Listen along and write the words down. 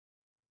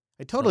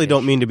I totally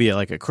don't mean to be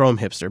like a Chrome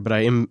hipster, but I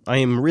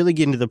am really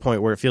getting to the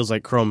point where it feels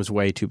like Chrome is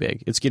way too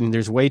big.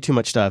 There's way too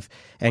much stuff,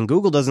 and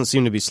Google doesn't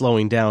seem to be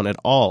slowing down at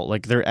all.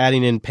 Like they're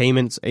adding in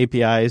payments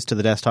APIs to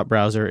the desktop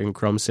browser in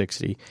Chrome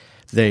 60.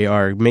 They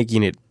are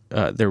making it.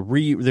 They're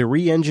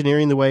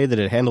re-engineering the way that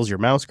it handles your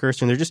mouse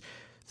cursor, and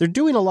they're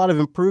doing a lot of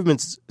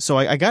improvements. So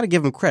I got to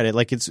give them credit.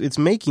 Like it's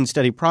making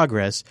steady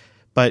progress,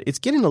 but it's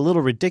getting a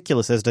little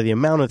ridiculous as to the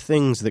amount of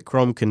things that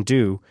Chrome can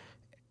do.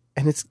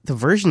 And the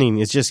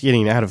versioning is just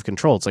getting out of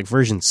control. It's like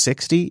version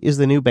 60 is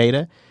the new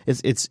beta.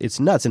 It's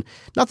nuts. And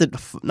not that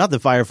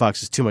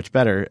Firefox is too much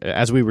better.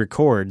 As we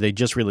record, they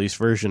just released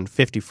version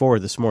 54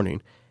 this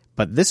morning.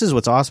 But this is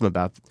what's awesome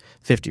about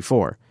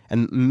 54.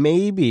 And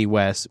maybe,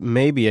 Wes, I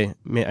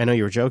know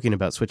you were joking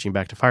about switching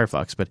back to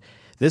Firefox, but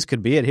this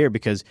could be it here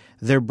because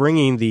they're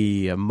bringing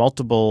the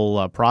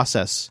multiple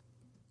process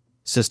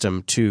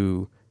system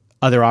to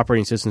other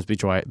operating systems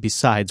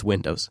besides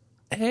Windows.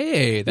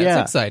 Hey,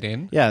 that's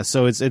exciting. Yeah,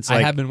 so it's like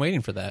I have been waiting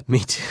for that.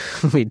 Me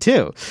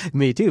too.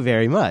 Me too,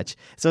 very much.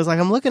 So it's like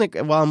I'm looking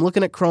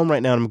at Chrome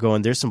right now and I'm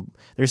going, there's some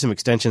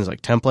extensions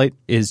like Template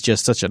is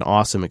just such an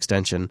awesome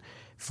extension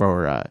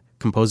for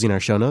composing our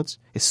show notes.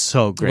 It's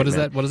so great.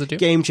 What does it do?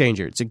 Game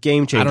changer. It's a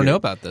game changer. I don't know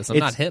about this. I'm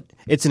not hip.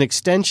 It's an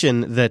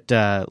extension that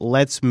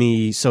lets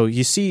me. So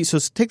you see. So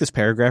take this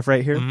paragraph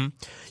right here. Mm-hmm.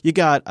 You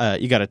got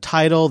a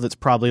title that's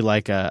probably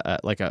like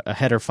a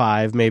header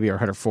 5 maybe or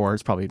header 4.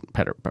 It's probably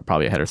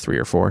a header 3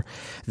 or 4.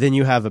 Then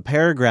you have a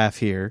paragraph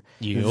here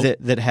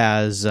that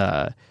has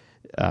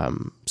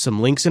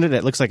some links in it.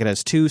 It looks like it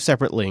has 2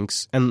 separate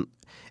links. And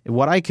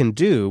what I can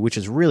do, which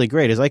is really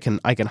great, is I can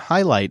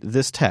highlight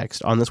this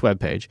text on this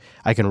webpage.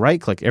 I can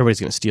right click. Everybody's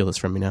going to steal this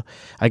from me now.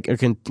 I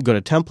can go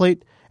to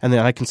template, and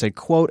then I can say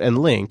quote and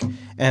link.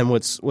 And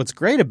what's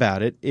great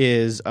about it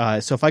is,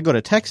 so if I go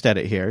to text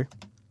edit here,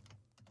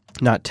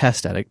 not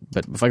test edit,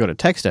 but if I go to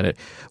text edit,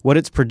 what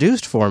it's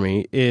produced for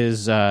me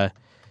is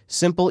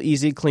simple,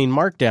 easy, clean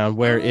Markdown,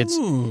 where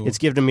it's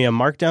given me a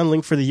Markdown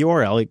link for the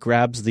URL. It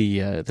grabs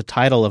the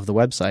title of the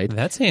website.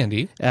 That's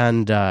handy.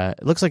 And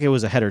it looks like it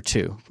was a header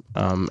 2.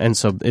 And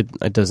so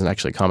it doesn't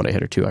actually accommodate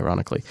header 2,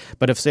 ironically.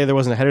 But if, say, there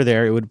wasn't a header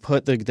there, it would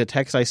put the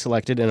text I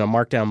selected in a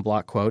Markdown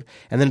block quote,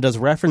 and then it does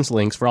reference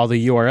links for all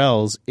the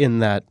URLs in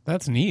that.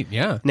 That's neat,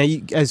 yeah. Now,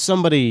 as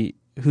somebody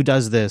who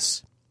does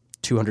this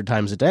 200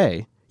 times a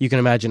day, you can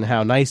imagine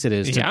how nice it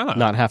is to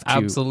not have to.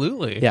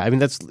 Absolutely. Yeah, I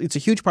mean, it's a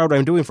huge part of what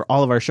I'm doing for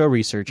all of our show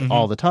research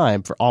all the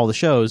time, for all the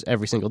shows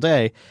every single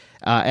day.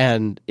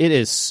 And it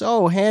is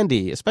so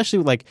handy, especially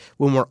like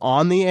when we're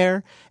on the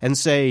air and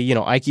say,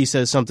 Ike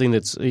says something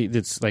that's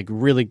like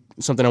really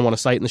something I want to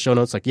cite in the show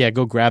notes, like, yeah,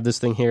 go grab this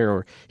thing here,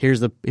 or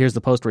here's the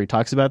post where he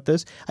talks about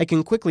this. I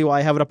can quickly, while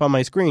I have it up on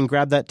my screen,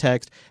 grab that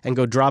text and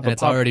go drop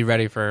it's already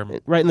ready for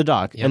right in the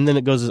doc, and then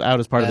it goes out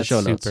as part of the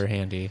show notes. Super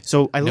handy.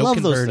 So I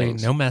love those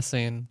things. No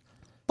messing.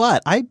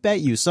 But I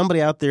bet you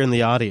somebody out there in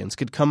the audience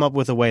could come up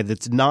with a way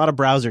that's not a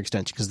browser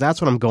extension, because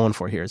that's what I'm going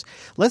for here.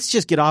 Let's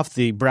just get off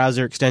the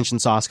browser extension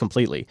sauce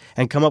completely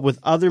and come up with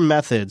other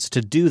methods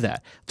to do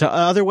that, to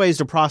other ways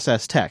to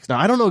process text. Now,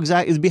 I don't know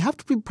exactly. It'd have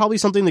to be probably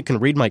something that can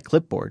read my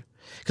clipboard,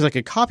 because I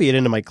could copy it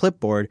into my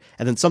clipboard,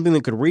 and then something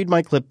that could read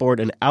my clipboard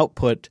and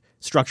output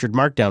structured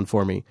Markdown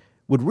for me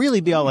would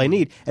really be all I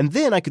need. And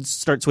then I could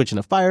start switching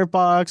to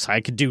Firefox.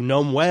 I could do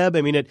GNOME Web.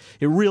 I mean, it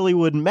really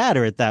wouldn't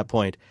matter at that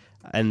point.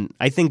 And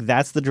I think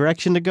that's the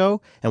direction to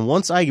go. And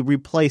once I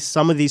replace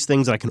some of these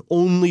things that I can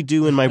only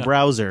do in my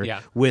browser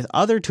with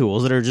other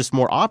tools that are just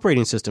more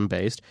operating system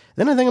based,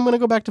 then I think I'm going to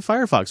go back to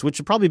Firefox, which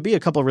would probably be a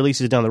couple of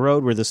releases down the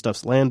road where this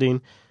stuff's landing.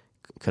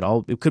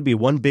 It could be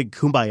one big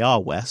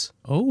kumbaya, Wes.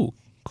 Oh,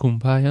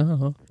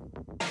 kumbaya.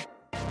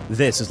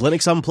 This is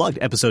Linux Unplugged,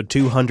 episode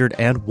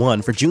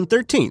 201 for June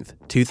 13th,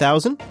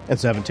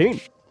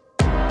 2017.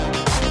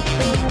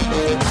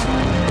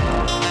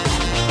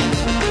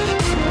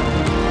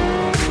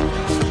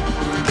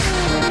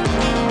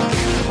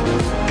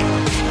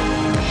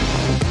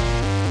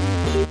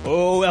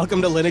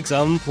 Welcome to Linux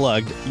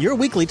Unplugged, your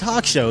weekly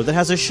talk show that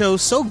has a show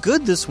so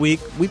good this week,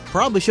 we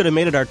probably should have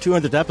made it our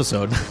 200th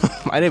episode.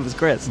 My name is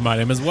Chris. My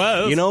name is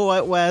Wes. You know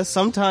what, Wes?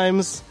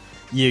 Sometimes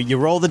you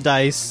roll the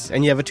dice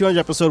and you have a 200th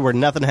episode where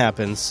nothing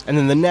happens, and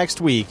then the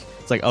next week,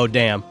 it's like, oh,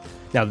 damn,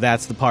 now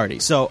that's the party.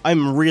 So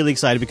I'm really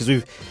excited because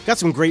we've got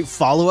some great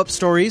follow-up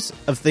stories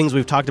of things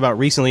we've talked about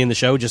recently in the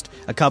show just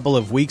a couple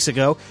of weeks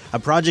ago. A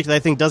project that I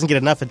think doesn't get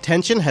enough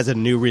attention has a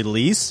new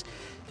release.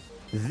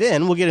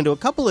 Then we'll get into a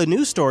couple of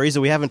news stories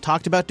that we haven't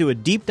talked about, do a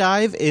deep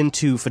dive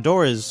into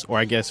Fedora's, or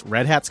I guess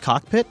Red Hat's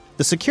cockpit,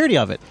 the security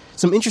of it,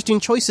 some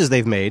interesting choices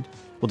they've made.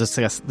 We'll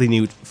discuss the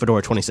new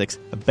Fedora 26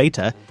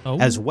 beta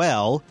as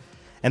well.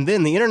 And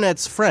then the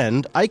internet's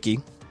friend, Ike,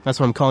 that's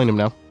what I'm calling him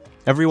now,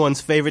 everyone's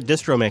favorite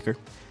distro maker,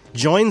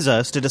 joins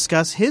us to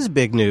discuss his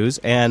big news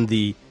and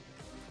the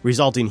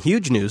resulting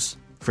huge news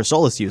for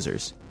Solus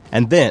users.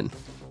 And then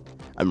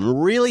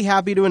I'm really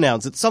happy to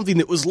announce that something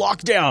that was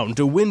locked down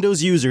to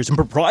Windows users and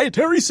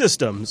proprietary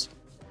systems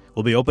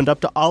will be opened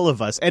up to all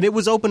of us. And it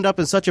was opened up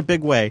in such a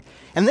big way.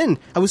 And then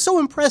I was so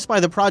impressed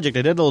by the project,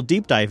 I did a little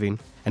deep diving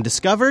and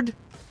discovered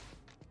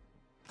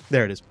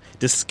There it is.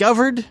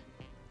 Discovered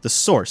the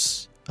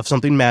source of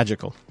something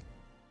magical.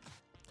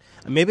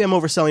 Maybe I'm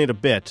overselling it a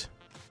bit,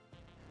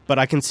 but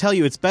I can tell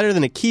you it's better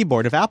than a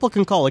keyboard. If Apple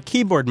can call a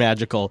keyboard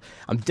magical,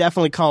 I'm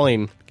definitely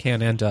calling...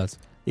 Can and does.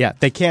 Yeah,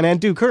 they can and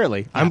do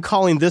currently. Yeah. I'm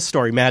calling this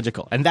story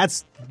magical, and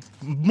that's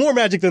more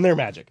magic than their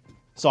magic.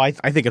 So I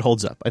think it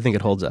holds up.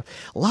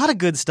 A lot of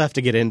good stuff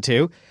to get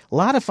into, a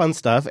lot of fun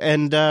stuff,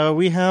 and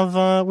we have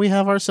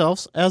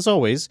ourselves, as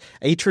always,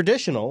 a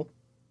traditional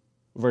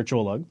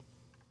virtual lug.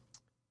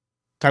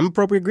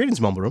 Time-appropriate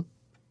greetings, Mumble Room.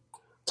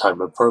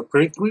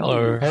 Time-appropriate greetings.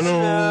 Hello.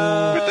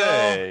 Good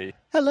day.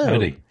 Hello.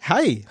 Howdy.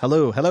 Hi.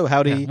 Hello,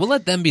 howdy. Yeah, we'll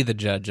let them be the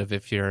judge of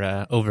if you're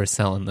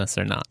overselling this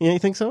or not. Yeah, you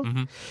think so?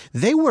 Mm-hmm.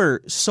 They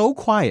were so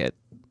quiet.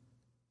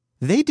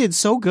 They did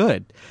so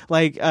good.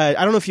 Like, I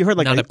don't know if you heard,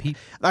 like, Not a peep.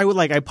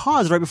 I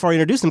paused right before I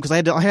introduced them because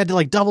I had to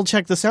like double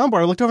check the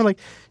soundbar. I looked over and like,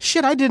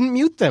 shit, I didn't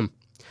mute them.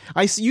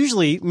 I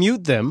usually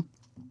mute them,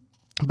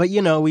 but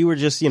we were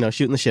just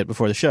shooting the shit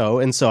before the show,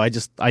 and so I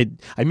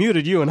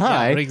muted you and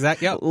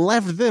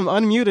left them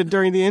unmuted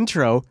during the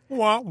intro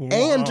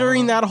and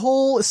during that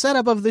whole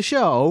setup of the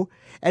show,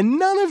 and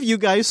none of you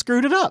guys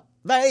screwed it up.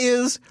 That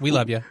is, we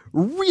love you.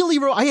 Really,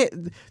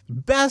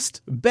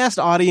 best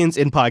audience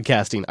in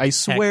podcasting. I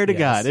swear to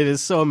God, it is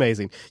so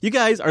amazing. You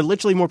guys are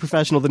literally more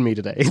professional than me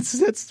today.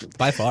 It's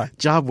by far.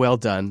 Job well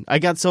done. I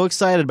got so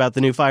excited about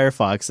the new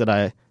Firefox that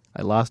I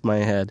lost my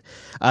head.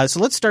 So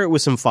let's start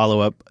with some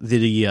follow-up.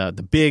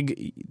 The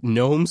big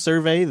GNOME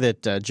survey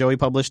that Joey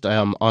published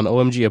on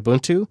OMG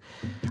Ubuntu.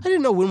 I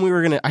didn't know when we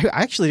were going to... I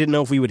actually didn't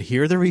know if we would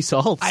hear the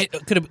results.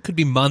 Could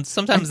be months.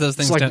 Sometimes those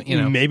things don't,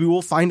 Maybe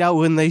we'll find out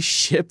when they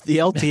ship the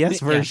LTS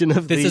version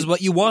of this is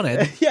what you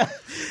wanted. Yeah.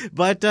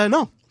 But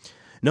no.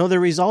 No, the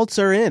results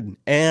are in.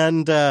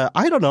 And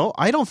I don't know.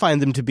 I don't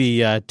find them to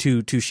be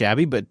too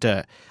shabby, but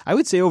I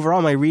would say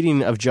overall my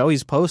reading of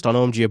Joey's post on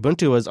OMG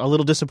Ubuntu was a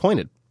little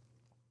disappointed.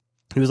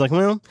 He was like,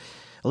 well,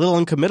 a little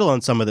uncommittal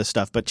on some of this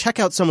stuff, but check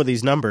out some of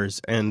these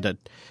numbers, and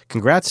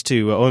congrats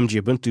to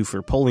OMG Ubuntu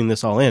for pulling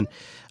this all in.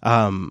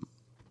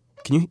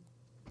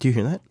 Do you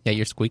hear that? Yeah,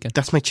 you're squeaking.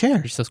 That's my chair.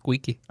 You're so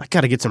squeaky. I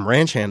got to get some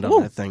ranch hand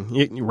on that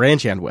thing.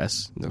 Ranch hand,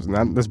 Wes.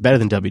 That's better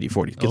than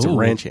WD-40. Get some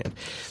ranch hand.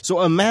 So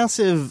a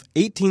massive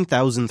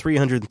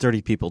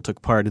 18,330 people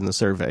took part in the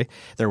survey.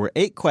 There were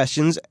 8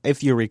 questions,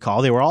 if you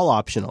recall. They were all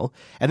optional.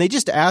 And they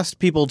just asked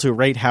people to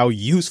rate how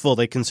useful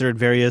they considered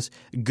various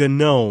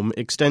GNOME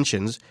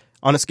extensions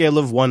on a scale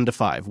of 1 to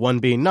 5. 1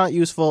 being not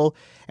useful,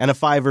 and a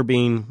 5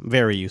 being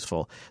very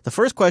useful. The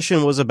first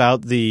question was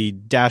about the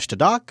Dash to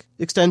Dock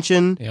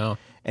extension. Yeah.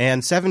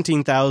 And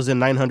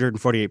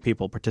 17,948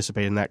 people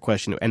participated in that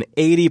question. And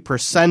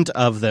 80%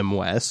 of them,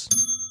 Wes,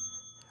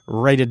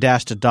 rated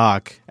Dash to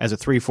Dock as a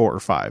 3, 4, or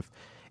 5.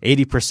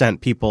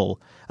 80% people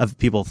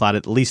thought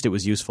at least it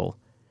was useful.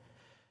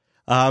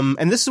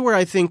 And this is where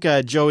I think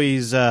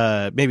Joey's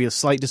maybe a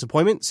slight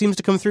disappointment seems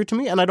to come through to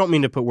me. And I don't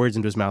mean to put words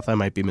into his mouth. I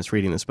might be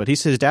misreading this. But he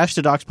says Dash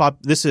to Dock's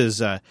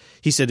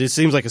he said it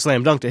seems like a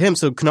slam dunk to him.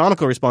 So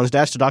Canonical responds,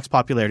 Dash to Dock's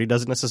popularity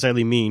doesn't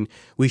necessarily mean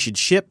we should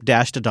ship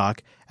Dash to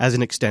Dock as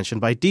an extension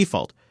by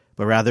default,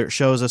 but rather it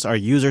shows us our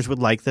users would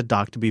like the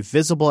dock to be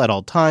visible at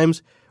all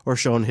times or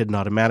shown hidden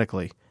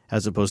automatically,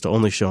 as opposed to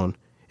only shown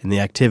in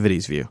the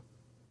activities view.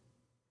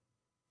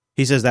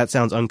 He says that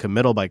sounds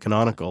uncommittal by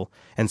Canonical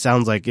and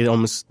sounds like it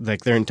almost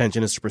like their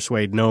intention is to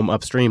persuade GNOME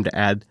upstream to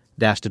add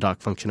Dash to Dock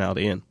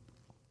functionality in.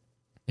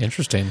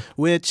 Interesting.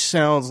 Which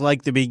sounds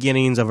like the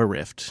beginnings of a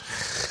rift.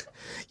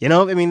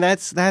 I mean,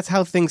 that's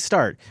how things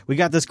start. We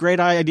got this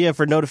great idea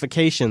for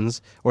notifications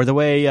or the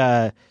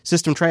way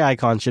system tray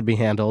icons should be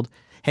handled.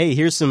 Hey,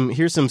 here's some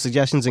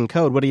suggestions in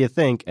code. What do you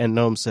think? And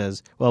GNOME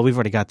says, well, we've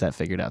already got that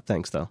figured out.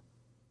 Thanks, though.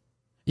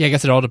 Yeah, I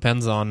guess it all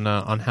depends on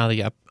how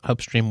the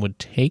upstream would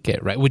take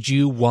it, right? Would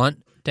you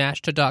want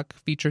Dash to Dock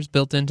features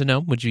built into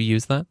GNOME? Would you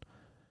use that?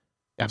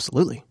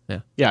 Absolutely.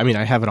 Yeah. I mean,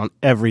 I have it on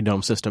every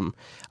GNOME system.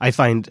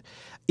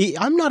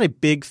 I'm not a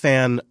big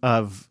fan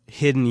of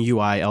hidden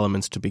UI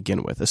elements to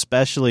begin with,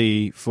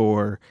 especially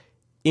for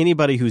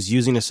anybody who's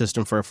using a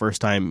system for a first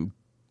time,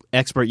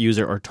 expert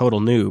user or total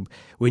noob.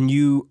 When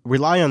you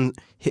rely on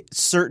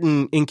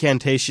certain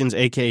incantations,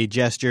 aka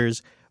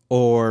gestures,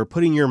 or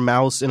putting your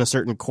mouse in a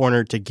certain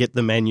corner to get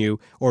the menu,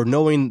 or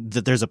knowing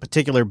that there's a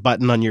particular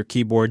button on your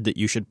keyboard that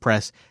you should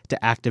press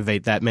to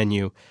activate that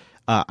menu,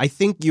 I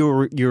think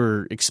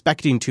you're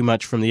expecting too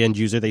much from the end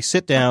user. They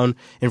sit down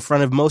in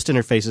front of most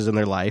interfaces in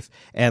their life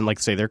and, like,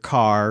 say, their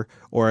car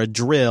or a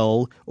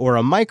drill or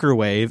a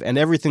microwave, and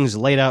everything's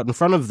laid out in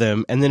front of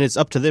them, and then it's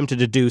up to them to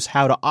deduce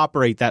how to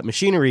operate that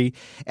machinery,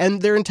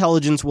 and their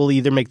intelligence will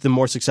either make them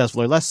more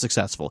successful or less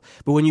successful.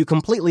 But when you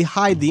completely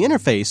hide the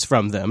interface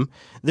from them,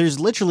 there's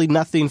literally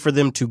nothing for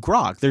them to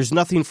grok. There's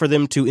nothing for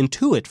them to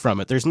intuit from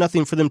it. There's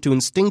nothing for them to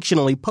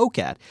instinctually poke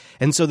at.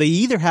 And so they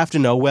either have to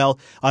know, well,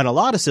 on a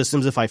lot of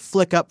systems, if I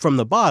flick up from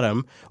the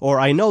bottom, or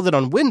I know that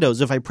on Windows,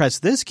 if I press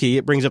this key,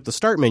 it brings up the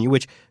start menu,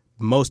 which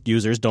most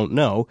users don't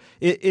know.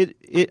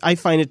 I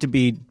find it to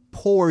be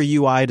poor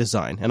UI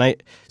design.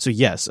 And so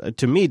yes,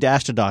 to me,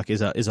 dash to dock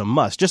is a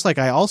must. Just like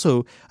I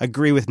also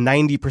agree with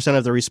 90%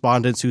 of the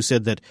respondents who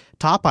said that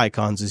top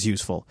icons is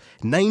useful.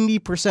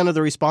 90% of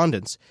the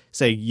respondents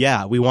say,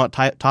 yeah, we want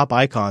top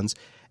icons.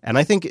 And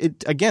I think,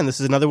 this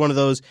is another one of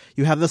those,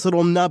 you have this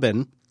little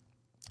nubbin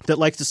that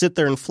likes to sit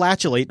there and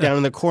flatulate down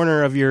in the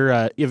corner of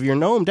your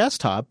GNOME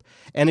desktop,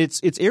 and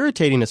it's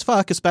irritating as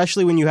fuck,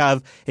 especially when you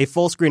have a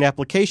full screen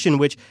application,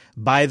 which,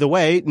 by the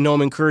way,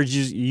 GNOME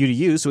encourages you to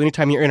use. So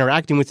anytime you're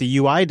interacting with the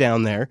UI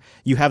down there,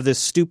 you have this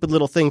stupid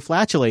little thing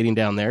flatulating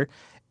down there.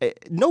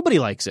 Nobody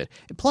likes it.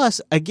 Plus,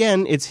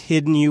 again, it's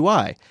hidden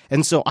UI,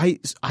 and so I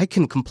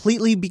can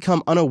completely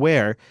become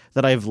unaware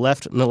that I've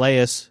left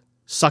Neleus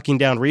sucking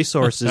down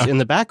resources in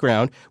the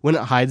background when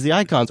it hides the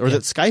icons, or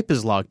that Skype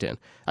is logged in.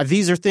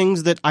 These are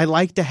things that I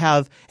like to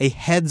have a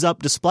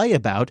heads-up display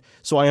about,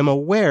 so I am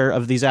aware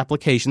of these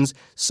applications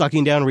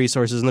sucking down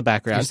resources in the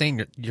background. You're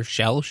saying your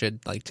shell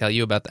should tell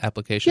you about the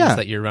applications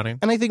that you're running?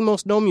 And I think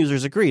most GNOME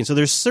users agree. And so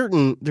there's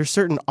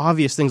certain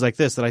obvious things like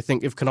this that I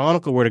think if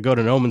Canonical were to go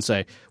to GNOME and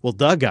say, well,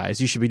 duh,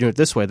 guys, you should be doing it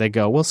this way, they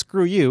go, well,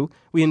 screw you.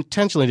 We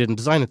intentionally didn't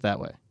design it that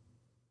way.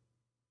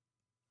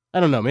 I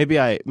don't know. Maybe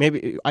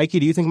Ike, do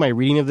you think my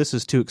reading of this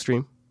is too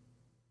extreme?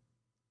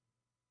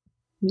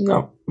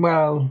 No,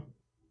 well,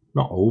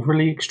 not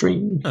overly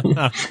extreme.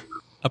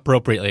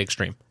 Appropriately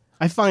extreme.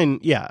 I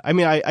find,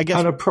 I guess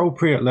an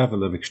appropriate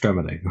level of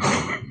extremity.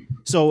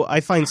 So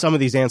I find some of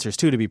these answers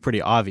too to be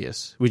pretty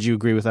obvious. Would you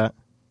agree with that?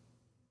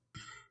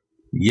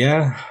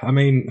 Yeah, I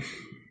mean,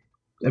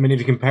 if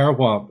you compare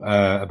what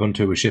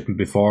Ubuntu was shipping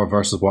before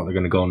versus what they're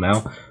going to go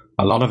now,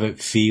 a lot of it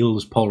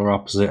feels polar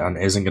opposite and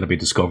isn't going to be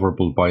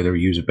discoverable by their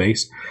user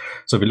base.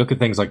 So if you look at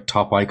things like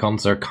top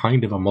icons, they're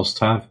kind of a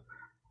must-have.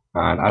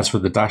 And as for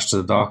the dash to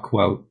the dock,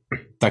 well,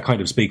 that kind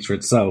of speaks for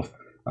itself.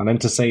 And then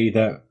to say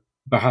that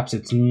perhaps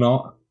it's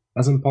not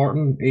as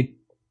important, it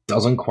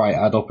doesn't quite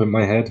add up in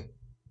my head.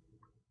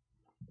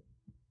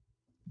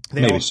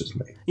 Maybe it's just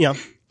me. Yeah,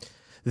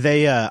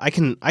 they. I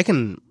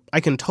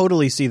can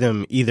totally see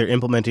them either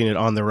implementing it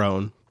on their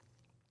own,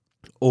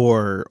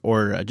 or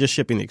just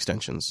shipping the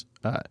extensions.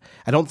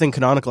 I don't think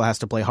Canonical has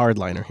to play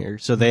hardliner here,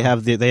 so they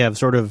have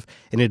sort of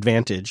an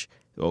advantage.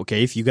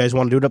 Okay, if you guys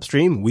want to do it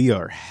upstream, we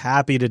are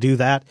happy to do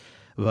that.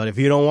 But if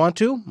you don't want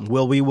to,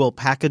 we will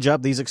package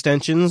up these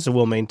extensions, and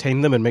we'll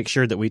maintain them and make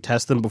sure that we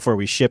test them before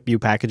we ship you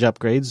package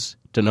upgrades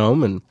to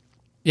GNOME. And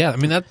yeah, I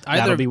mean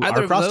that'll be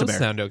either our cross of to those bear.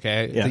 sound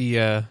okay.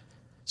 Yeah.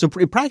 So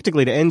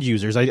practically to end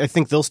users, I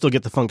think they'll still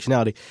get the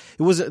functionality.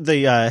 It was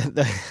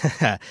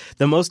the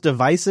most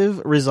divisive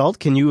result.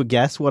 Can you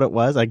guess what it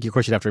was? Of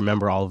course, you'd have to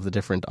remember all of the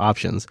different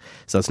options,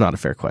 so it's not a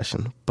fair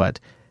question. But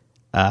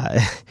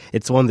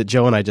it's one that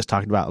Joe and I just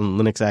talked about in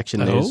Linux Action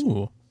News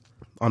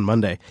on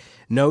Monday.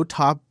 No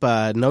top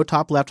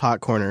left hot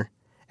corner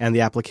and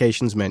the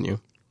applications menu,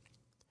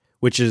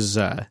 which is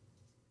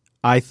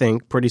I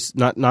think pretty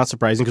not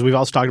surprising because we've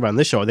also talked about in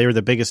this show they were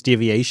the biggest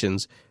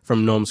deviations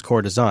from GNOME's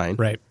core design.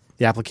 Right.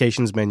 The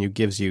applications menu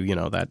gives you,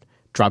 that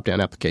drop-down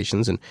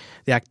applications. And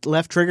the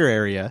left trigger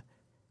area,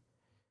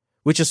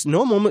 which is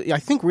GNOME, I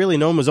think really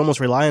GNOME was almost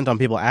reliant on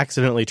people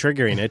accidentally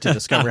triggering it to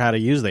discover how to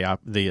use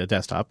the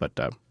desktop.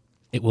 But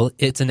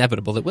it's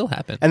inevitable. It will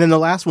happen. And then the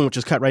last one, which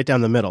is cut right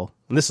down the middle,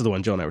 and this is the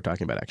one Joe and I were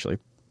talking about, actually.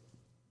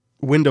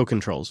 Window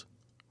controls,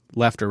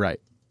 left or right,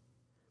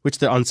 which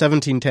they're on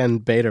 1710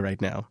 beta right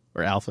now,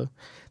 or alpha.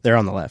 They're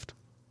on the left,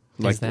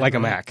 like a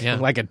Mac,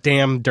 like a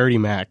damn dirty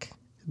Mac.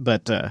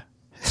 But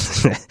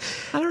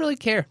I don't really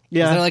care.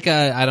 Yeah. Is there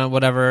like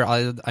whatever,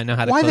 I know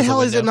how to Why close the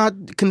hell a is it not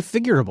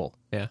configurable?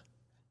 Yeah.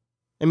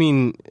 I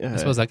mean, I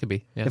suppose that could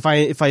be. Yeah.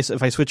 If I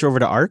switch over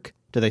to Arc,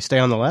 do they stay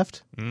on the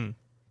left? Mm.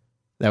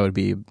 That would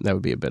be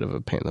a bit of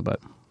a pain in the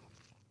butt.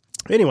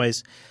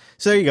 Anyways,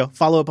 so there you go.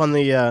 Follow up on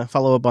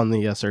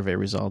the survey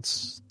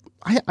results.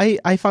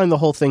 I find the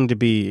whole thing to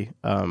be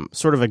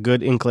sort of a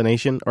good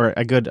inclination, or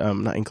a good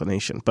not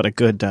inclination, but a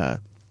good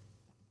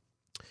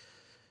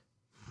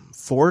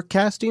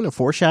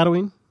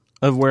foreshadowing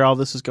of where all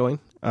this is going.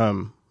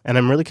 And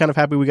I'm really kind of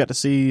happy we got to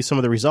see some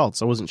of the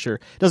results. I wasn't sure.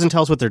 It doesn't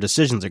tell us what their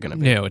decisions are going to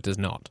be. No, it does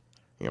not.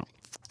 Yeah.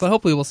 But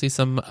hopefully we'll see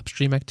some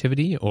upstream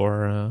activity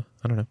or,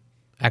 I don't know,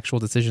 actual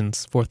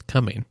decisions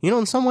forthcoming.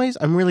 In some ways,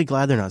 I'm really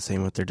glad they're not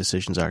saying what their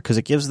decisions are, because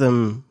it gives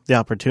them the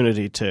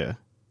opportunity to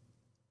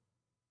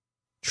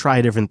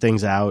try different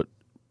things out,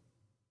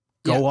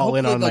 go all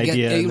in on an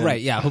idea.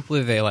 Right, yeah.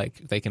 Hopefully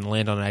they can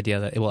land on an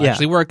idea that it will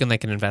actually work and they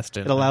can invest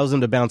in it. It allows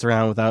them to bounce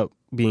around without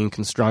being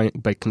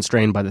constrained by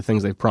the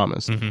things they've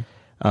promised.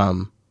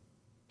 Mm-hmm.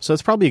 So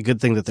it's probably a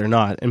good thing that they're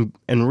not.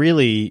 And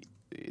really,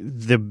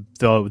 the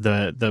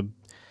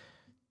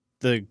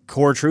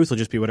core truth will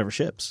just be whatever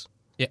ships.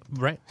 Yeah,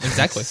 right.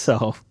 Exactly.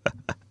 So,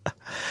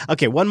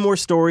 okay, one more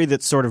story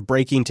that's sort of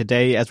breaking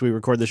today as we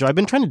record the show. I've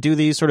been trying to do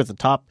these sort of at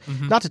the top,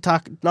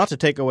 not to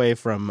take away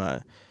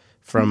from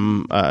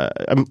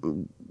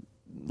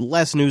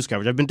less news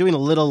coverage. I've been doing a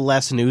little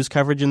less news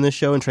coverage in this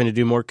show and trying to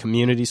do more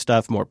community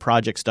stuff, more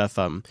project stuff,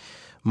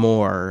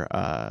 more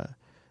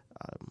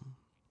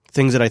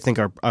things that I think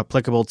are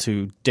applicable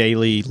to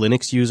daily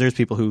Linux users,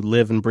 people who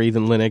live and breathe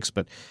in Linux,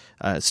 but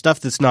stuff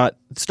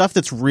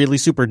that's really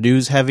super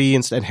news heavy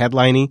and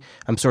headliney,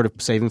 I'm sort of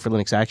saving for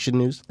Linux Action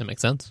News. That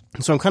makes sense.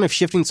 So I'm kind of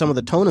shifting some of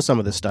the tone of some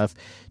of this stuff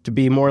to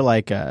be more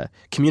like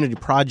community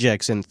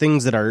projects and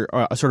things that are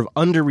sort of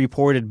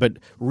underreported, but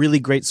really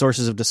great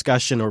sources of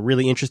discussion or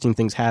really interesting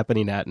things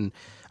happening at. And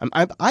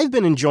I've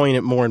been enjoying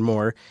it more and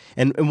more.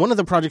 And one of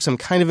the projects I'm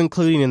kind of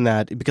including in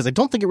that, because I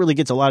don't think it really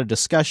gets a lot of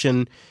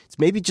discussion, it's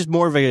maybe just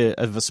more of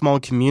a small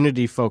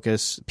community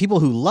focus. People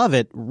who love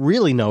it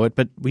really know it,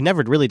 but we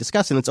never really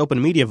discuss it. And it's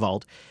Open Media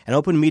Vault. And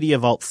Open Media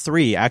Vault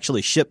 3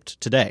 actually shipped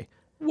today.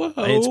 Whoa.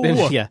 It's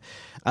been,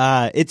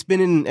 it's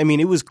been in, I mean,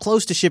 it was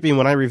close to shipping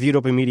when I reviewed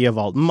Open Media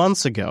Vault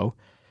months ago.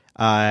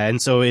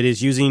 And so it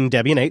is using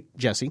Debian 8,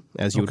 Jesse,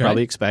 as you would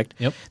probably expect.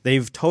 Yep.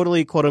 They've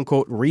totally, quote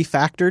unquote,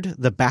 refactored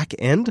the back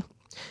end,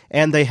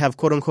 and they have,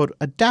 quote unquote,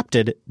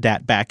 adapted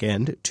that back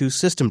end to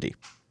systemd.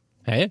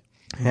 Hey,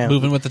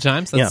 moving with the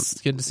times.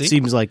 That's good to see.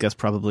 Seems like that's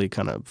probably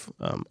kind of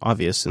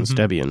obvious since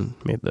Debian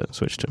made the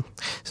switch to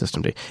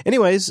systemd.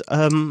 Anyways,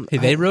 hey,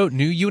 they wrote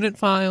new unit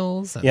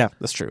files. Yeah,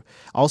 that's true.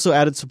 Also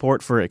added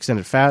support for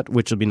extended FAT,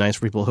 which will be nice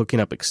for people hooking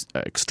up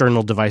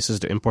external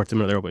devices to import them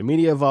into their Open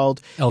Media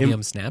Vault.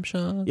 LVM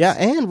snapshots. Yeah,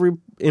 and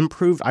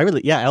improved.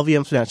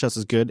 LVM snapshots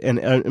is good, and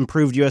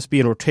improved USB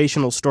and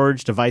rotational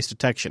storage device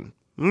detection.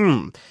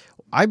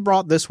 I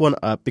brought this one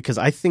up because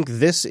I think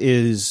this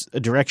is a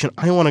direction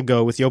I want to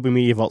go with the Open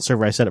Media Vault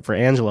server I set up for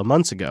Angela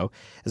months ago.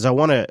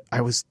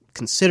 I was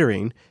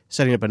considering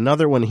setting up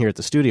another one here at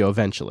the studio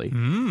eventually,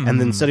 and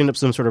then setting up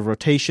some sort of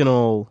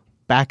rotational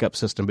backup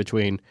system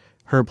between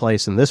her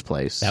place and this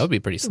place. That would be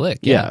pretty slick.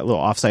 Yeah, a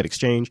little offsite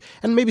exchange,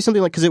 and maybe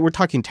something like, because we're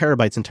talking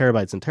terabytes and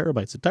terabytes and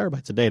terabytes and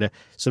terabytes of data.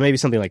 So maybe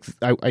something like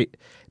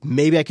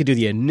maybe I could do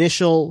the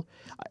initial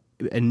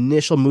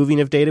moving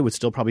of data would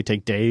still probably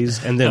take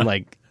days, and then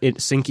like it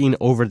syncing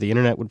over the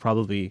internet would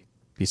probably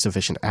be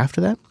sufficient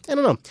after that. I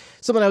don't know.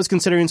 Something I was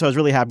considering, so I was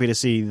really happy to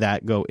see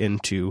that go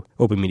into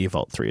Open Media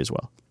Vault 3 as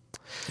well.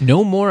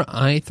 No more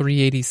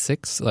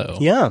i386 though.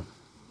 Yeah.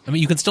 I mean,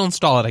 you can still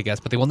install it, I guess,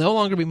 but they will no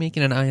longer be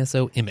making an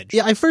ISO image.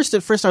 Yeah, at first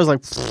I was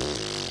like,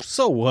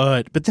 so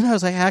what? But then I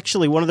was like,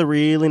 actually, one of the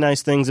really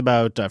nice things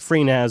about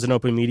FreeNAS and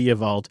Open Media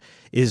Vault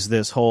is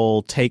this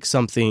whole take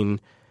something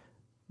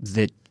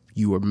that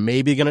you were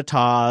maybe going to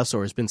toss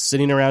or has been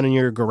sitting around in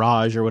your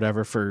garage or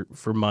whatever for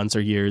months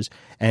or years,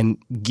 and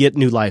get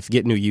new life,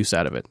 get new use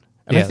out of it.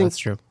 And yeah, I think, that's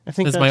true. I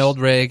think this is my old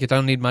rig. I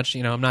don't need much.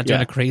 I'm not doing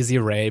a crazy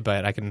array,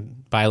 but I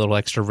can buy a little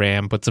extra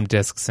RAM, put some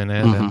disks in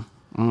it. And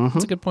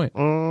that's a good point.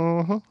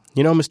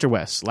 Mr.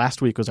 West,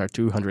 last week was our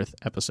 200th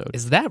episode.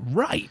 Is that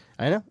right?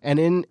 I know. And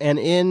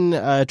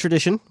in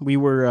tradition, we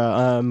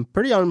were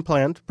pretty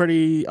unplanned,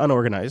 pretty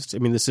unorganized. I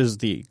mean, this is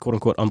the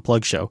quote-unquote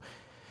unplugged show,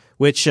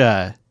 which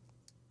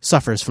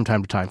suffers from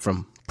time to time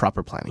from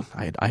proper planning.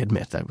 I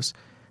admit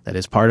that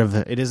is part of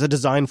it is a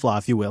design flaw,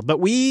 if you will. But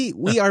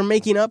we are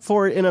making up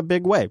for it in a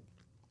big way.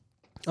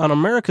 On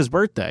America's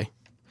birthday,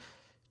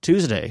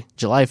 Tuesday,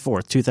 July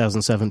 4th,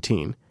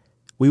 2017,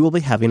 we will be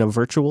having a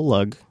virtual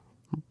lug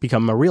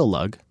become a real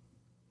lug.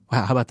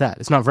 Wow, how about that?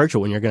 It's not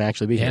virtual when you're going to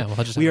actually be here.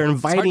 Well, we are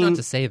inviting. It's hard not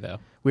to say though.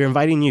 We are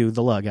inviting you,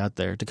 the lug out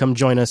there, to come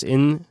join us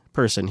in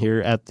person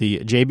here at the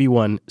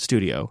JB1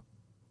 studio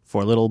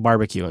for a little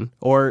barbecuing.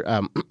 Or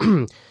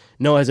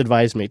Noah has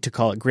advised me to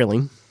call it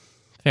grilling.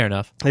 Fair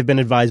enough. I've been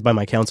advised by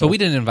my counsel. But we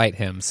didn't invite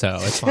him, so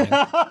it's fine.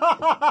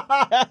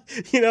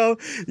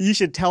 You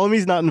should tell him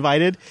he's not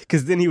invited,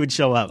 because then he would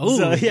show up. Ooh,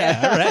 so,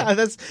 yeah, all right.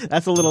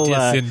 That's a little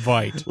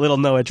disinvite. Little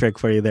Noah trick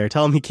for you there.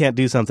 Tell him he can't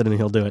do something and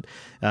he'll do it.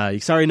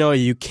 Sorry, Noah,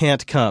 you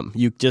can't come.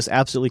 You just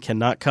absolutely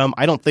cannot come.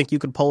 I don't think you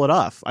could pull it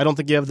off. I don't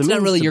think you have the means. It's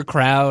not really your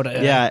crowd.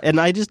 Yeah,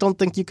 and I just don't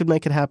think you could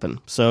make it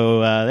happen. So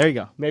there you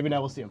go. Maybe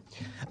now we'll see him.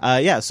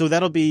 So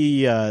that'll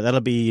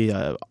be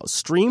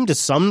streamed to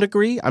some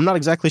degree. I'm not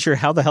exactly sure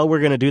how the hell we're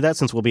going to do that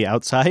since we'll be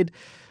outside,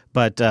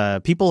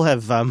 but people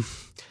have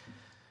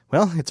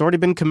it's already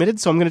been committed,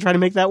 so I'm going to try to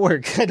make that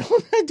work.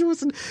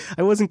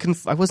 I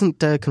wasn't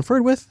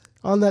conferred with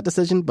on that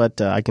decision, but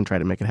I can try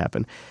to make it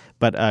happen.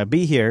 But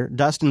be here.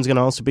 Dustin's going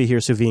to also be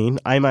here, sous vide.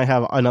 I might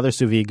have another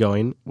sous vide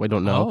going. We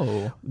don't know.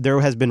 Oh.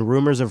 There has been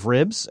rumors of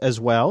ribs as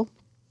well.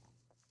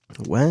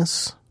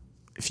 Wes,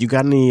 if you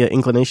got any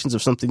inclinations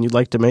of something you'd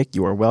like to make,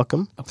 you are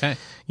welcome. Okay.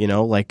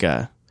 Like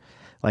a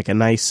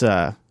nice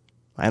I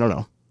don't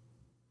know.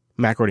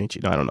 Macaroni and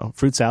cheese. No, I don't know.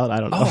 Fruit salad.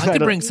 I don't know. Oh, I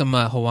could bring some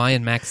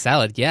Hawaiian mac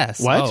salad. Yes.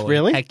 What? Oh,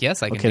 really? Heck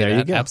yes, I can okay, do there that.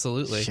 You go.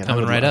 Absolutely. Shit,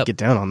 coming right up. Get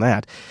down on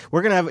that.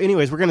 We're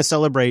going to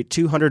celebrate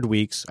 200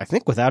 weeks, I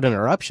think without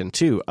interruption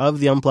too, of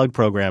the Unplugged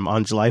program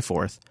on July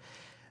 4th,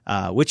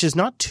 which is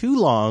not too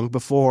long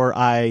before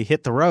I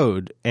hit the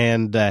road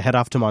and head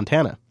off to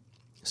Montana.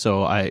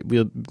 So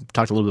we'll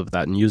talk a little bit about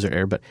that in user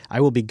air, but I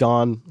will be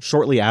gone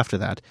shortly after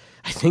that.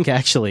 I think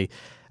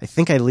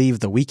I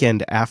leave the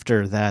weekend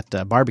after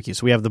that barbecue.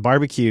 So we have the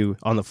barbecue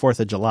on the 4th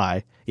of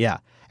July. Yeah.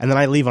 And then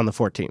I leave on the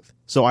 14th.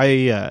 So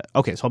so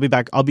I'll be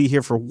back. I'll be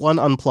here for one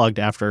Unplugged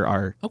after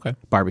our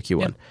barbecue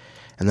one.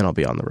 And then I'll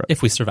be on the road.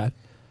 If we survive.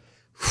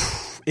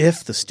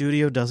 if the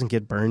studio doesn't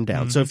get burned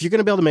down. So if you're going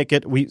to be able to make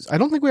it, I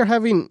don't think we're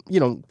having,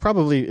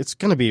 probably it's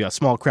going to be a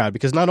small crowd,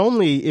 because not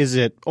only is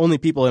it only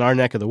people in our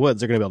neck of the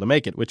woods that are going to be able to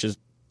make it, which is,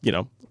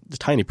 the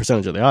tiny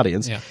percentage of the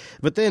audience. Yeah.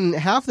 But then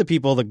half the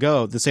people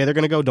that say they're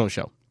going to go don't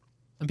show.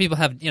 And people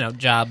have,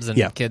 jobs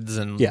and kids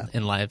and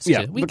lives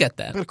too. We get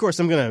that. But of course,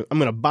 I'm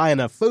gonna buy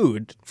enough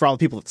food for all the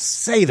people that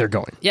say they're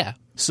going. Yeah.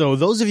 So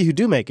those of you who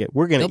do make it,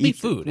 we're gonna There'll eat be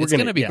food. It's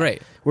gonna be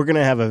great. We're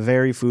gonna have a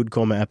very food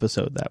coma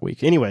episode that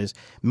week. Anyways,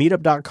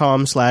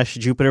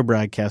 meetup.com/Jupiter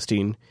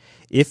Broadcasting.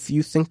 If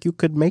you think you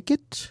could make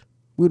it,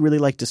 we'd really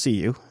like to see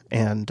you.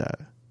 And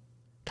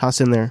toss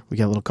in there. We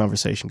got a little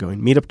conversation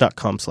going.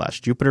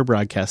 Meetup.com/Jupiter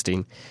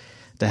Broadcasting.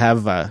 To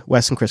have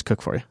Wes and Chris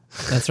cook for you.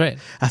 That's right.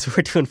 That's what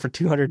we're doing for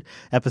 200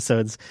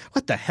 episodes.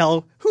 What the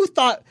hell? Who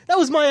thought? That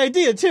was my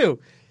idea, too.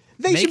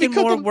 They should be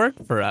making cooking more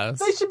work for us.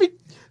 They should be.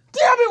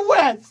 Damn it,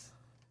 Wes!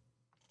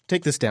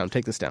 Take this down,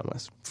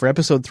 Wes. For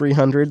episode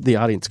 300, the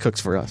audience cooks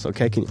for us,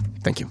 okay? Can you?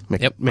 Thank you.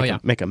 Make a memo.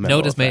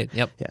 Note is of made. that.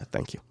 Yep. Yeah,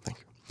 thank you.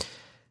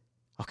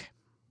 Okay.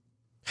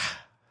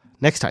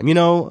 Next time.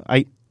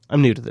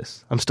 I'm new to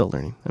this. I'm still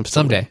learning.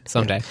 Someday.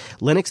 Yeah.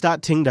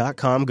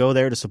 Linux.ting.com. Go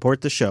there to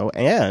support the show.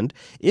 And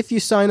if you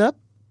sign up,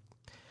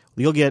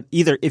 you'll get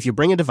either, if you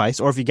bring a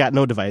device or if you got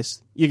no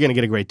device, you're going to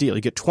get a great deal.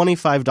 You get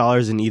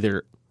 $25 in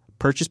either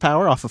purchase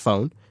power off a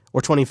phone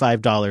or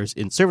 $25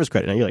 in service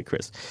credit. Now you're like,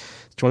 Chris,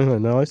 it's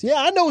 $25? Yeah,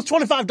 I know it's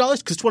 $25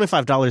 because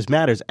 $25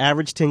 matters.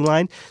 Average Ting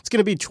line, it's going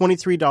to be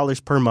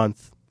 $23 per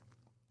month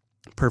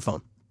per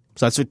phone.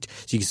 So you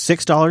get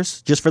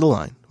 $6 just for the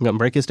line. I'm going to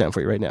break this down for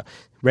you right now.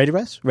 Ready,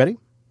 Wes? Ready?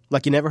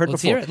 Like you never heard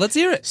before. Let's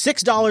hear it.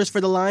 $6 for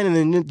the line, and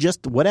then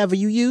just whatever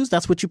you use,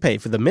 that's what you pay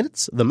for the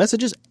minutes, the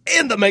messages,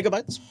 and the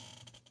megabytes.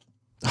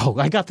 Oh,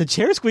 I got the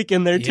chair squeak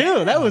in there, too.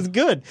 Yeah. That was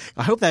good.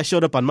 I hope that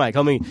showed up on mic.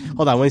 Hold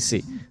on, let me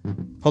see.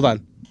 Hold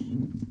on.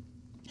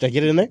 Did I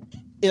get it in there?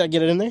 Did I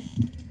get it in there?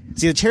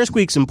 See, the chair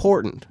squeak's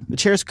important. The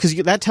chairs, because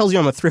that tells you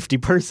I'm a thrifty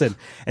person,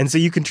 and so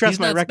you can trust He's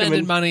my not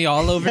recommendation. spending money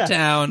all over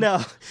town.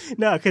 No,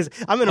 because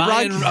I'm in a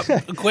buying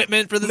broadcast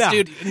equipment for the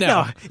studio.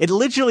 No, it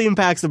literally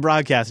impacts the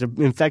broadcast. It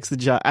infects the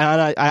job.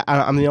 And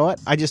I you know what?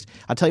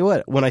 I'll tell you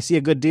what. When I see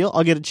a good deal,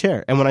 I'll get a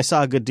chair. And when I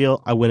saw a good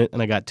deal, I win it,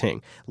 and I got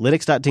Ting.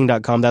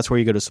 Linux.ting.com. That's where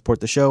you go to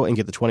support the show and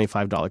get the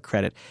 $25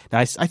 credit. Now,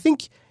 I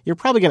think you're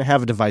probably going to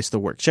have a device that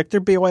works. Check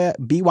their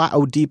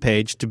BYOD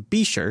page to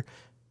be sure.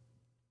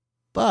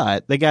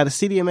 But they got a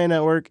CDMA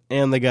network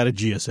and they got a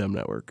GSM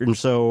network. And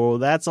so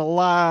that's a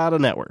lot of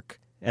network.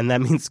 And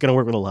that means it's going to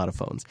work with a lot of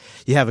phones.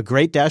 You have a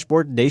great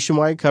dashboard,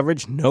 nationwide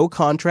coverage, no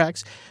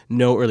contracts,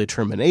 no early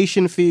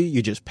termination fee.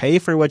 You just pay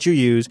for what you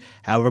use.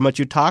 However much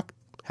you talk,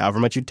 however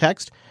much you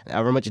text, and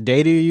however much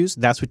data you use,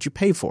 that's what you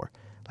pay for.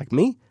 Like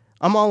me,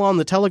 I'm all on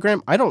the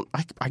Telegram. A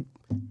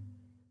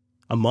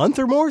month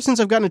or more since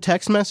I've gotten a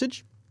text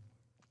message.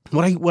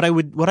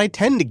 What I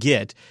tend to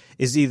get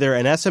is either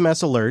an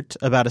SMS alert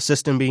about a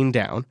system being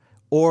down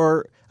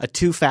or a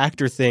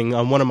 2-factor thing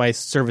on one of my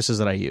services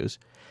that I use.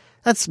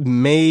 That's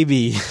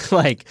maybe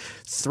like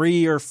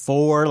 3 or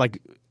 4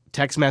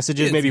 text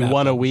messages, It's maybe not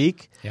one a bad.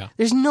 week. Yeah.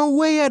 There's no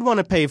way I'd want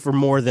to pay for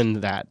more than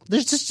that.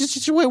 There's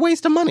just a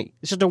waste of money.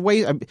 It's just a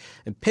waste. I'm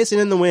pissing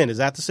in the wind. Is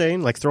that the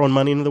saying? Like throwing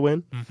money into the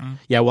wind? Mm-hmm.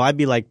 Yeah, well, I'd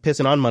be like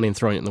pissing on money and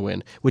throwing it in the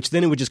wind, which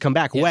then it would just come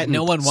back wet and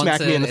no one smack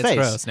wants me in the it. face.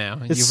 It's gross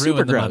now. It's You've super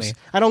ruined the gross. money.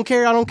 I don't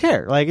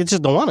care. Like, I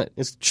just don't want it.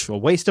 It's just a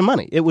waste of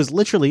money. It was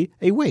literally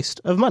a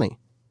waste of money.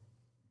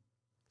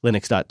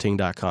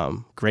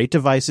 Linux.ting.com. Great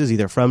devices,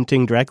 either from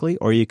Ting directly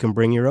or you can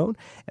bring your own.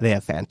 And they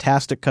have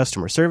fantastic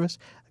customer service,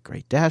 a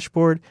great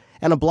dashboard,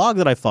 and a blog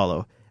that I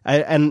follow.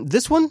 And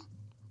this one,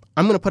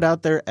 I'm going to put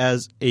out there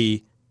as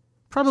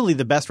probably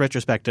the best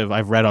retrospective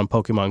I've read on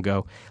Pokemon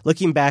Go.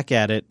 Looking back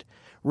at it,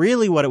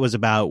 really what it was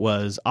about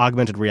was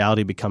augmented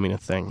reality becoming a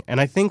thing. And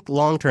I think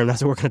long term,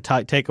 that's what we're going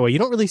to take away. You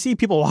don't really see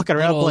people walking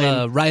around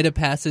playing. Rite of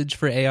passage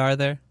for AR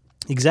there.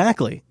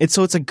 Exactly. It's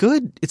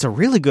a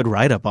really good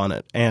write-up on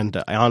it and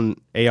on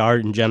AR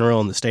in general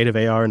and the state of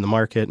AR in the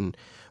market and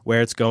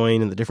where it's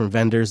going and the different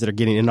vendors that are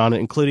getting in on it,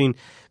 including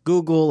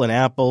Google and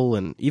Apple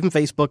and even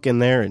Facebook in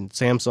there and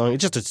Samsung.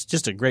 It's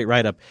just a great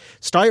write-up.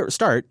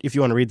 Start if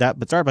you want to read that,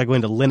 but start by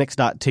going to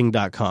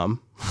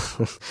linux.ting.com.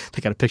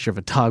 They got a picture of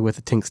a dog with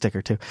a Ting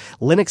sticker too.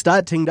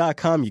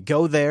 Linux.ting.com. You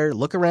go there,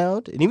 look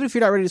around, and even if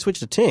you're not ready to switch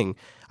to Ting,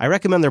 I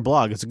recommend their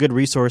blog. It's a good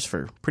resource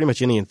for pretty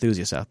much any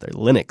enthusiast out there.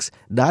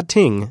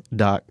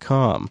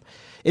 Linux.ting.com.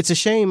 It's a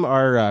shame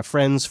our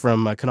friends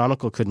from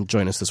Canonical couldn't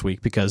join us this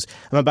week because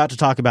I'm about to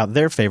talk about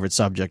their favorite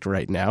subject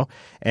right now,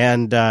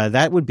 and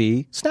that would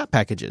be Snap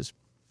packages.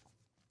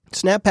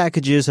 Snap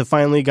packages have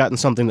finally gotten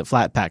something that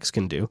Flatpaks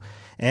can do,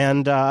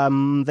 and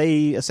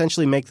they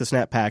essentially make the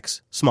Snap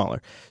packs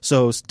smaller.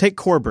 So take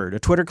Corebird, a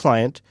Twitter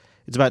client.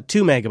 It's about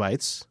 2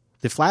 megabytes.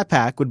 The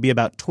Flatpak would be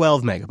about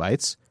 12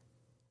 megabytes.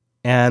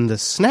 And the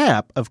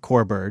Snap of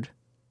Corebird,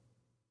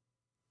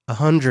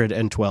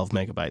 112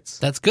 megabytes.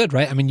 That's good,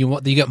 right? I mean,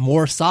 you get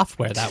more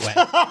software that way.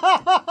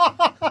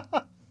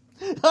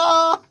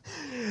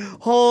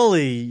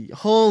 Holy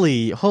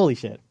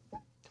shit.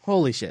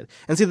 Holy shit.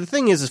 And see, the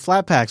thing is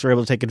Flatpaks are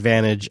able to take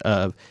advantage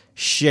of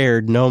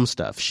shared GNOME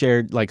stuff,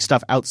 shared like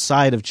stuff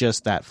outside of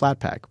just that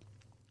Flatpak,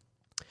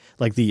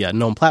 like the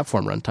GNOME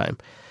platform runtime.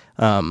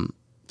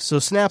 So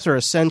snaps are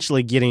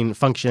essentially getting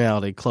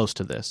functionality close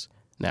to this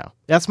now.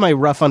 That's my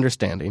rough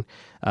understanding.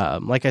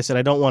 Like I said,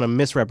 I don't want to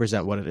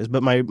misrepresent what it is,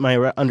 but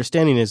my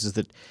understanding is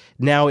that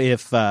now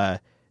if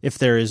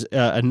there is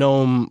a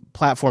GNOME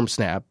platform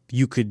snap,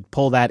 you could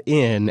pull that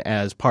in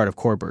as part of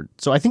Corebird.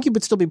 So I think you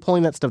would still be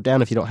pulling that stuff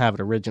down if you don't have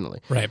it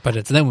originally. Right, but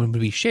it's then would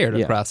be shared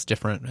across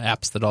different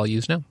apps that all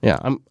use GNOME. Yeah.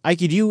 Ike,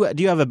 do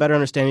you have a better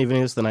understanding of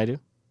any of this than I do?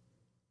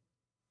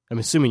 I'm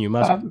assuming you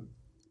must.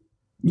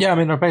 Yeah, I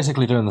mean, they're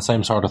basically doing the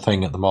same sort of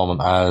thing at the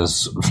moment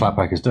as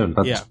Flatpak is doing.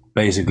 That's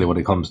basically what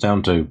it comes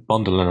down to,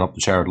 bundling up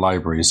the shared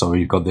library. So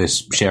you've got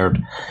this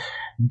shared,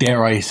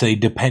 dare I say,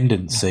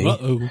 dependency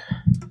to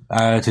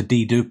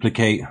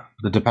deduplicate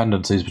the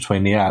dependencies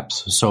between the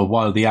apps. So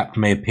while the app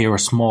may appear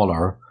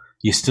smaller,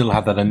 you still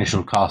have that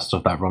initial cost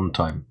of that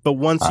runtime. But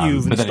once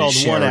you've installed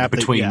one app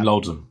between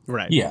loads of them.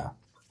 Right. Yeah.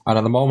 And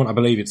at the moment, I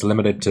believe it's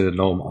limited to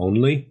GNOME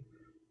only.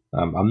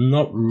 I'm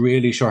not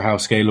really sure how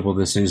scalable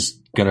this is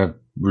going to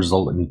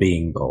result in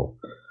being, though.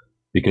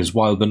 Because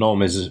while the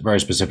GNOME is a very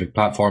specific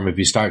platform, if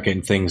you start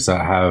getting things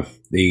that have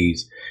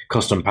these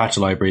custom patch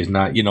libraries,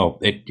 now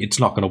it's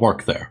not going to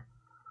work there.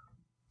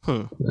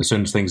 As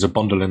soon as things are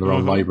bundled in their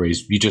own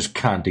libraries, you just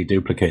can't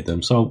deduplicate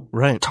them. So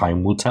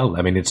time will tell.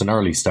 I mean, it's an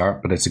early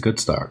start, but it's a good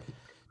start.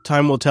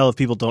 Time will tell if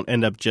people don't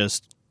end up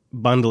just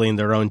bundling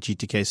their own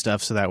GTK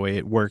stuff, so that way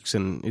it works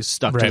and is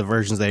stuck to the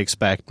versions they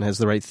expect and has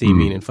the right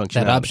theming and functionality.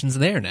 That option's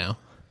there now.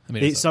 I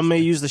mean, some may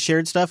use the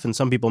shared stuff, and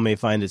some people may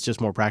find it's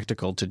just more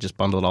practical to just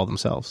bundle it all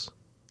themselves.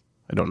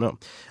 I don't know.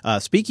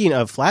 Speaking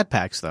of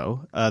Flatpaks,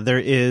 though, there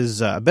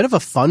is a bit of a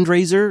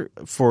fundraiser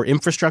for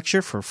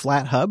infrastructure for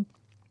FlatHub,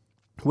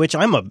 which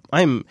I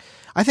think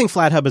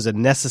FlatHub is a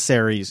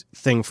necessary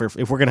thing for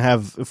if we're going to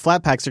have if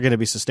Flatpaks are going to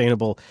be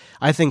sustainable.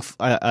 I think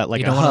like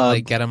you don't want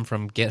to get them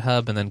from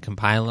GitHub and then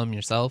compile them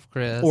yourself,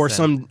 Chris, or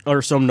some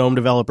GNOME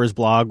developer's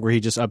blog where he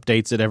just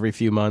updates it every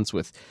few months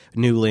with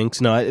new links.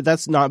 No,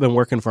 that's not been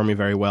working for me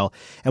very well.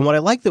 And what I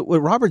like that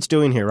what Robert's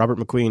doing here, Robert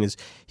McQueen, is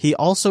he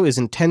also is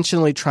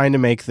intentionally trying to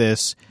make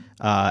this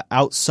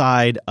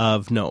outside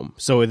of GNOME.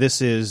 So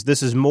this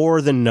is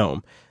more than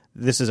GNOME.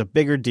 This is a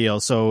bigger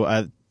deal.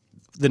 So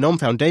the GNOME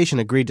Foundation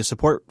agreed to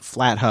support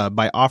FlatHub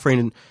by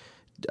offering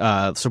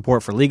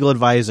support for legal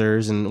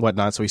advisors and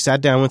whatnot. So we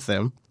sat down with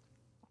them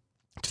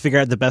to figure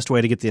out the best way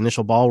to get the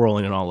initial ball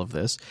rolling in all of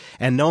this.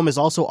 And GNOME has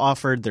also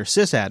offered their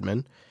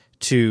sysadmin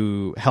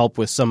to help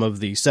with some of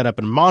the setup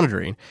and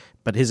monitoring.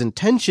 But his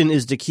intention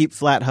is to keep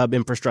FlatHub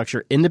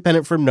infrastructure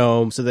independent from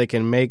GNOME so they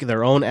can make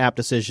their own app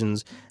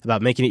decisions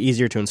about making it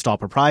easier to install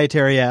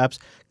proprietary apps,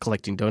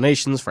 collecting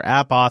donations for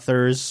app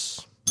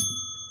authors,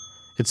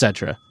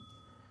 etc.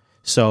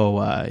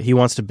 So he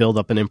wants to build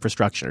up an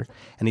infrastructure,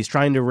 and he's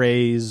trying to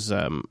raise,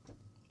 I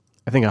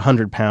think,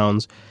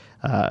 £100.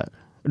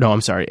 No,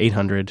 I'm sorry,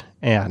 800,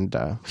 and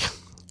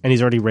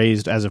he's already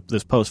raised as of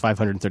this post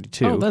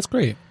 532. Oh, that's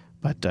great.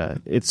 But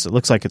it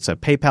looks like it's a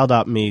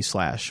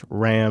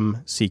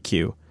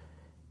paypal.me/ramcq.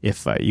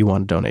 If you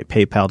want to donate,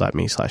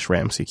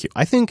 paypal.me/ramcq.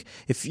 I think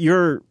if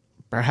you're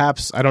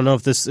perhaps, I don't know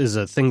if this is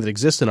a thing that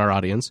exists in our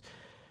audience,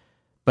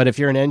 but if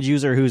you're an end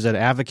user who's an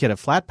advocate of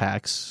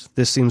Flatpaks,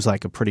 this seems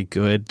like a pretty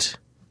good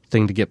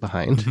thing to get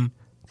behind,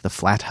 the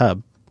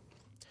FlatHub.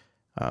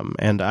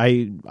 And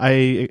I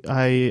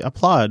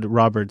applaud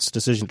Robert's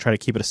decision to try to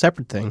keep it a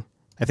separate thing.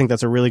 I think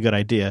that's a really good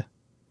idea.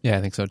 Yeah,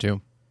 I think so too.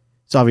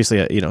 It's obviously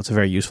it's a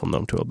very useful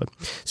GNOME tool. But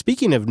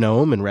speaking of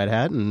GNOME and Red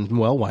Hat, and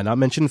well, why not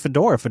mention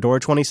Fedora? Fedora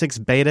 26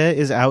 beta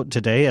is out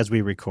today as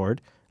we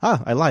record.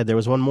 I lied. There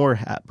was one more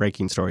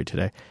breaking story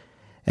today.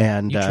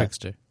 And you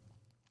trickster.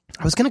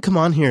 I was going to come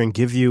on here and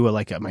give you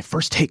my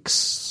first takes.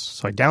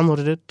 So I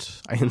downloaded it,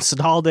 I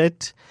installed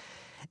it,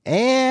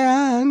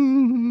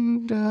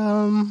 and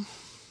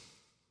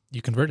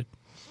you converted.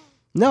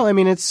 No, I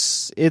mean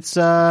it's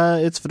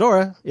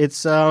Fedora.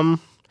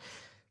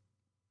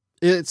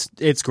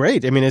 It's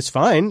great. I mean it's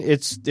fine.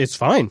 It's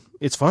fine.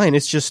 It's fine.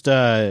 It's just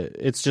a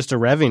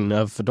revving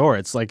of Fedora.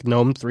 It's like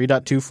GNOME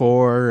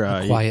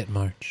 3.24. A quiet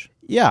march.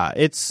 Yeah,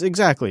 it's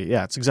exactly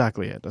it.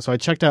 So I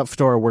checked out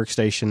Fedora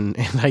Workstation,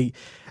 and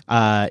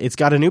it's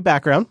got a new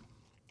background,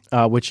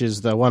 which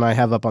is the one I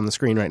have up on the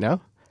screen right now,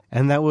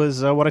 and that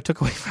was what I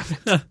took away from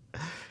it.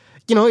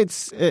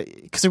 It's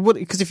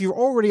because if you're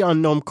already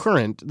on GNOME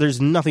Current, there's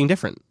nothing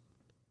different.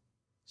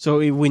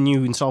 So when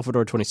you install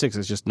Fedora 26,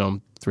 it's just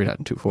GNOME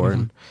 3.24,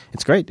 and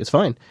it's great. It's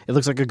fine. It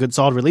looks like a good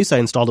solid release. I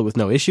installed it with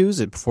no issues.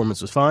 The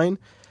performance was fine,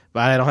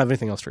 but I don't have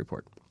anything else to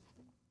report.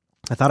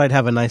 I thought I'd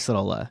have a nice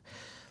little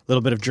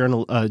bit of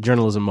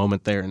journalism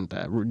moment there and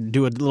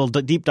do a little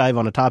deep dive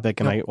on a topic,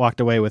 and I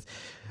walked away with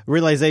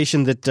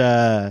realization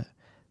that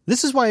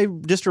this is why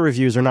distro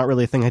reviews are not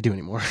really a thing I do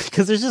anymore,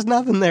 because there's just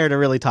nothing there to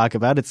really talk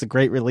about. It's a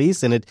great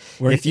release, and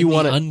if you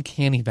want the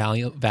uncanny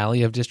valley of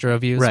distro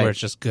reviews, where it's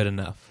just good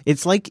enough.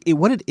 It's like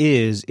what it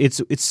is.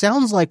 It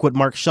sounds like what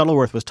Mark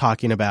Shuttleworth was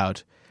talking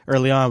about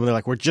early on when they're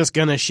like, we're just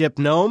gonna ship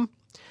GNOME.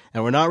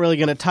 and we're not really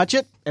going to touch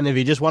it. And if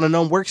you just want a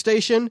GNOME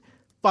workstation,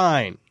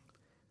 fine.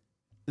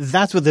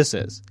 That's what this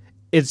is.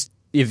 It's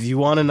if you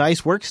want a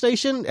nice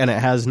workstation and it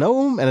has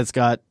GNOME and it's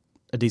got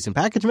a decent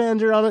package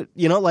manager on it,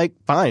 like,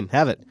 fine,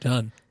 have it.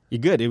 Done. You're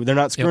good. They're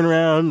not screwing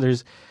around.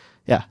 So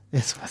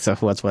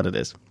that's what it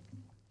is.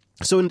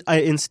 So I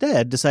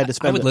instead decided to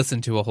spend... I would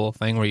listen to a whole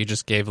thing where you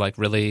just gave like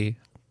really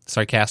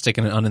sarcastic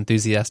and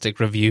unenthusiastic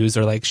reviews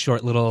or like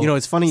short little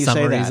it's funny you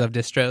summaries say that. of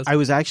distros. I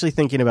was actually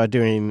thinking about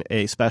doing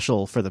a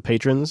special for the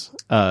patrons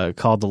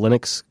called the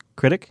Linux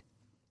Critic,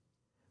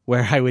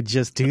 where I would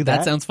just do that.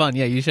 That sounds fun.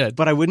 Yeah, you should.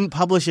 But I wouldn't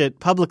publish it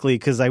publicly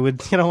because I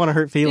would, want to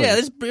hurt feelings. Yeah,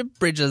 there's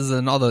bridges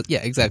and all the...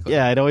 Yeah, exactly.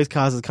 Yeah, it always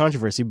causes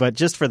controversy. But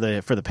just for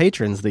the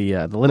patrons, the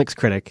Linux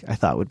Critic, I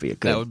thought would be a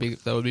good...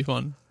 That would be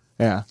fun.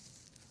 Yeah.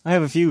 I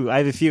have a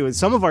few.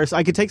 Some of our...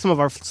 I could take some of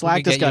our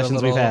Slack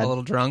discussions we've had. A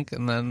little drunk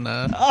and then...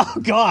 Oh,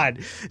 God.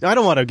 I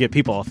don't want to get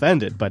people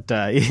offended, but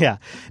yeah.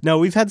 No,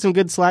 we've had some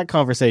good Slack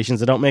conversations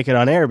that don't make it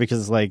on air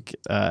because,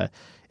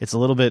 it's a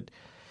little bit...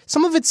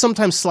 Some of it's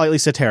sometimes slightly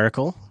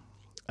satirical.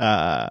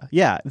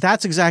 Yeah,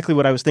 that's exactly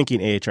what I was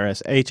thinking,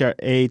 AHRS.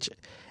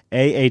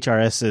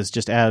 AHRS is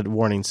just added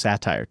warning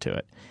satire to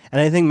it.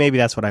 And I think maybe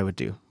that's what I would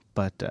do.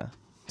 But...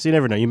 So you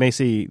never know. You may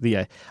see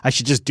the... I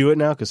should just do it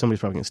now because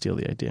somebody's probably going to steal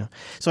the idea.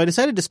 So I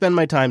decided to spend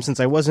my time, since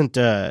I wasn't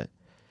spending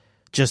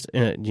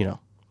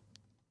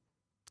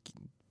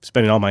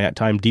all my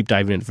time deep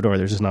diving into Fedora.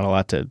 There's just not a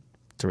lot to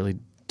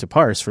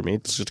parse for me.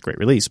 It's just a great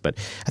release. But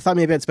I thought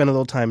maybe I'd spend a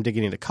little time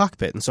digging into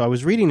Cockpit. And so I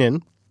was reading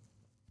in,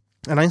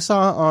 and I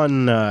saw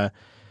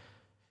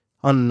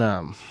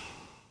on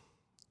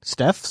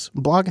Steph's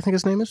blog, I think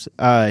his name is,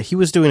 he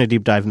was doing a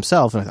deep dive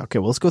himself, and I thought, okay,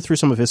 well, let's go through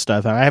some of his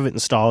stuff. And I have it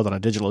installed on a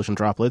DigitalOcean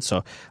Droplet,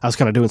 so I was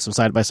kind of doing some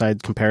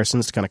side-by-side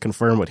comparisons to kind of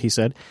confirm what he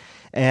said.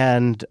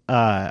 And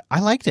I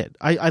liked it.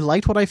 I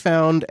liked what I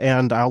found,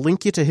 and I'll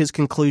link you to his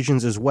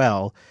conclusions as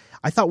well.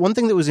 I thought one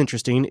thing that was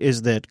interesting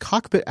is that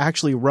Cockpit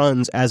actually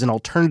runs as an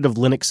alternative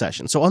Linux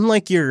session. So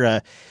unlike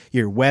your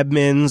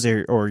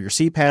webmins or your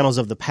cPanels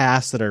of the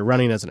past that are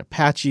running as an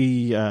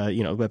Apache,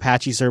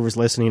 Apache servers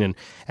listening and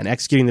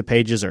executing the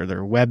pages, or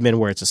their webmin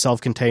where it's a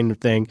self-contained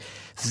thing,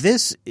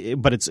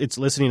 but it's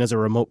listening as a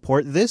remote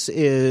port. This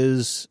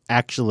is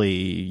actually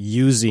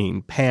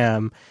using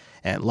PAM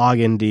and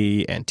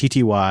LogND and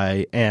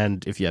TTY,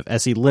 and if you have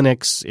SE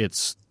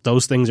Linux,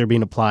 those things are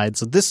being applied.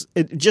 So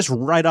just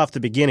right off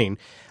the beginning,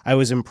 I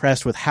was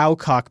impressed with how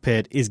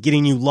Cockpit is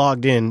getting you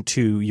logged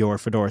into your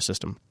Fedora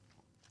system.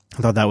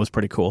 I thought that was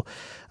pretty cool.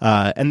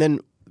 And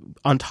then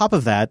on top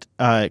of that,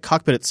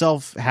 Cockpit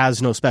itself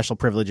has no special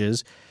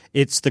privileges.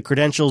 It's the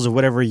credentials of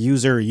whatever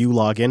user you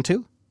log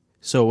into.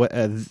 So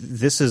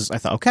I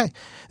thought, okay,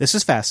 this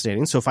is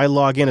fascinating. So if I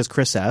log in as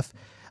Chris F.,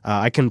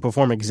 I can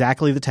perform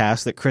exactly the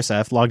task that Chris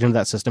F. logged into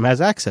that system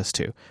has access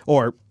to.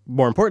 Or,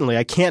 more importantly,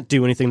 I can't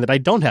do anything that I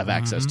don't have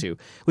access to,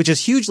 which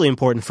is hugely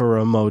important for a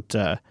remote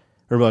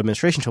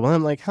administration tool. And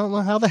I'm like,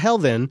 how the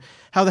hell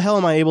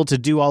am I able to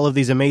do all of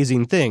these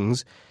amazing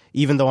things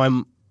even though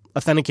I'm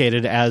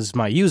authenticated as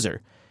my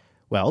user?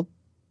 Well,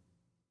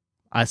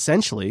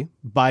 essentially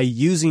by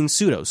using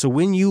sudo. So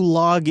when you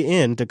log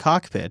in to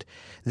Cockpit,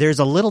 there's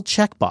a little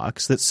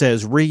checkbox that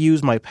says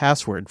reuse my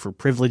password for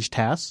privileged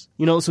tasks.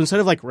 So instead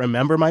of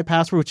remember my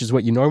password, which is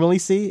what you normally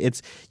see,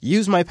 it's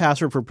use my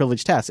password for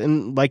privileged tasks.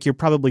 And like you're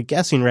probably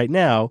guessing right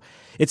now,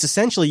 it's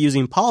essentially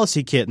using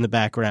PolicyKit in the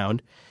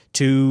background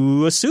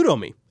to sudo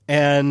me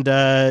and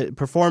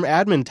perform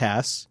admin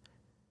tasks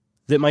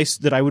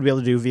that I would be able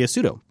to do via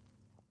sudo,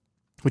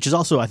 which is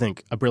also, I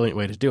think, a brilliant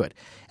way to do it.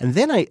 And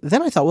then I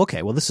thought,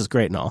 okay, well, this is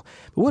great and all,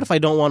 but what if I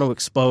don't want to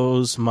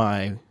expose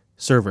my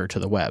server to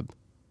the web?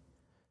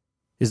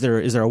 Is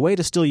there a way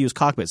to still use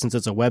Cockpit since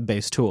it's a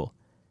web-based tool?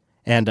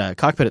 And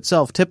Cockpit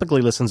itself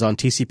typically listens on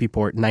TCP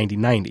port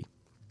 9090,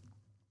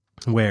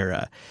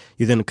 where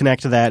you then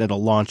connect to that, and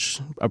it'll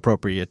launch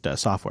appropriate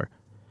software.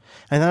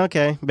 I thought,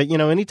 okay, but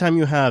anytime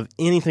you have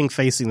anything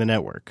facing the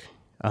network,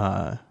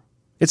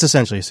 it's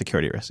essentially a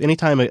security risk.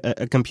 Anytime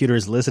a computer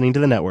is listening to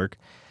the network,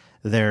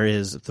 there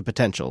is the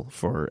potential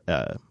for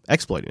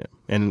exploiting it,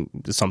 and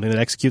it's something that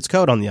executes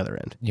code on the other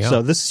end. Yeah.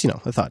 So this is,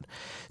 I thought.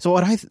 So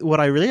what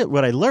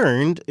I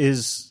learned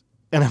is,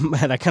 and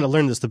I kind of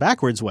learned this the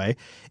backwards way,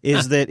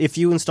 is that if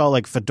you install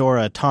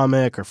Fedora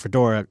Atomic or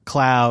Fedora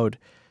Cloud,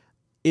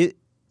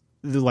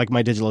 like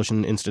my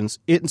DigitalOcean instance,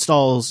 it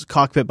installs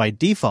Cockpit by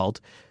default,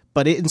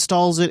 but it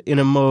installs it in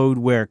a mode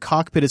where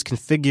Cockpit is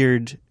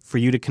configured for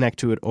you to connect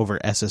to it over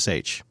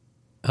SSH.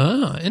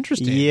 Ah,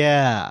 interesting.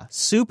 Yeah,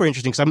 super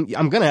interesting, because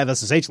I'm going to have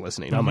SSH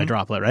listening on my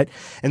Droplet, right?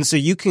 And so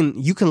you can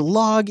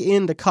log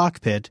into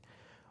Cockpit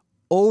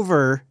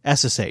over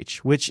SSH,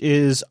 which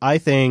is, I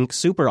think,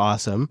 super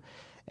awesome.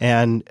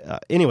 And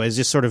anyways,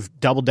 just sort of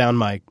doubled down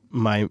my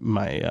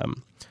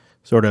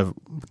sort of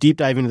deep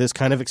dive into this,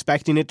 kind of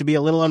expecting it to be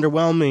a little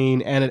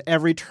underwhelming. And at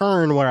every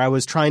turn where I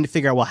was trying to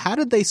figure out, well, how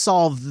did they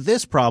solve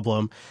this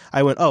problem?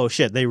 I went, oh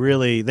shit, they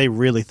really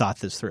thought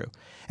this through.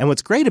 And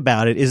what's great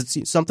about it is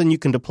it's something you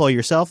can deploy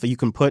yourself. You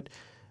can put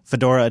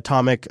Fedora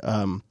Atomic,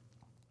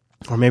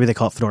 or maybe they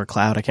call it Fedora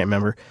Cloud, I can't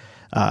remember,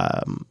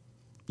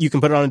 you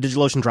can put it on a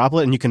DigitalOcean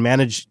droplet, and you can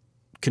manage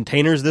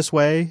containers this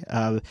way.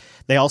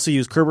 They also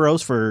use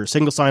Kerberos for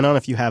single sign-on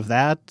if you have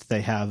that.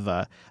 They have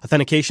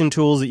authentication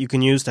tools that you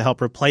can use to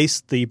help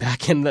replace the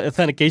back-end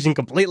authentication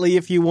completely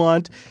if you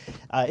want.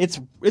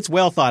 It's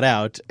well thought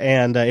out,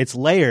 and it's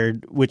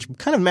layered, which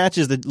kind of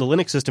matches the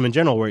Linux system in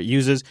general, where it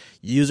uses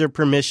user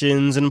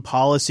permissions and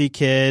policy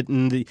kit,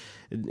 and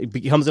it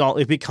becomes an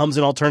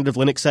alternative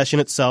Linux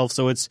session itself.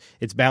 So it's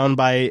bound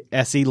by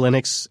SE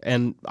Linux,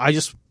 and I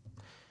just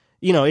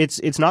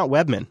it's not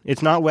Webmin.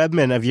 It's not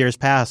Webmin of years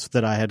past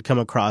that I had come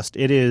across.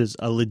 It is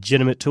a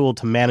legitimate tool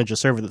to manage a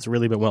server that's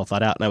really been well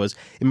thought out, and I was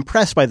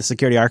impressed by the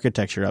security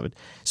architecture of it.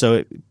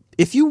 So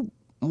if you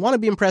want to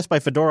be impressed by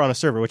Fedora on a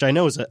server, which I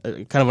know is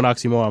a kind of an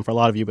oxymoron for a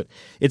lot of you, but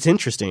it's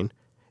interesting.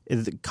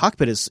 The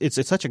Cockpit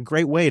it's such a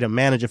great way to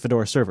manage a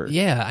Fedora server.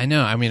 Yeah, I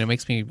know. I mean, it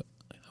makes me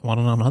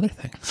want to know other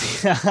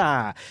things.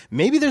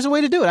 Maybe there's a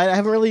way to do it. I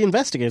haven't really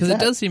investigated because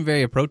it does seem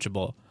very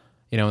approachable.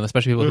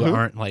 Especially people who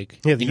aren't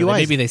the UI.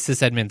 Maybe they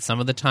sysadmin some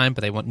of the time,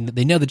 but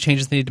they know the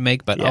changes they need to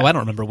make. But I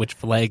don't remember which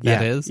flag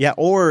that is. Yeah,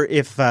 or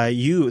if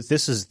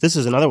this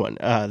is another one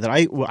that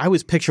I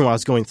was picturing while I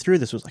was going through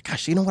this, was like,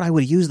 gosh, you know what I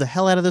would use the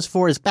hell out of this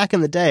for is back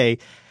in the day,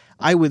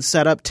 I would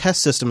set up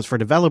test systems for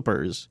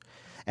developers,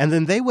 and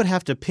then they would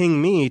have to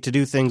ping me to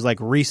do things like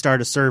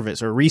restart a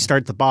service or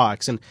restart the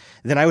box, and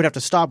then I would have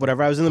to stop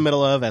whatever I was in the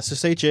middle of,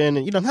 SSH in,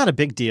 and not a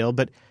big deal,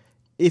 but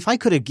if I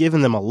could have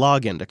given them a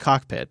login to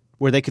Cockpit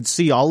where they could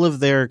see all of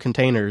their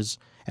containers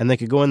and they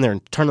could go in there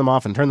and turn them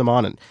off and turn them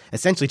on, and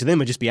essentially to them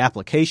it would just be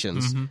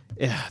applications,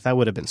 that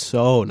would have been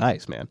so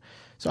nice, man.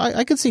 So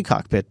I could see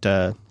Cockpit.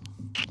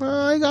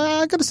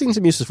 I could have seen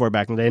some uses for it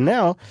back in the day.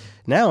 Now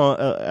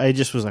I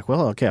just was like,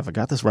 well, okay, if I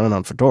got this running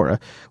on Fedora,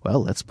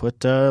 well, let's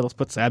put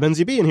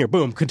SAB-NZB in here.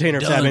 Boom, container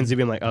of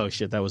SAB-NZB. I'm like, oh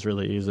shit, that was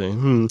really easy.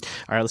 All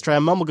right, let's try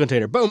a Mumble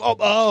container. Boom.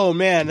 Oh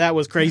man, that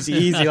was crazy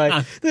easy.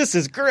 Like, this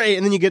is great.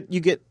 And then you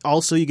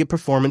get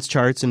performance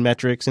charts and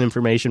metrics and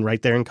information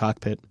right there in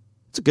Cockpit.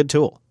 It's a good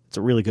tool. It's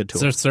a really good tool.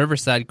 So server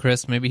side,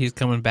 Chris, maybe he's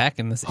coming back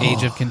in this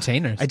age of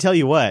containers. I tell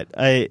you what,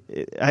 I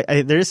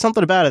there is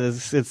something about it.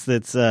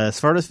 It's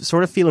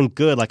sort of feeling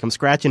good, like I'm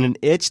scratching an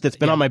itch that's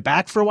been on my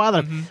back for a while.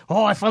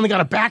 I finally got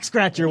a back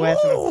scratcher with.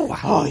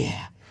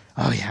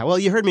 Oh yeah. Well,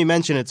 you heard me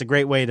mention it's a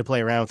great way to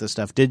play around with this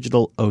stuff.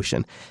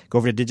 DigitalOcean. Go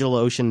over to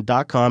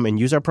DigitalOcean.com and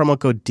use our promo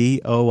code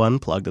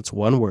DOUnplugged. That's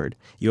one word.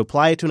 You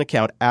apply it to an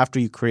account after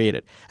you create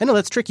it. I know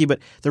that's tricky, but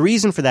the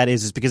reason for that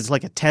is because it's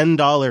like a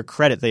 $10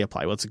 credit they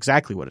apply. Well, it's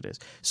exactly what it is.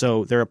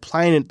 So they're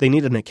applying it. They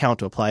need an account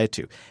to apply it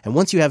to. And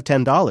once you have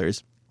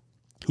 $10,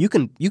 you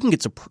can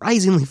get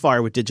surprisingly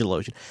far with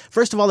DigitalOcean.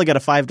 First of all, they got a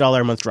 $5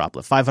 a month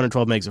droplet,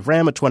 512 megs of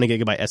RAM, a 20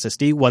 gigabyte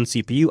SSD, one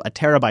CPU, a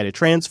terabyte of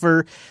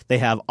transfer. They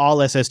have all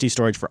SSD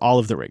storage for all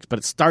of the rigs, but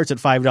it starts at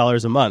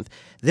 $5 a month.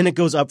 Then it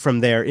goes up from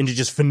there into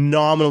just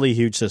phenomenally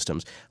huge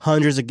systems,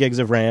 hundreds of gigs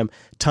of RAM,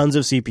 tons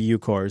of CPU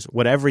cores,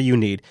 whatever you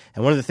need.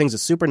 And one of the things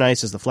that's super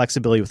nice is the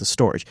flexibility with the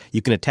storage.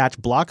 You can attach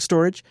block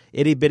storage,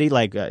 itty bitty,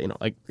 like I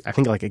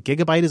think like a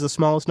gigabyte is the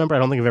smallest number. I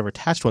don't think I've ever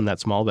attached one that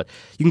small, but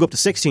you can go up to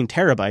 16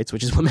 terabytes,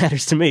 which is what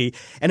matters to me,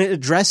 and it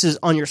addresses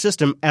on your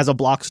system as a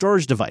block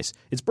storage device.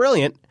 It's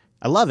brilliant.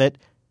 I love it.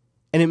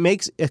 And it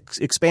makes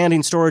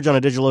expanding storage on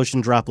a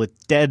DigitalOcean droplet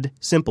dead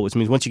simple, which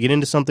means once you get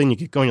into something, you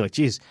get going, you're like,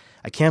 geez,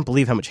 I can't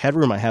believe how much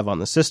headroom I have on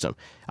the system.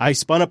 I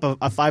spun up a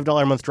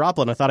 $5 a month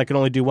droplet, and I thought I could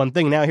only do one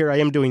thing. Now here I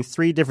am doing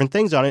 3 different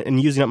things on it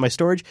and using up my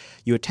storage.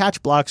 You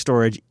attach block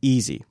storage,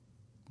 easy.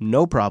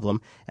 No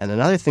problem. And the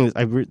other thing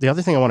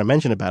I want to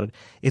mention about it,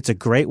 it's a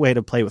great way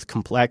to play with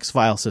complex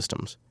file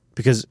systems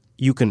because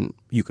you can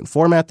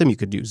format them. You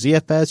could do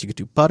ZFS. You could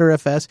do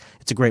Btrfs.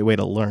 It's a great way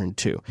to learn,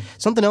 too.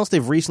 Something else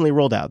they've recently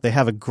rolled out. They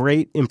have a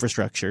great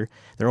infrastructure.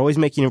 They're always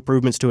making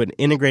improvements to it and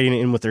integrating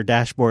it in with their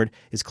dashboard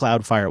is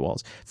cloud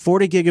firewalls.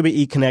 40 gigabit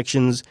E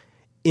connections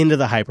into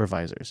the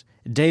hypervisors.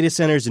 Data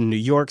centers in New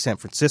York, San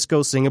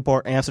Francisco,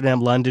 Singapore,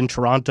 Amsterdam, London,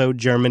 Toronto,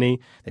 Germany.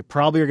 They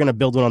probably are going to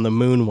build one on the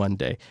moon one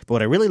day. But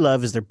what I really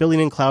love is they're building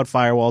in cloud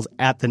firewalls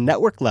at the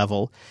network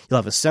level. You'll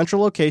have a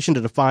central location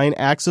to define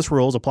access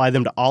rules, apply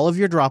them to all of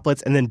your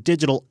droplets, and then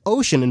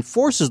DigitalOcean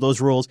enforces those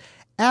rules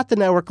at the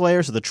network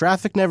layer so the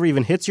traffic never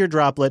even hits your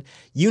droplet.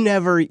 You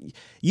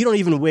don't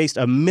even waste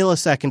a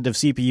millisecond of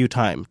CPU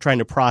time trying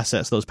to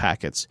process those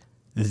packets.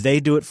 They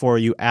do it for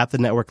you at the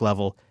network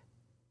level,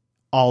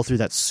 all through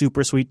that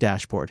super sweet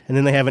dashboard. And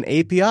then they have an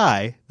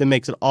API that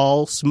makes it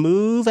all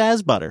smooth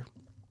as butter.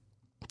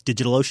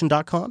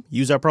 DigitalOcean.com.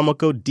 Use our promo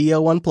code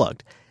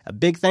DOUnplugged. A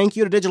big thank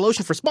you to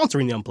DigitalOcean for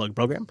sponsoring the Unplugged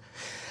program.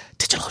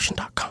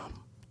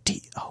 DigitalOcean.com.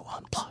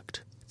 DOUnplugged.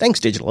 Thanks,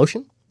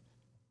 DigitalOcean.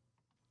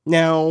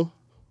 Now,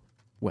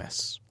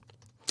 Wes,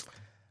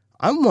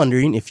 I'm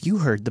wondering if you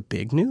heard the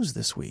big news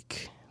this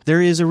week. There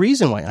is a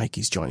reason why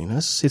Ike's joining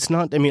us. It's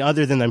not,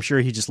 other than I'm sure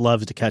he just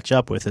loves to catch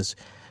up with his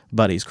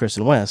buddies, Chris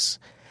and Wes.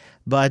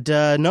 But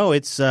no,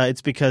 it's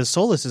because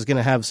Solus is going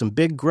to have some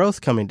big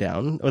growth coming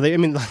down. Or they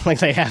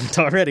they haven't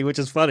already, which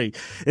is funny.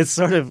 It's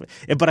sort of,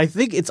 but I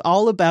think it's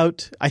all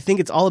about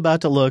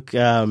to look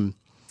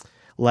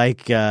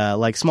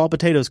like small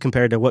potatoes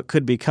compared to what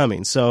could be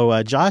coming.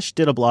 So Josh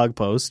did a blog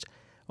post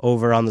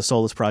over on the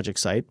Solus Project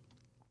site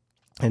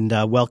and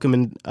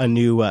welcoming a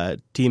new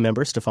team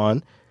member,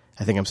 Stefan.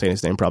 I think I'm saying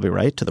his name probably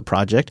right, to the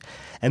project.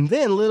 And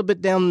then a little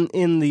bit down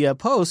in the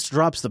post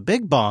drops the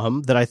big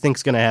bomb that I think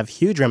is going to have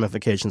huge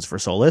ramifications for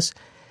Solus,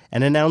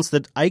 and announced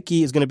that Ike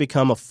is going to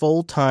become a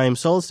full-time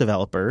Solus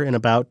developer in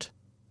about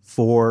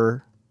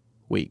 4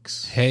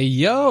 weeks. Hey,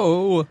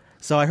 yo!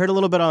 So I heard a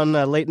little bit on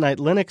Late Night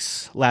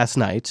Linux last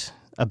night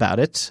about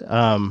it.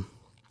 And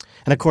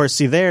of course,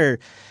 see there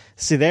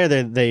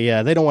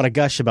they don't want to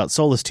gush about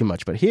Solus too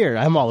much, but here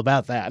I'm all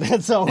about that.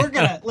 And so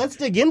let's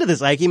dig into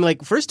this, Ike. I mean,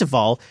 like, first of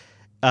all,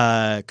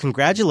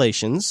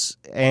 congratulations,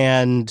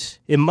 and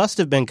it must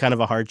have been kind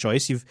of a hard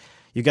choice. You've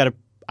got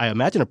I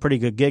imagine, a pretty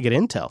good gig at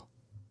Intel.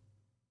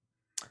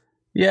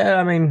 Yeah,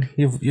 I mean,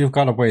 you've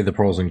got to weigh the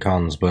pros and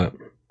cons, but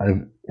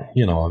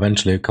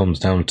eventually it comes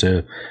down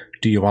to,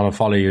 do you want to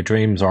follow your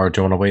dreams, or do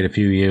you want to wait a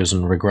few years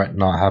and regret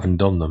not having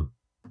done them?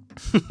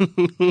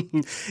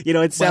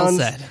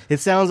 It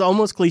sounds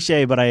almost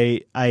cliche, but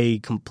I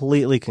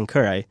completely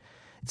concur.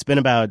 It's been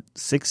about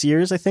 6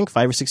 years, I think,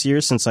 5 or 6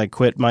 years since I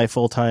quit my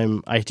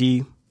full-time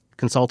IT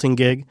consulting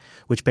gig,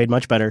 which paid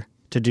much better,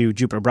 to do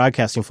Jupiter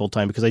Broadcasting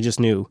full-time, because I just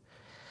knew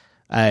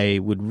I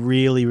would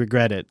really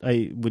regret it.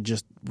 I would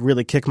just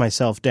really kick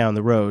myself down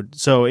the road.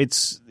 So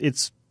it's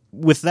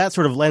with that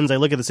sort of lens, I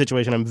look at the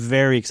situation. I'm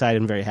very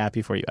excited and very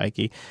happy for you,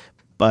 Ike.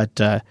 But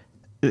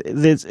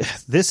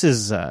this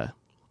is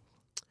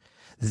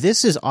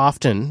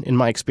often, in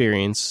my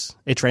experience,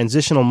 a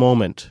transitional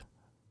moment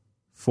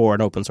for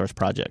an open source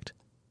project.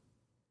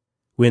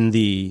 When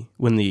the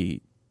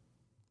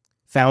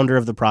founder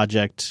of the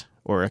project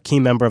or a key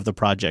member of the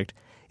project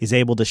is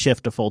able to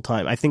shift to full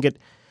time, I think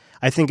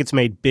it's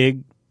made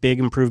big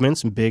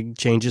improvements and big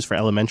changes for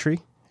Elementary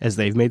as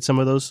they've made some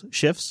of those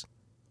shifts.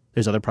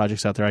 There's other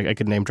projects out there I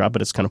could name drop,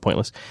 but it's kind of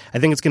pointless. I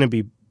think it's going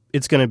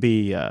to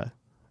be a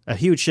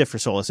huge shift for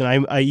Solus,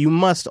 and you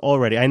must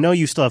already. I know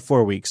you still have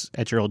 4 weeks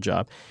at your old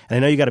job, and I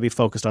know you got to be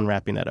focused on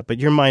wrapping that up. But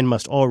your mind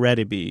must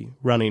already be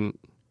running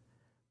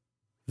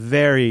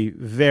very,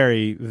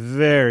 very,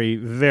 very,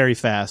 very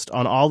fast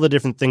on all the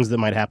different things that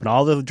might happen,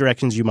 all the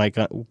directions you might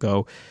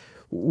go.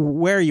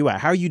 Where are you at?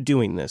 How are you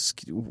doing this?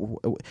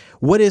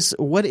 What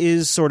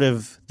is sort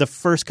of the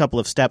first couple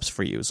of steps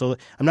for you? So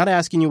I'm not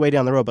asking you way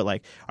down the road, but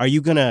like, are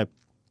you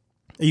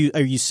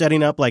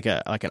setting up like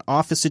an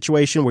office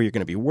situation where you're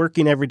going to be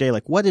working every day?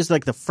 Like, what is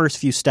like the first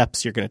few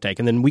steps you're going to take?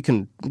 And then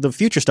the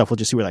future stuff, we'll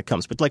just see where that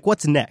comes. But like,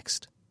 what's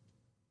next?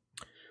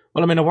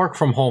 Well, I mean, I work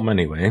from home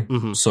anyway,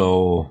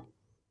 so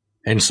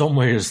in some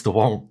ways there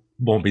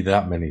won't be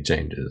that many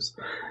changes.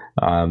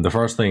 The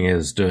first thing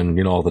is doing,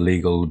 the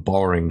legal,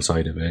 boring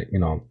side of it,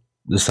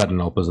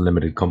 setting up as a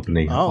limited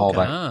company, all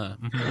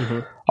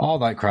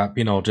that crap,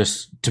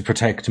 just to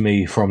protect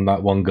me from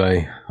that one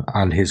guy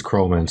and his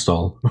Chrome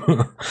install.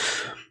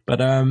 But,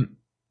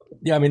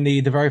 yeah, I mean,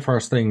 the very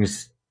first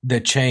things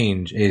that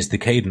change is the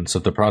cadence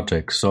of the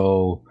project.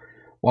 So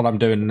what I'm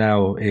doing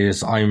now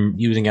is I'm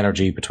using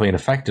energy between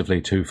effectively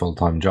 2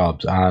 full-time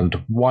jobs.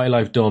 And while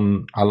I've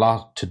done a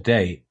lot to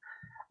date,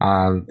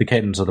 and the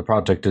cadence of the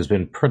project has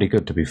been pretty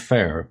good, to be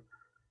fair,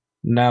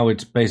 now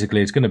it's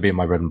going to be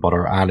my bread and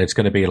butter, and it's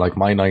going to be like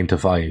my 9 to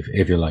 5,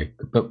 if you like,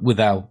 but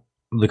without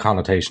the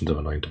connotations of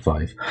a 9 to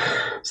 5.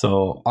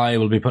 So I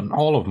will be putting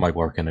all of my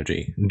work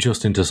energy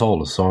just into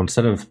Solus. So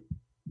instead of,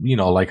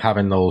 like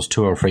having those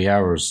 2 or 3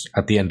 hours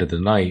at the end of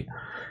the night,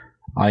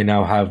 I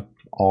now have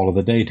all of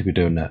the day to be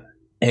doing that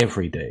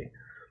every day.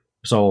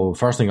 So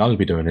first thing I'll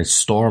be doing is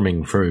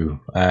storming through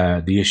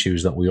the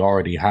issues that we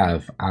already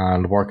have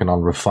and working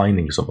on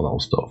refining some of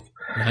those stuff.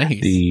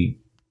 Nice.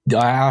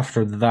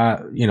 After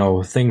that,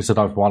 things that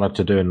I've wanted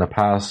to do in the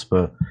past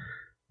but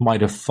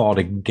might have fought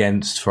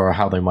against for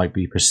how they might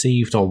be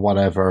perceived or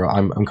whatever,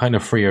 I'm kind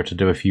of freer to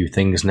do a few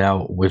things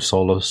now with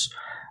Solus.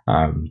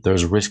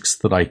 There's risks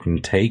that I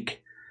can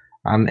take,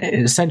 and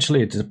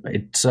essentially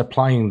it's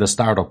applying the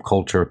startup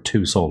culture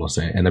to Solus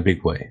in a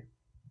big way.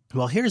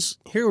 Well, here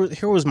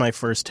was my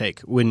first take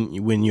when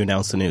you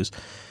announced the news.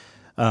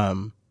 I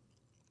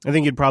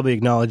think you'd probably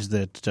acknowledge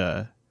that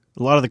a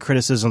lot of the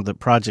criticism that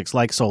projects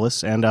like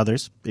Solus and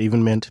others,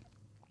 even Mint,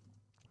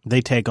 they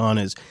take on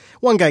is,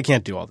 one guy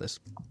can't do all this.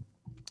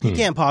 He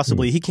can't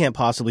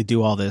possibly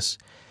do all this,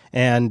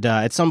 and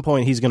at some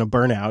point he's going to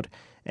burn out,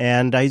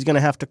 and he's going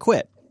to have to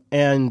quit.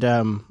 And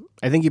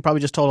I think you probably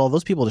just told all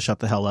those people to shut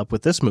the hell up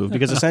with this move,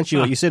 because essentially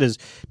what you said is,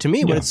 to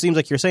me, what it seems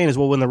like you're saying is,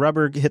 well, when the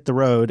rubber hit the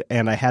road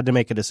and I had to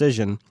make a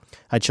decision,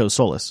 I chose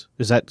Solus.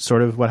 Is that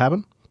sort of what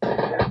happened?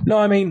 No,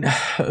 I mean,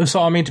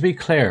 to be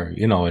clear,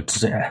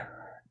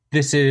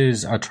 this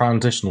is a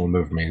transitional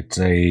move for me.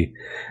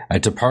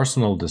 It's a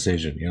personal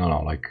decision,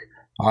 like,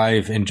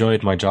 I've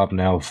enjoyed my job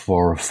now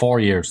for 4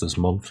 years this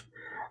month.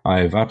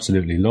 I've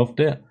absolutely loved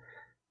it.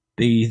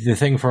 The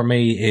thing for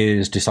me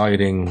is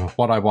deciding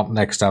what I want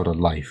next out of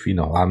life.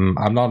 I'm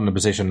not in a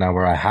position now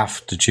where I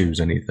have to choose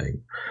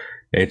anything.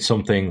 It's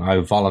something I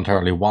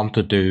voluntarily want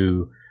to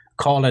do.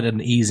 Call it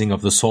an easing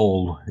of the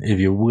soul, if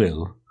you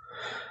will.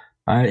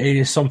 And it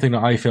is something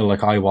that I feel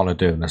like I want to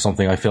do, and it's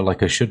something I feel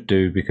like I should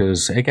do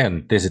because,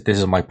 again, this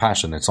is my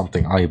passion. It's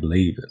something I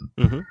believe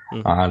in.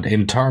 And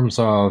in terms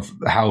of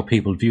how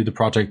people view the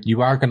project,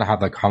 you are going to have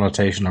that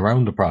connotation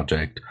around the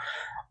project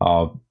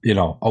of,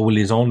 well,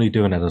 he's only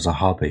doing it as a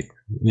hobby,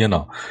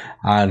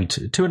 And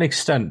to an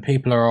extent,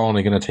 people are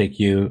only going to take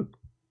you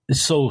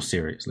so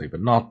seriously,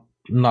 but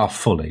not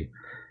fully.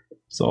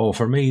 So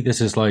for me,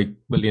 this is like,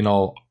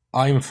 well,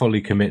 I'm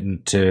fully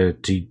committed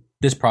to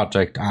this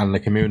project and the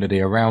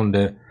community around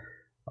it.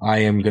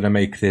 I am going to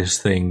make this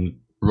thing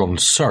run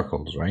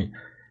circles, right?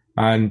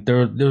 And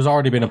there's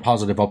already been a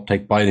positive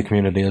uptake by the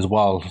community as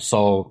well.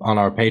 So on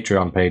our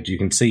Patreon page, you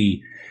can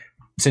see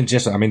since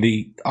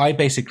yesterday, I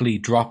basically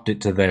dropped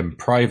it to them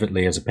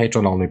privately as a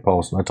Patreon only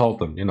post, and I told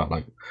them,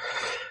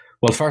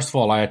 well, first of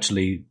all, I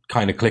actually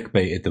kind of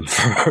clickbaited them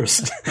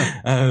first.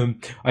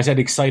 I said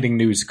exciting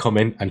news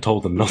coming and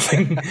told them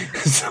nothing.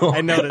 So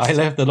I noticed. I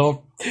left it off.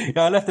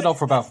 Yeah, I left it off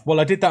for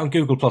I did that on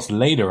Google Plus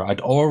later.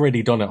 I'd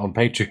already done it on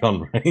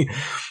Patreon, right?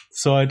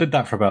 So I did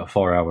that for about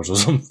 4 hours or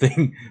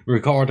something,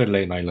 recorded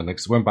Late Night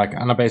Linux, went back,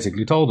 and I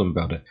basically told them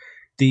about it.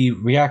 The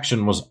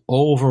reaction was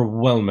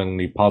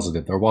overwhelmingly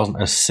positive. There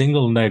wasn't a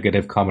single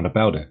negative comment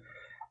about it.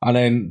 And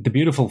then the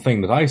beautiful thing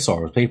that I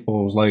saw was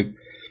people was like,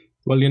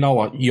 well, you know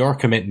what, you're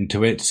committing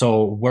to it,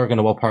 so we're going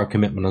to up our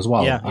commitment as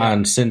well. Yeah.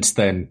 And since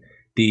then,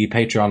 the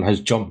Patreon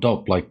has jumped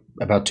up like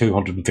about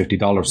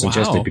 $250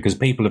 suggested because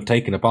people have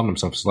taken it upon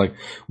themselves. It's like,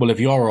 well, if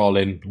you're all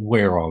in,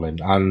 we're all in.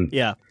 And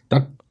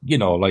that,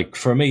 like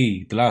for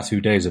me, the last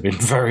few days have been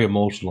very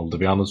emotional, to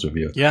be honest with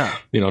you. Yeah.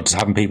 Just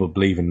having people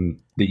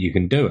believing that you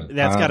can do it.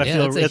 That's got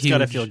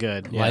to feel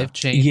good. Life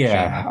change.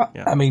 Yeah.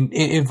 I mean,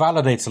 it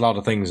validates a lot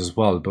of things as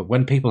well. But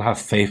when people have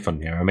faith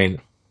in you,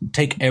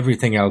 take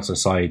everything else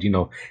aside,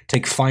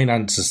 take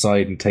finance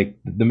aside and take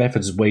the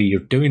methods way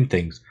you're doing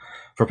things.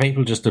 For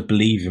people just to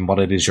believe in what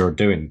it is you're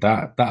doing,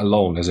 that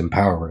alone is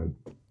empowering.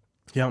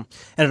 Yeah.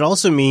 And it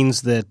also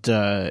means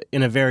that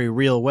in a very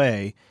real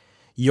way,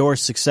 your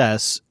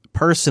success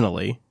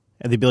personally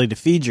and the ability to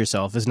feed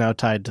yourself is now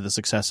tied to the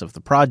success of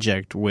the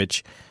project,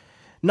 which,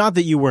 not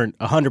that you weren't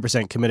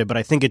 100% committed, but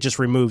I think it just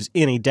removes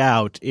any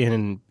doubt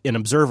in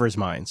observers'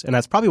 minds. And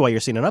that's probably why you're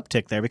seeing an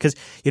uptick there. Because,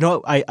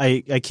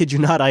 I kid you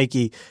not,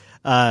 Ike,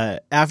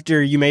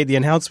 after you made the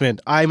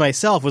announcement, I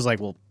myself was like,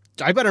 well,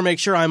 I better make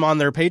sure I'm on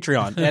their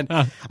Patreon. And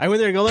I went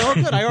there and go, oh,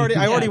 good, I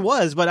already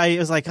was. But I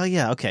was like, oh,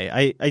 yeah,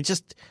 okay. I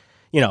just,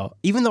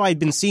 even though I'd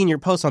been seeing your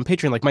posts on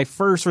Patreon, like my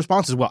first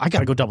response is, well, I got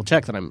to go double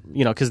check that I'm,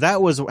 because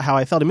that was how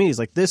I felt immediately. It's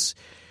like,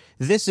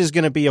 this is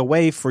going to be a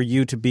way for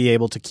you to be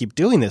able to keep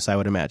doing this, I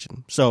would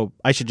imagine. So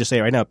I should just say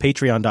right now,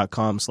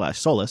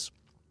 patreon.com/Solus.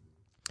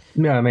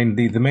 Yeah,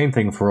 the main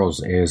thing for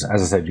us is,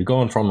 as I said, you're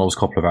going from those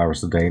couple of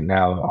hours a day.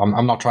 Now,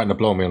 I'm not trying to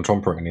blow me on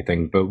Trump or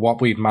anything, but what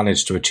we've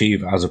managed to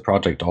achieve as a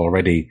project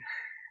already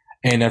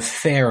in a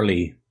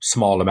fairly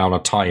small amount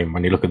of time,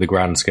 when you look at the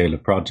grand scale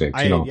of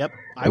projects,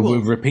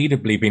 we've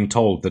repeatedly been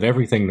told that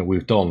everything that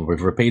we've done,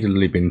 we've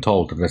repeatedly been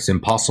told that it's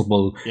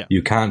impossible,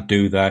 you can't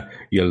do that,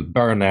 you'll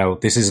burn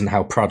out, this isn't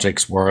how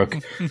projects work.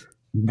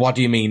 What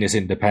do you mean is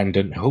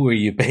independent? Who are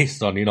you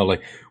based on?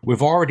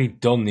 We've already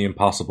done the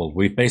impossible.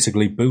 We've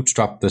basically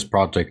bootstrapped this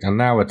project, and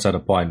now it's at a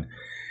point.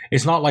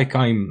 It's not like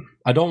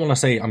I don't want to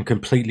say I'm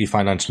completely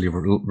financially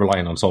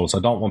reliant on Solus. I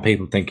don't want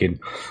people thinking,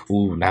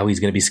 oh, now he's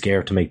going to be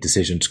scared to make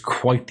decisions.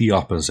 Quite the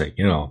opposite,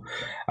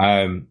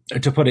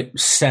 To put it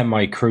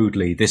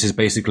semi-crudely, this is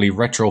basically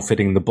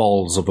retrofitting the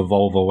balls of a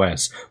Volvo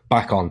S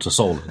back onto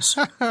Solus.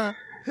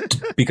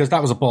 Because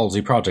that was a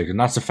ballsy project, and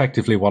that's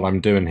effectively what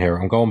I'm doing here.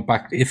 I'm going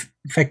back,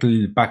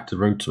 effectively back to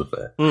roots with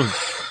it.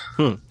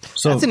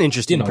 So that's an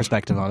interesting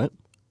perspective on it.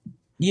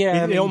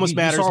 Yeah, it almost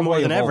matters more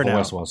than ever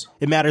now.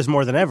 It matters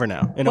more than ever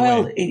now, in a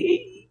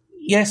way.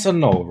 Yes and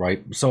no,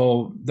 right?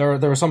 So there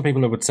are some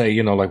people who would say,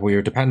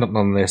 we're dependent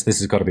on this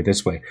has got to be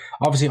this way.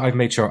 Obviously, I've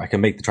made sure I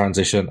can make the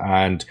transition,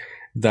 and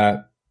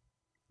that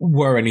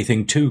were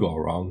anything to go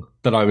wrong,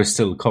 that I was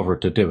still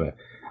covered to do it.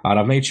 And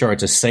I've made sure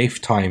it's a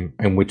safe time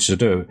in which to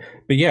do it.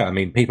 But yeah,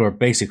 people are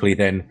basically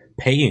then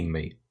paying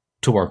me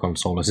to work on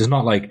Solus. It's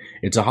not like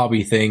it's a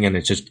hobby thing and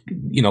it's just,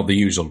 the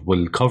usual.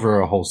 We'll cover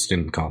our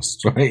hosting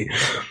costs, right?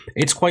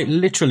 It's quite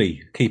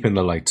literally keeping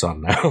the lights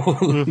on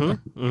now.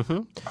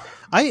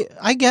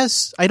 I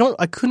guess I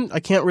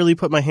can't really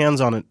put my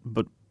hands on it,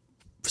 but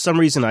for some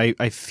reason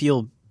I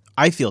feel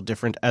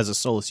different as a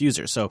Solus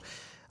user. So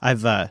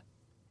I've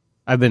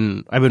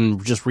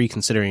been just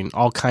reconsidering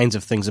all kinds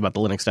of things about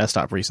the Linux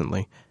desktop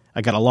recently.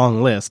 I got a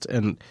long list,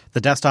 and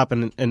the desktop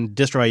and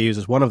distro I use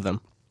is one of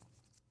them.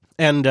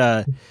 And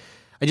I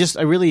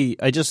really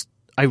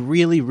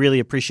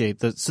appreciate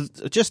that. So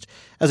just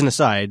as an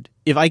aside,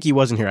 if Ike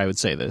wasn't here, I would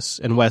say this,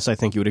 and Wes, I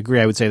think you would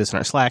agree. I would say this in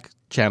our Slack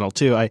channel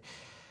too.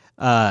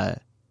 I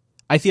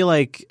feel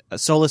like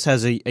Solus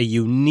has a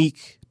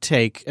unique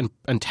take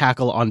and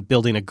tackle on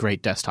building a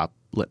great desktop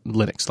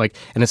Linux.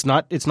 And it's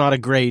not a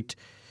great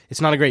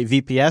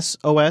VPS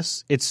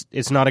OS.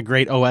 It's not a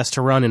great OS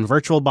to run in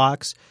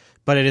VirtualBox,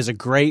 but it is a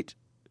great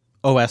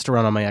OS to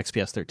run on my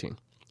XPS 13.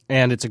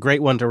 And it's a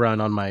great one to run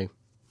on my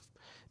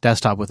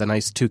desktop with a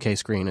nice 2K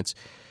screen. It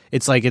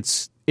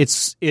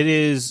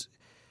is.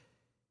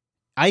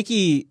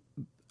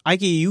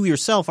 Ike, you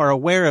yourself are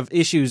aware of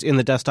issues in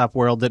the desktop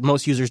world that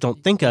most users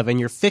don't think of, and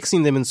you're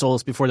fixing them in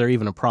Solus before they're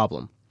even a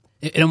problem.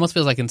 It almost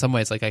feels like in some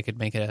ways like I could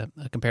make a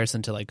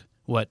comparison to like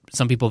what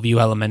some people view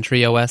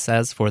Elementary OS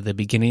as for the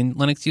beginning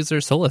Linux user.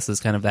 Solus is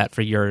kind of that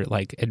for your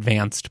like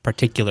advanced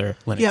particular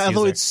Linux user. Yeah,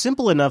 although it's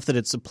simple enough that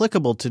it's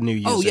applicable to new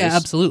users. Oh yeah,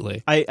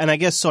 absolutely. I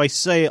guess so. I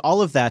say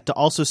all of that to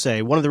also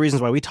say one of the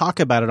reasons why we talk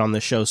about it on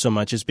this show so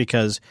much is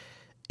because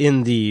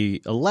in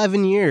the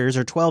 11 years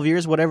or 12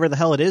 years, whatever the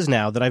hell it is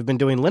now, that I've been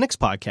doing Linux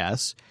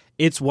podcasts,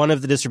 it's one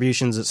of the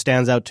distributions that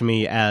stands out to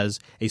me as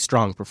a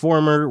strong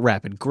performer,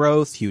 rapid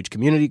growth, huge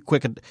community,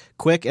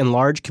 quick and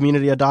large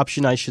community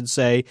adoption, I should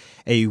say,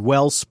 a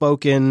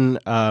well-spoken,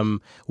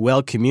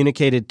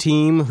 well-communicated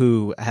team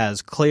who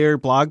has clear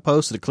blog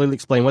posts that clearly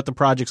explain what the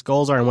project's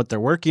goals are and what they're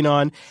working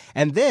on.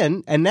 And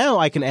now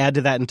I can add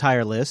to that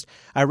entire list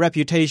a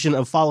reputation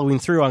of following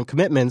through on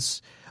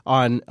commitments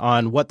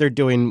on what they're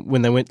doing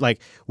when they went, like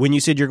when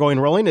you said you're going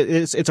rolling,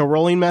 it's a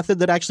rolling method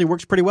that actually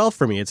works pretty well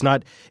for me. It's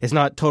not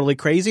totally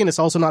crazy, and it's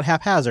also not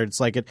haphazard.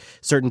 It's like at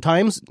certain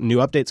times new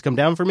updates come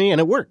down for me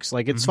and it works.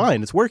 Like it's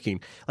fine, it's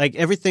working. Like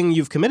everything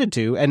you've committed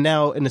to, and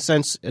now in a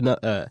sense at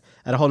a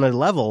whole nother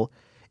level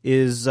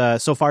is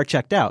so far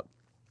checked out.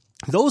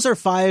 Those are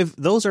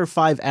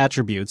five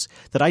attributes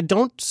that I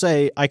don't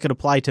say I could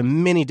apply to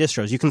many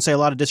distros. You can say a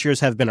lot of distros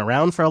have been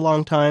around for a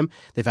long time.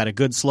 They've had a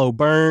good slow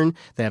burn.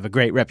 They have a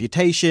great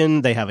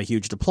reputation. They have a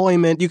huge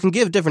deployment. You can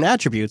give different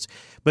attributes,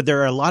 but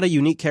there are a lot of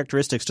unique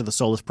characteristics to the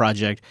Solus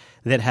project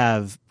that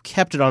have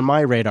kept it on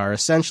my radar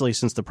essentially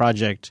since the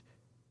project,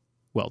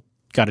 well,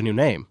 got a new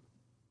name.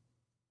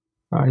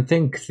 I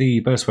think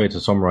the best way to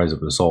summarize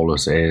it with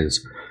Solus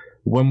is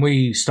when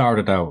we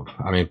started out,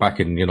 I mean, back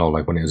in,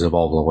 like when it was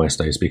Evolve OS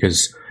days,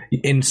 because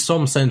in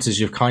some senses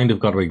you've kind of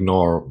got to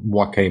ignore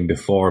what came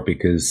before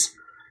because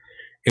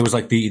it was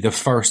like the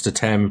first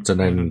attempt and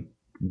then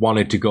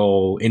wanted to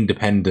go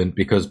independent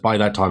because by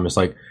that time it's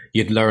like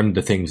you'd learned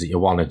the things that you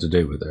wanted to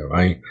do with it,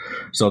 right?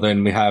 So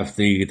then we have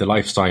the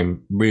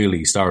lifetime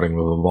really starting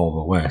with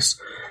Evolve OS.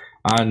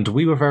 And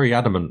we were very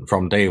adamant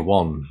from day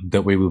one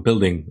that we were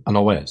building an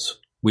OS.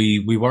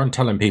 We weren't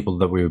telling people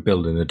that we were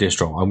building a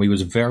distro, and we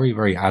was very,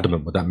 very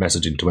adamant with that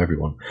messaging to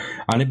everyone.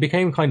 And it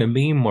became kind of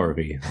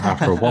meme-worthy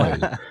after a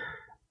while.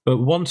 But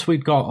once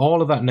we'd got all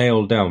of that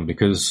nailed down,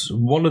 because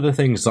one of the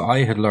things that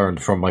I had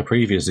learned from my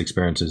previous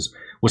experiences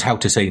was how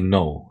to say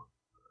no.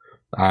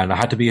 And I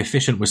had to be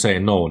efficient with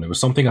saying no, and it was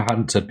something I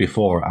hadn't said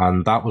before,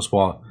 and that was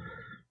what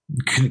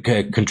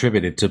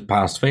contributed to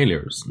past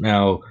failures.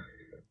 Now,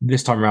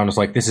 this time around, it's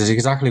like, this is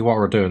exactly what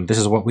we're doing. This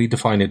is what we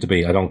define it to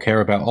be. I don't care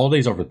about all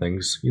these other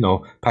things,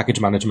 package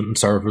management and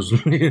servers,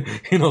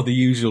 the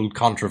usual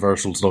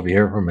controversial stuff you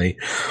hear from me.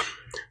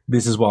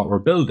 This is what we're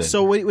building.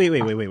 So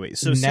wait.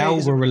 So now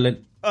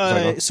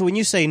so when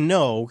you say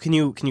no, can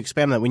you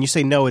expand on that? When you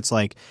say no, it's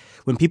like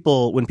when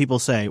people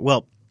say,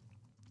 well,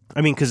 I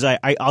mean, because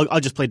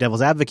I'll just play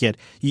devil's advocate.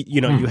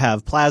 You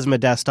have Plasma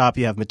Desktop,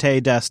 you have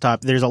Mate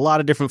Desktop. There's a lot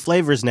of different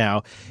flavors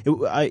now.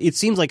 It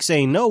seems like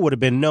saying no would have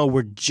been no.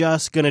 We're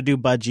just going to do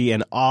Budgie,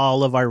 and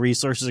all of our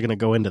resources are going to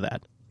go into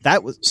that.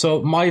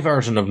 So my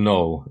version of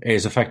no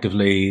is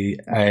effectively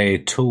a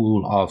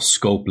tool of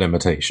scope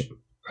limitation.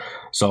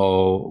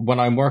 So when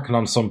I'm working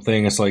on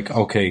something, it's like,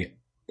 okay,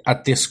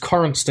 at this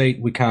current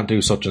state, we can't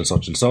do such and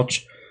such and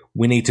such.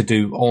 We need to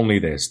do only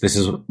this. This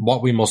is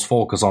what we must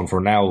focus on for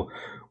now.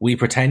 We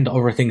pretend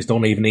other things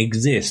don't even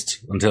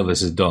exist until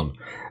this is done.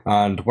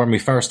 And when we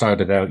first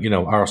started out,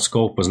 our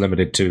scope was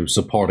limited to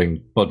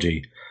supporting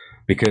Budgie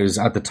because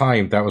at the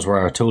time, that was where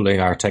our tooling,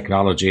 our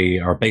technology,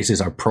 our basis,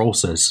 our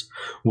process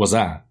was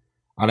at.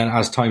 And then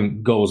as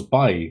time goes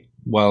by,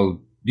 well,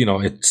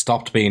 it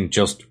stopped being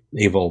just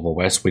Evolve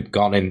OS. We'd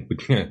gone in,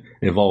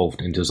 evolved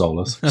into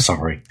Solus.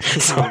 Sorry.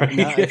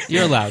 No,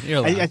 you're allowed.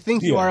 I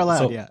think you are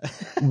allowed, yeah.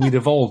 We'd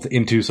evolved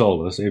into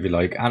Solus, if you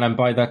like. And then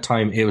by that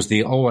time, it was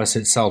the OS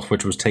itself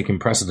which was taking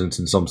precedence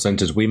in some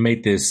senses. We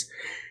made this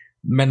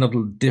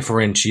mental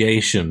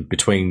differentiation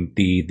between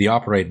the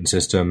operating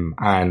system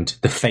and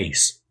the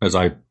face, as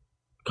I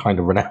kind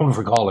of renowned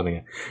for calling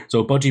it.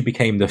 So Budgie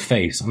became the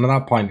face. And at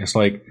that point, it's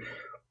like,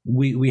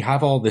 we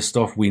have all this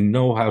stuff. We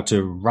know how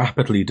to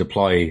rapidly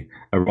deploy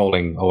a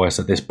rolling OS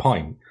at this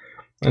point.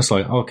 It's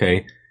like,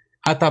 okay,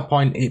 at that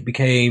point, it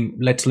became,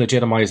 let's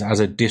legitimize as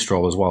a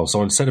distro as well.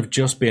 So instead of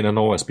just being an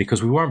OS,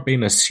 because we weren't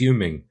being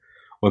assuming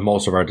with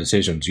most of our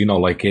decisions,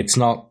 it's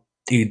not,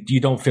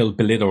 you don't feel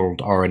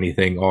belittled or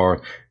anything,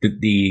 or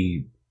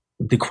the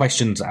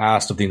questions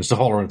asked of the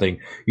installer or anything,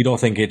 you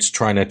don't think it's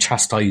trying to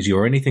chastise you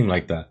or anything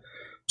like that.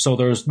 So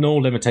there's no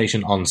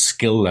limitation on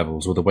skill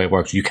levels with the way it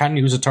works. You can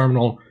use a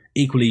terminal.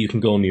 Equally, you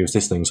can go and use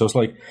this thing. So it's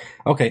like,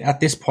 okay, at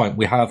this point,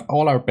 we have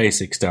all our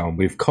basics down.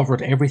 We've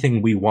covered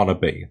everything we want to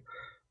be,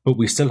 but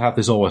we still have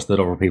this OS that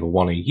other people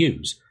want to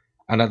use.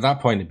 And at that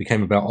point, it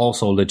became about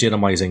also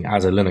legitimizing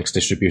as a Linux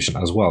distribution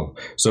as well.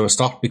 So it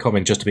stopped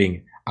becoming just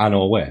being an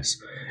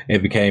OS.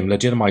 It became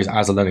legitimized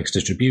as a Linux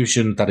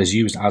distribution that is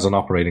used as an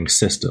operating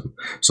system.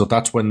 So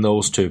that's when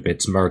those two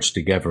bits merged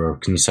together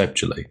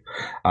conceptually.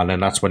 And then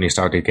that's when you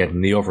started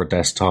getting the other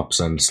desktops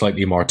and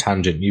slightly more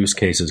tangent use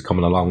cases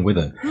coming along with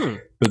it.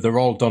 But they're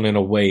all done in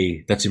a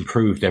way that's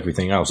improved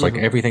everything else. Like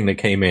everything that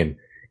came in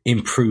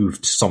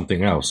improved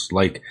something else.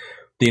 Like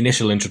the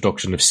initial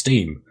introduction of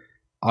Steam,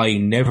 I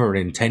never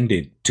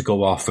intended to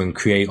go off and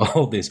create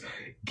all this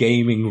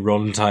gaming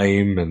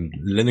runtime and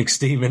Linux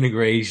Steam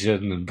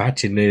integration and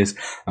patching this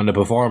and the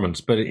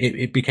performance, but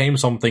it became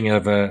something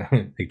of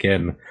a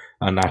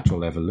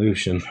natural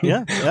evolution.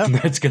 Yeah.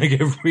 That's going to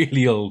get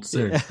really old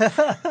soon.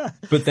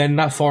 But then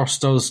that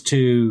forced us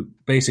to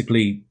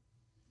basically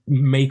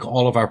make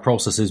all of our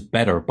processes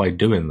better by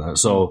doing that.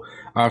 So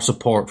our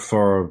support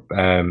for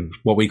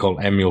what we call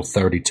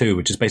Emule32,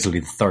 which is basically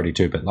the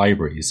 32-bit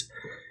libraries,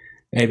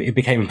 it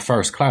became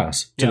first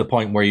class to the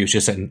point where you was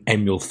just setting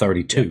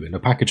Emule32 in a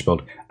package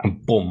build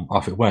and boom,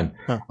 off it went.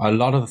 A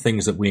lot of the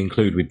things that we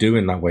include, we do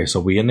in that way. So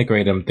we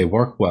integrate them, they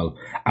work well,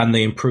 and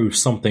they improve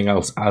something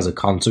else as a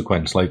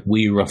consequence. Like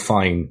we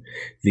refine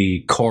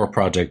the core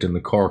project and the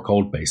core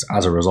code base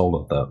as a result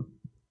of that.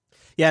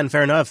 Yeah, and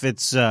fair enough.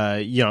 It's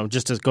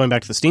just as going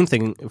back to the Steam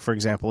thing, for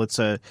example, it's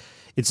a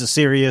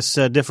serious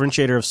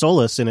differentiator of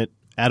Solus, and it,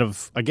 out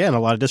of, again, a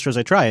lot of distros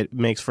I try, it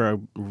makes for a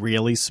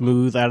really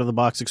smooth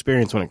out-of-the-box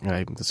experience.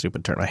 The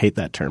stupid term, I hate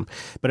that term.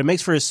 But it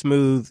makes for a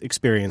smooth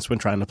experience when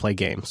trying to play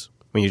games,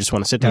 when you just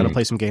want to sit down and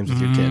play some games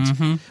with your kids.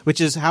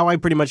 Which is how I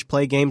pretty much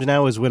play games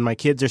now, is when my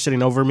kids are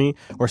sitting over me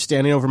or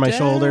standing over my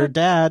shoulder.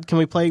 Dad, can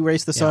we play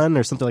Race the Sun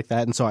or something like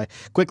that? And so I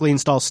quickly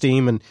install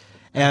Steam and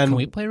can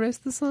we play Race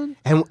the Sun?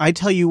 And I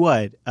tell you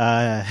what,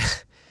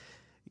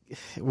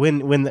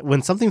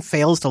 when something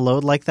fails to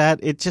load like that,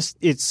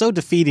 it's so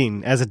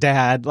defeating as a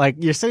dad. Like,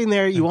 you're sitting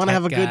there, you want to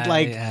have a good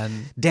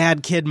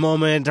dad kid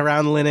moment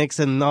around Linux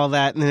and all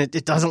that, and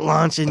it doesn't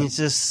launch, and it's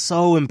just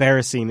so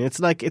embarrassing. It's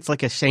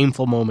like a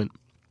shameful moment.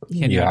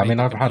 Yeah, I mean,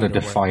 I've had a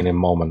defining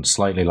moment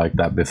slightly like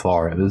that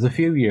before. It was a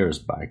few years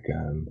back.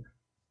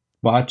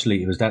 Well,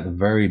 actually, it was at the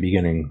very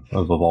beginning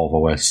of Evolve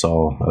OS,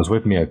 so I was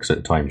with my ex at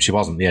the time. She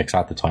wasn't the ex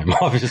at the time,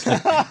 obviously.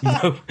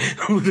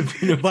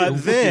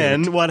 But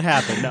then, what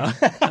happened? No.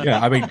 Yeah,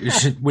 I mean,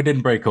 we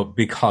didn't break up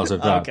because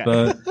of that. Okay.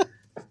 But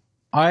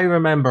I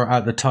remember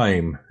at the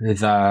time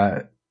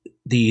that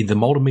the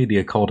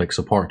multimedia codec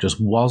support just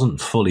wasn't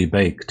fully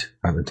baked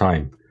at the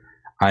time.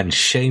 And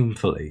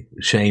shamefully,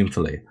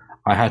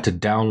 I had to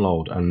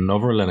download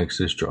another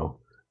Linux distro,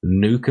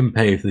 nuke and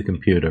pave the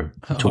computer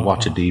to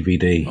watch a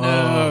DVD.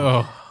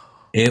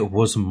 It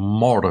was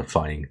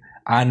mortifying.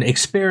 And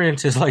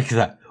experiences like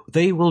that,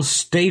 they will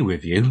stay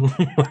with you.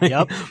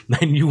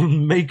 And you will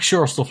make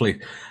sure stuff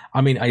like,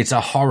 I mean, it's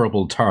a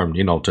horrible term,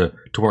 to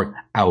work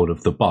out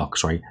of the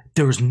box, right?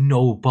 There's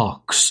no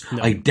box.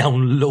 No. I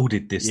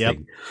downloaded this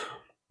thing.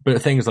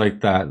 But things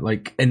like that,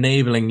 like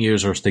enabling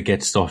users to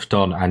get stuff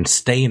done and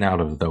staying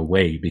out of their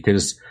way,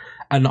 because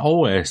an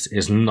OS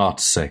is not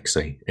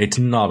sexy. It's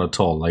not at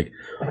all. Like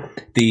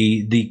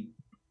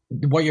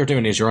what you're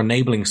doing is you're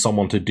enabling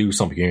someone to do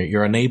something.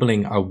 You're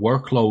enabling a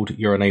workload.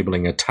 You're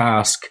enabling a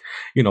task.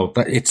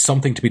 That it's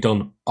something to be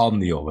done on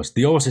the OS.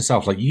 The OS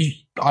itself,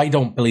 I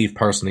don't believe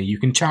personally you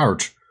can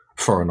charge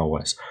for an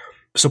OS.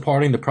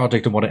 Supporting the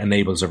project and what it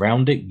enables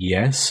around it,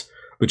 yes.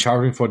 But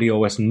charging for the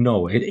OS,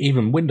 no.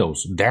 Even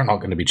Windows, they're not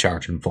going to be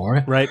charging for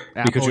it, right?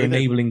 Because you're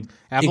enabling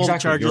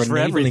charges you're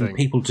enabling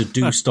people to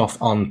do stuff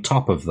on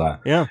top of that.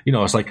 Yeah,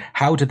 it's like,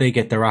 how do they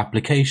get their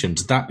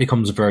applications? That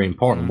becomes very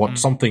important. What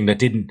something that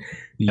didn't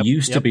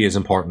used to be as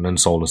important in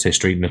Solus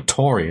history,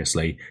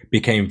 notoriously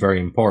became very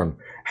important.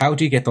 How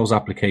do you get those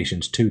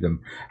applications to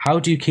them? How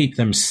do you keep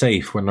them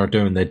safe when they're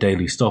doing their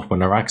daily stuff, when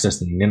they're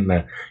accessing the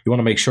internet? You want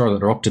to make sure that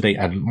they're up to date,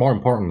 and more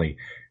importantly,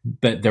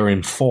 that they're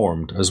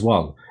informed as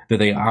well, that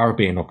they are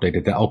being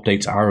updated, that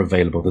updates are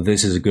available, that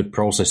this is a good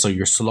process. So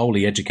you're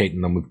slowly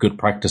educating them with good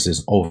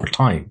practices over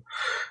time.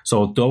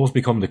 So those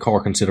become the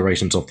core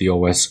considerations of the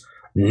OS,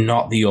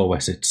 not the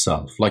OS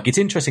itself. Like, it's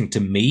interesting to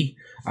me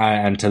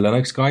and to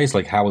Linux guys,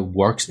 like how it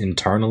works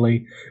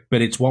internally,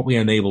 but it's what we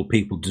enable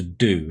people to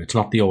do. It's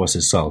not the OS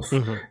itself.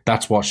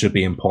 That's what should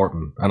be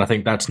important. And I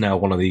think that's now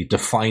one of the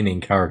defining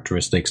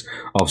characteristics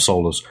of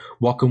Solus.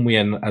 What can we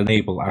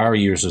enable our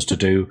users to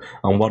do,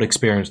 and what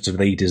experience do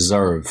they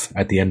deserve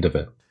at the end of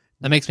it?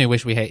 That makes me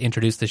wish we had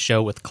introduced the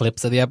show with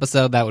clips of the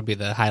episode. That would be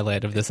the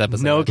highlight of this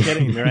episode. No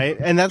kidding, right?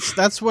 And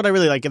that's what I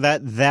really like.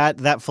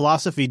 That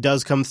philosophy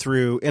does come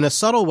through in a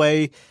subtle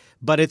way,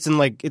 but it's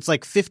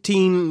like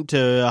 15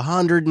 to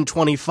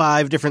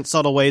 125 different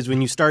subtle ways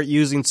when you start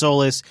using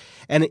Solus,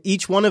 and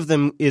each one of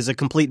them is a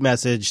complete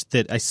message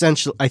that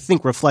essentially, I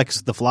think,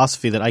 reflects the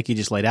philosophy that Ike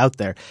just laid out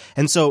there.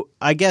 And so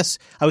I guess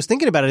I was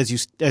thinking about it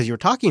as you were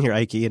talking here,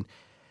 Ike, and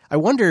I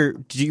wonder,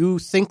 do you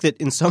think that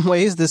in some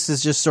ways this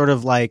is just sort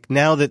of like,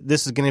 now that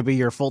this is going to be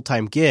your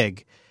full-time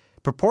gig,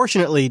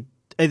 proportionately,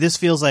 this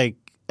feels like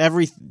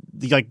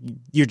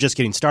you're just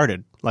getting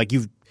started. Like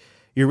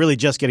you're really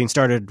just getting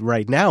started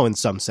right now in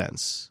some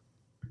sense.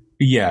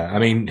 Yeah, I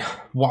mean,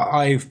 what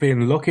I've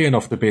been lucky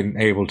enough to been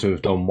able to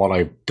have done what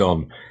I've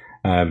done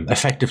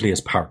effectively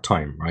as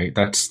part-time, right?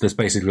 That's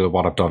basically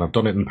what I've done. I've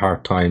done it in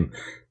part-time,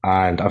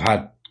 and I've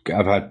had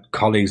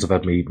colleagues, I've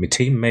had my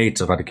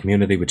teammates, I've had a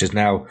community, which is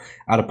now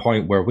at a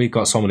point where we've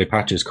got so many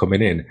patches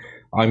coming in,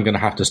 I'm going to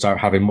have to start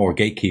having more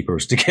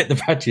gatekeepers to get the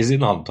patches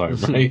in on time,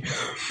 right?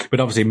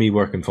 But obviously me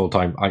working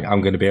full-time,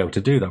 I'm going to be able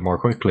to do that more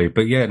quickly.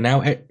 But yeah,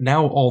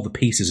 now all the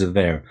pieces are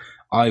there.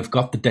 I've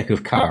got the deck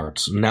of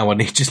cards. Now I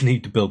just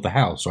need to build the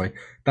house, right?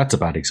 That's a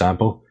bad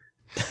example.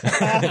 Did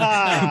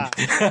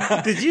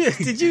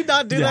you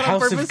not do that on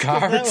House purpose? of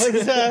Cards.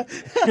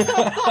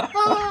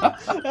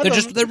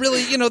 They're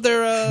really,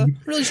 they're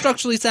really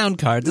structurally sound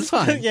cards. It's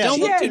fine. Yeah. Don't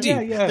look too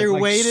deep. Yeah. They're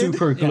like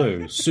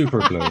weighted. super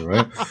glue,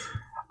 right?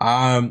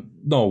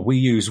 No, we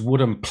use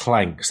wooden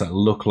planks that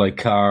look like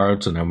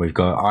cards, and then we've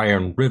got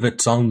iron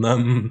rivets on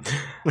them.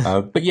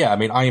 But yeah, I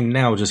mean, I'm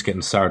now just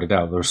getting started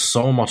out. There's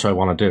so much I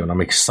want to do, and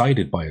I'm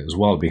excited by it as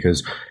well,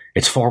 because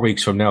it's 4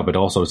 weeks from now, but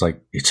also it's like,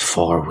 it's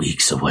 4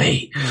 weeks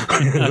away.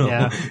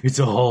 Yeah. It's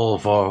a whole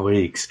 4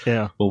 weeks.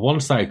 Yeah. But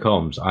once that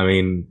comes, I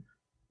mean,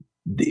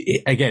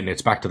 again,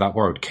 it's back to that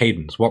word,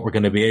 cadence. What we're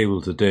going to be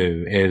able to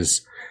do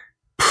is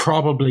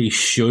probably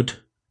should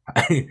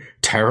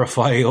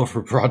terrify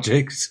over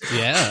projects.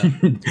 Yeah.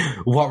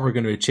 What we're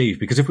going to achieve,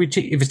 because if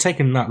it's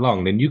taking that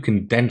long, then you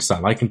can dense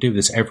that. I can do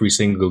this every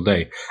single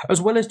day,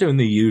 as well as doing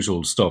the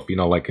usual stuff,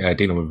 like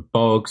dealing with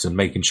bugs and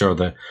making sure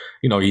that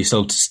you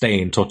still stay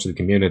in touch with the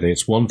community.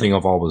 It's one thing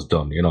I've always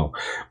done,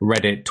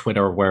 Reddit,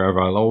 Twitter, wherever.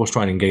 I'll always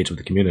try and engage with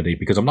the community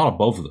because I'm not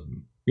above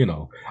them,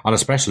 and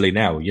especially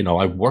now,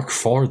 I work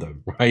for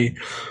them, right?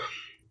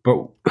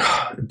 But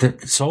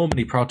so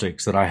many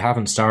projects that I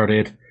haven't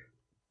started,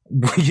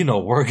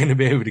 we're going to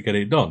be able to get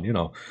it done.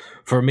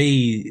 For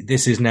me,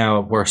 this is now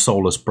where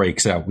Solus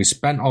breaks out. We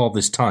spent all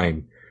this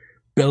time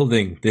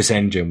building this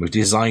engine. We've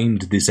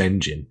designed this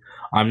engine.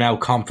 I'm now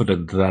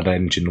confident that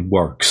engine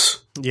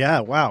works.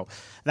 Yeah. Wow.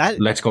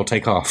 Let's go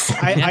take off.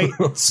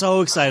 I'm so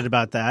excited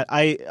about that.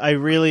 I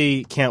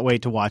really can't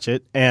wait to watch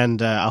it,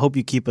 and I hope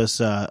you keep us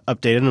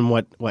updated on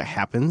what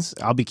happens.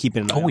 I'll be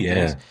keeping an eye on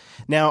things.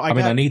 Now,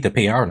 I need the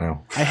PR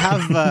now. I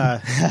have,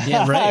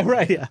 Yeah, right.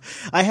 right. Yeah.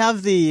 I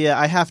have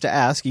I have to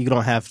ask. I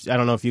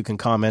don't know if you can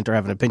comment or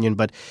have an opinion,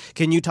 but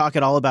can you talk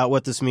at all about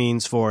what this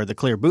means for the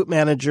Clear Boot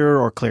Manager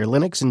or Clear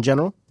Linux in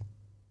general?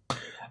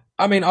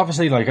 I mean,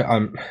 obviously,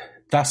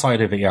 that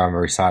side of it, I'm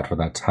very sad for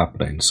that's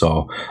happening.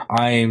 So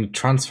I'm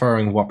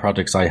transferring what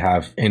projects I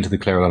have into the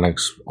Clear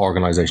Linux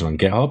organization on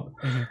GitHub.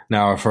 Mm-hmm.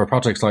 Now, for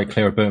projects like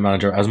Clear Boot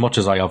Manager, as much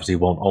as I obviously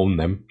won't own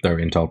them, they're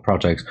Intel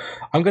projects,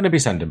 I'm going to be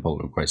sending pull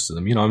requests to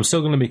them. I'm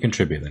still going to be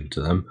contributing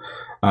to them.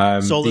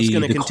 Solus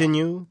going to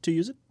continue to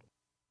use it?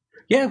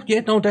 Yeah,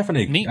 no,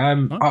 definitely. Neat.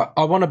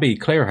 I want to be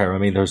clear here. I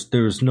mean,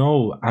 there's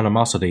no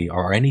animosity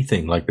or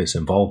anything like this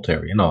involved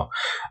here,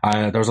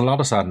 There's a lot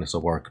of sadness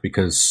at work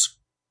because,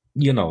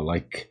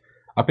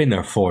 I've been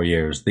there 4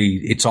 years.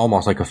 It's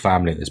almost like a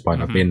family at this point.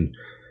 Mm-hmm. I've been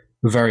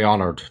very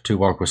honored to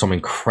work with some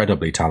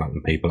incredibly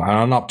talented people. And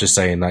I'm not just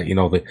saying that,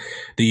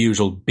 the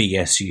usual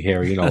BS you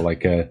hear,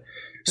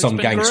 some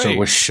gangster great.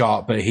 Was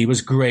shot, but he was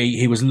great.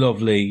 He was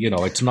lovely.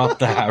 It's not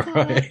that,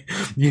 right?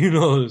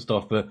 The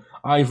stuff. But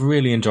I've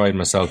really enjoyed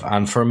myself.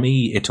 And for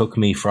me, it took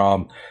me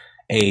from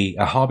a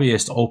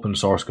hobbyist open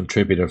source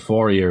contributor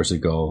 4 years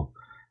ago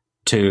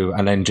to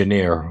an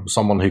engineer,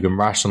 someone who can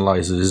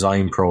rationalize the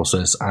design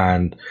process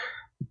and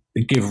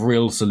give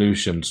real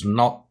solutions,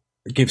 not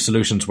give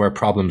solutions where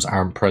problems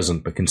aren't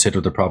present, but consider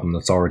the problem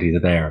that's already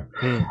there.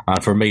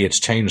 And for me, it's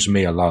changed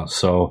me a lot.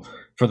 So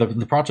for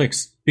the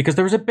projects, because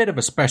there was a bit of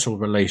a special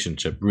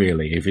relationship,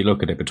 really, if you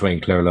look at it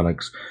between Clear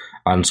Linux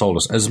and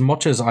Solus, as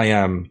much as I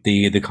am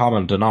the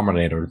common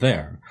denominator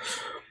there,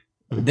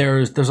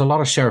 there's a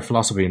lot of shared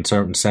philosophy in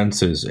certain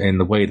senses in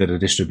the way that a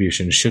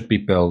distribution should be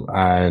built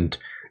and,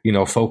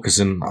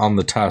 focusing on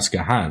the task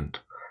at hand.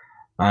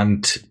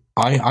 And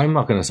I'm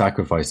not going to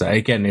sacrifice that.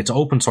 Again, it's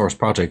open source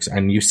projects,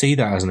 and you see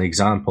that as an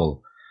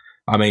example.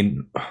 I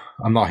mean,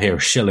 I'm not here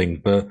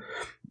shilling, but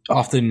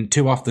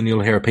too often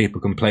you'll hear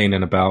people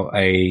complaining about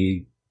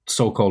a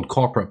so-called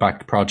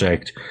corporate-backed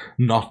project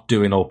not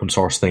doing open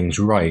source things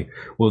right.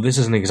 Well, this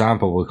is an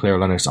example with Clear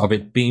Linux of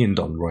it being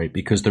done right,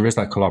 because there is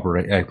that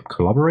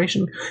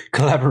collaboration,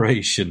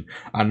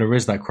 and there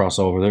is that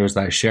crossover. There is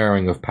that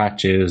sharing of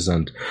patches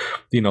and,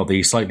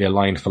 the slightly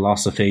aligned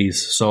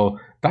philosophies. So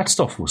that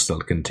stuff will still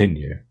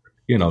continue.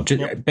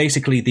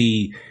 Basically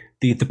the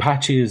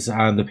patches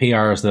and the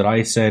PRs that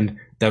I send,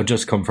 they'll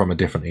just come from a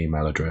different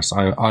email address.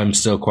 I'm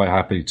still quite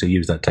happy to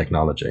use that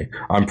technology.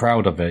 I'm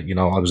proud of it.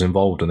 I was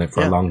involved in it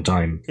for a long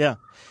time. Yeah.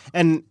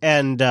 And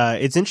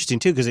it's interesting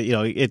too, because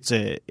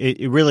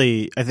it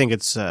really, I think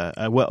it's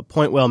a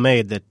point well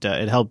made that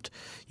it helped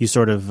you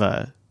sort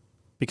of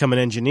become an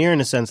engineer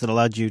in a sense that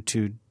allowed you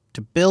to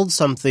build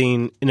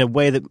something in a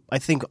way that I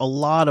think a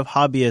lot of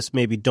hobbyists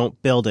maybe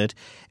don't build it.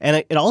 And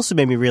it also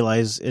made me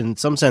realize in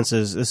some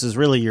senses, this is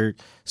really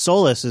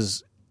Solus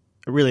is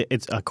really,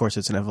 it's of course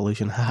it's an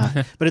evolution,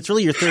 but it's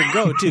really your third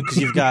go too, because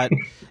you've got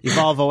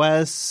Evolve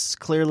OS,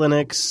 Clear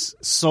Linux,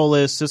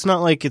 Solus. So it's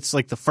not like it's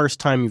like the first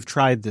time you've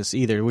tried this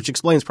either, which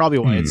explains probably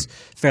why it's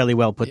fairly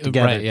well put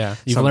together. Right, yeah.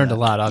 You've learned a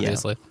lot,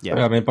 obviously.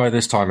 Yeah. I mean, by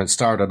this time, it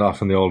started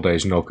off in the old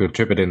days,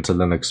 contributing to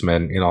Linux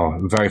Mint.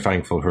 I'm very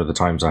thankful for the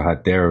times I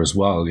had there as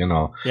well,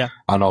 Yeah.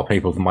 I know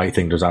people might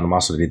think there's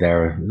animosity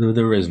there.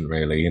 There isn't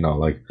really,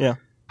 Yeah.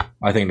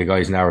 I think the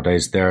guys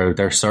nowadays,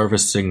 they're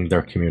servicing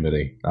their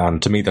community.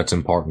 And to me, that's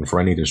important for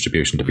any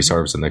distribution to be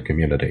servicing their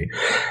community.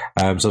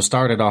 So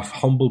started off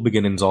humble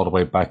beginnings all the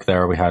way back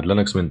there. We had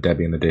Linux Mint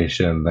Debian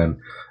Edition.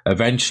 Then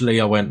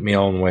eventually I went my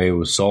own way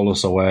with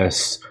Solus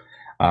OS.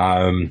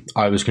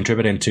 I was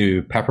contributing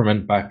to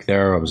Peppermint back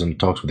there. I was in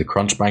talks with the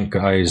Crunchbank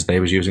guys. They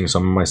was using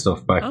some of my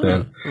stuff back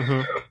then.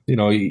 Mm-hmm.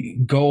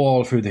 You go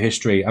all through the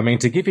history. I mean,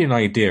 to give you an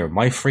idea,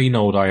 my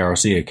Freenode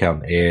IRC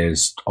account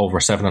is over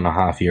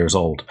 7.5 years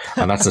old,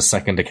 and that's the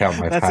second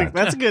account I've had.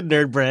 That's a good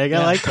nerd brag.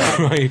 I like that.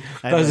 Right.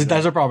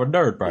 That's a proper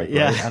nerd brag.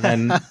 Yeah. Right?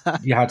 And then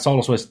you had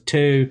Solus OS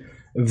 2.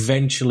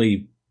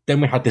 Eventually, then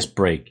we had this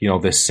break,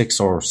 this 6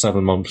 or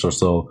 7 months or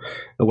so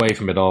away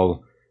from it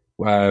all.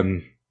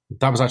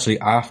 That was actually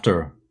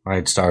after I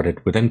had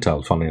started with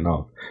Intel, funnily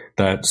enough,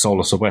 that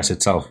Solus OS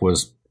itself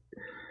was,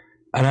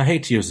 and I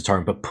hate to use the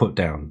term, but put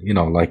down.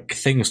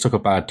 Things took a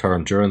bad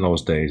turn during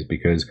those days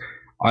because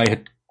I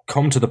had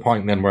come to the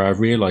point then where I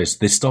realized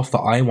the stuff that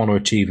I want to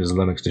achieve as a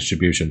Linux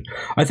distribution.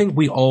 I think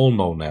we all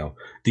know now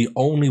the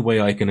only way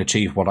I can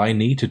achieve what I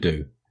need to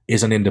do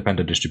is an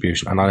independent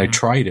distribution. And I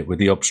tried it with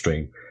the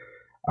upstream.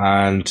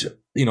 And,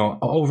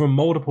 over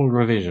multiple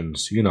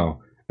revisions,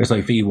 it's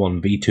like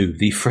V1, V2,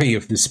 V3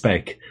 of the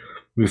spec.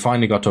 We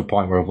finally got to a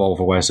point where Evolve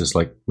OS is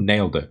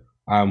nailed it.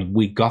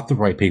 We got the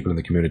right people in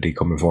the community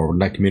coming forward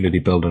and that community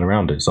building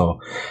around it. So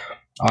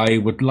I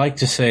would like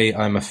to say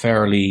I'm a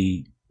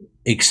fairly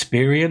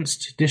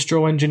experienced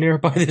distro engineer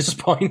by this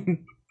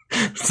point.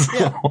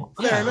 Fair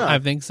enough. I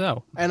think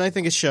so. And I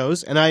think it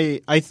shows. And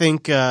I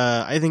think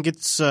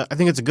it's a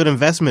good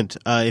investment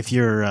if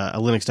you're a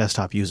Linux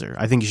desktop user.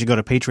 I think you should go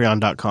to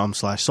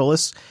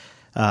patreon.com/Solus.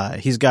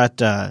 He's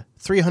got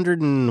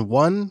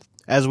 301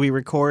 as we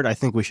record. I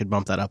think we should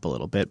bump that up a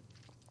little bit.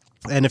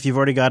 And if you've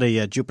already got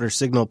a Jupiter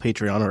Signal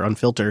Patreon or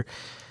Unfilter,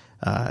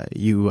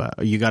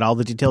 you got all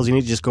the details you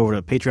need. Just go over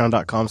to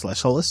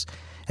patreon.com/Solus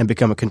and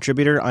become a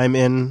contributor. I'm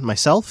in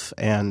myself,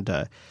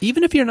 and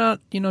even if you're not,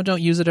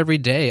 don't use it every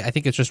day, I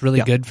think it's just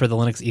really good for the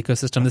Linux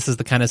ecosystem. This is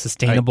the kind of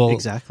sustainable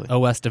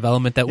OS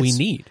development that we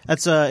need.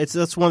 That's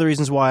one of the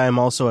reasons why I'm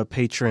also a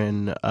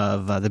patron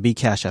of the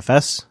Bcache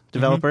FS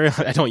developer.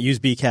 Mm-hmm. I don't use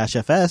Bcache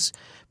FS,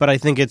 but I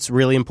think it's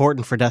really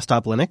important for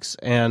desktop Linux,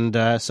 and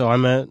so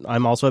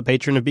I'm also a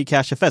patron of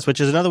Bcache FS,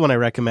 which is another one I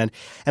recommend.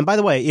 And by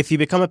the way, if you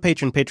become a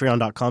patron,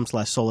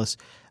 patreon.com/Solus,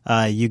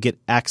 you get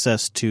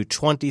access to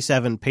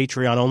 27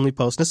 Patreon-only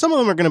posts. Now, some of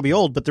them are going to be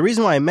old, but the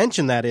reason why I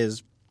mention that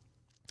is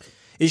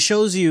it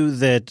shows you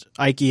that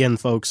Ike and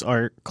folks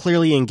are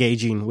clearly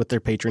engaging with their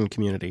patron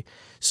community.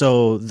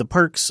 So the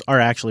perks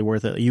are actually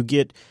worth it. You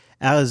get,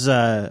 as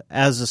a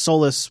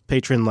Solus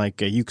patron,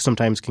 you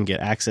sometimes can get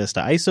access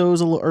to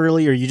ISOs a little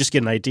early, or you just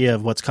get an idea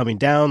of what's coming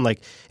down,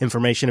 like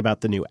information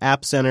about the new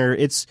App Center.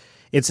 It's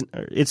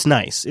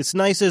nice. It's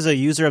nice as a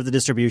user of the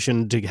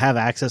distribution to have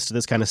access to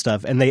this kind of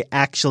stuff, and they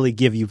actually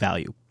give you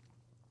value.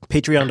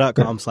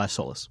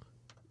 Patreon.com/Solus.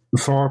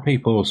 For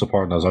people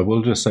supporting us, I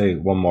will just say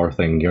one more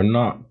thing. You're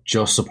not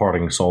just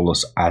supporting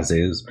Solus as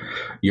is.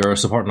 You're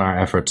supporting our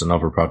efforts and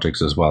other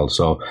projects as well.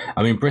 So,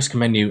 I mean, Brisk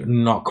Menu,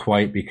 not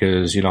quite,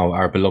 because,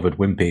 our beloved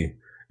Wimpy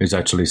is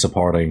actually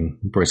supporting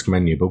Brisk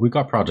Menu. But we've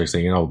got projects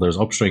that, there's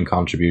upstream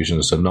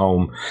contributions to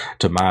GNOME,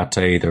 to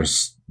Mate.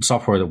 There's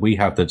software that we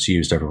have that's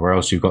used everywhere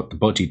else. You've got the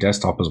Budgie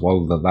desktop as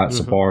well that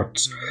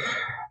supports.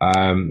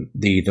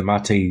 The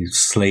Mate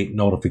Slate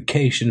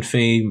notification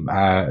theme,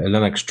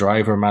 Linux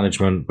driver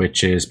management,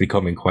 which is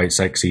becoming quite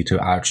sexy to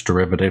Arch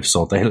derivatives,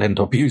 so they'll end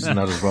up using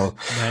that as well.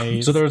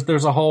 Nice. So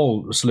there's a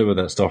whole slew of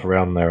that stuff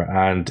around there.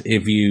 And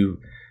if you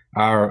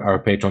are our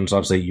patrons,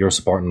 obviously you're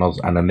supporting us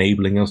and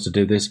enabling us to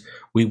do this.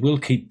 We will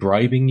keep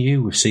bribing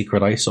you with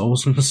secret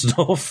ISOs and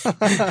stuff,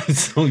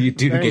 so you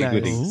do get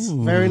goodies.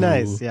 Very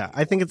nice. Yeah,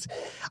 I think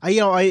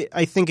I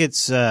think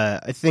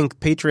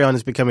Patreon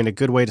is becoming a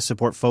good way to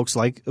support folks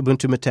like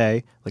Ubuntu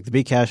Mate, like the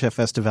Bcache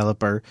FS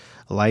developer,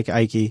 like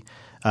Ike,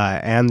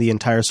 and the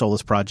entire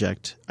Solus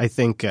project. I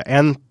think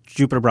and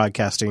Jupiter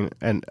Broadcasting,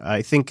 and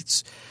I think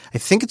it's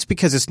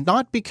because it's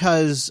not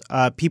because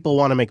people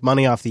want to make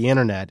money off the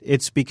internet.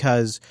 It's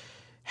because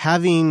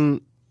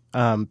having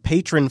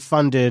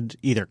patron-funded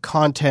either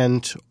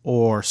content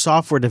or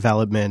software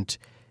development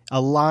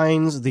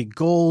aligns the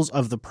goals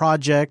of the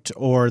project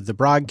or the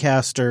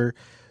broadcaster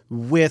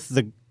with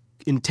the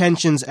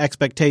intentions,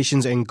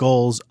 expectations, and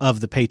goals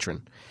of the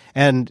patron,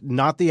 and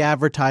not the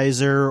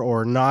advertiser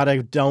or not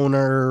a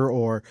donor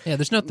or... Yeah,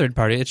 there's no third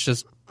party. It's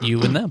just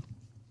you and them.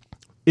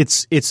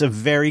 It's a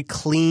very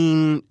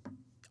clean,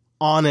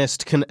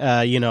 honest,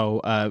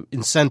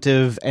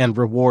 incentive and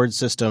reward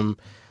system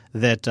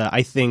that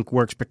I think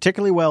works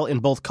particularly well in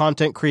both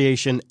content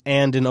creation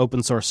and in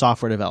open source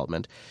software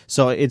development.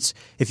 So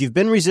if you've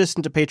been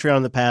resistant to Patreon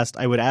in the past,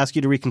 I would ask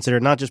you to reconsider,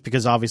 not just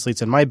because obviously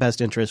it's in my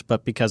best interest,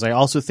 but because I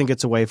also think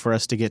it's a way for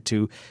us to get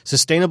to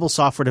sustainable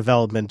software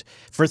development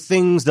for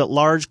things that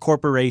large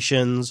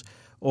corporations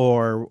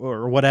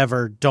or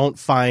whatever don't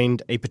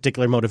find a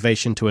particular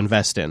motivation to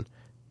invest in,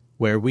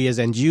 where we as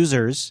end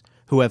users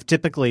who have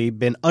typically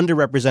been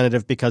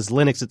underrepresented because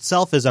Linux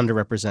itself is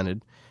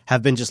underrepresented,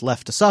 have been just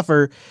left to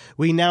suffer.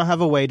 We now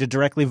have a way to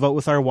directly vote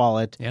with our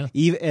wallet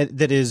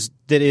that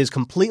is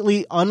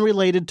completely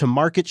unrelated to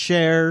market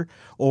share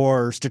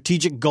or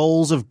strategic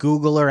goals of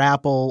Google or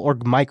Apple or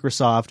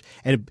Microsoft,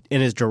 and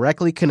is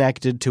directly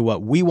connected to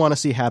what we want to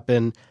see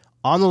happen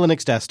on the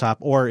Linux desktop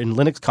or in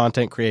Linux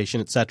content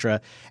creation, etc.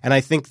 And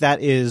I think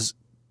that is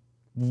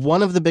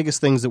one of the biggest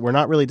things that we're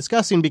not really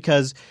discussing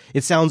because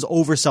it sounds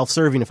over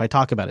self-serving if I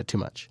talk about it too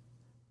much.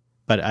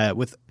 But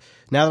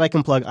now that I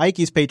can plug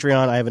Ike's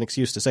Patreon, I have an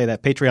excuse to say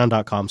that.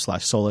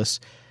 Patreon.com/Solus.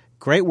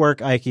 Great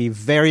work, Ike.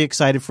 Very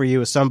excited for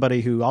you as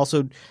somebody who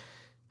also,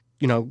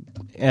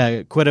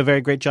 quit a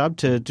very great job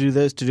to do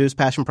this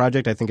passion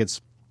project. I think it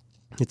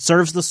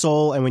serves the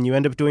soul, and when you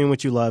end up doing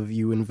what you love,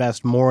 you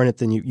invest more in it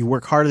than you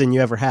work harder than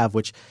you ever have,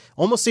 which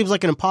almost seems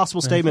like an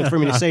impossible statement for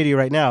me to say to you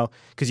right now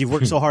because you've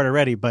worked so hard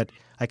already, but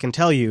I can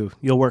tell you'll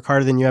work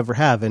harder than you ever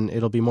have, and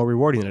it'll be more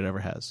rewarding than it ever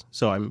has.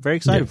 So I'm very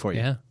excited for you.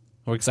 Yeah,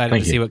 we're excited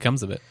to see what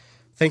comes of it.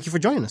 Thank you for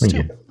joining us,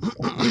 too.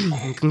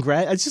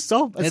 Congrats. It's just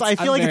I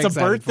feel like it's a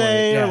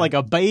birthday or like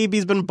a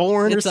baby's been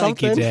born or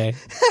something. Day.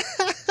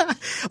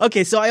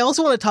 Okay, so I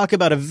also want to talk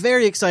about a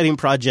very exciting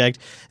project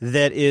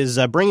that is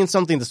bringing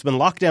something that's been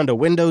locked down to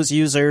Windows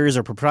users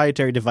or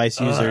proprietary device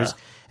users,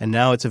 and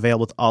now it's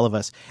available to all of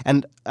us.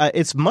 And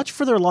it's much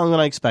further along than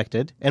I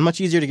expected and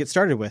much easier to get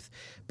started with.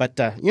 But,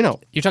 You're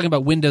talking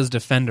about Windows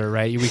Defender,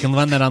 right? We can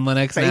run that on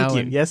Linux now.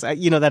 Thank you. Yes,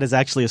 that is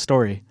actually a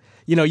story.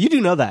 You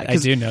do know that. I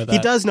do know that. He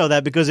does know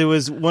that because it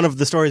was one of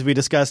the stories we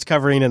discussed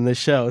covering in this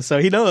show. So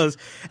he knows.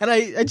 And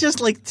I just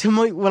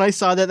when I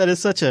saw that is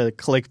such a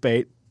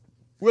clickbait.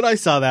 When I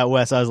saw that,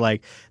 Wes, I was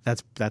like,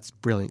 that's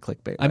brilliant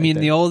clickbait. I mean,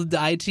 the old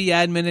IT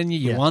admin in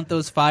you want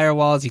those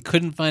firewalls. You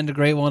couldn't find a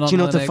great one on Linux. Do you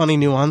know what the funny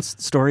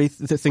nuanced story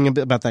thing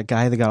about that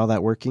guy that got all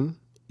that working?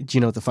 Do you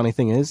know what the funny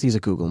thing is? He's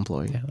a Google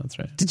employee. Yeah, that's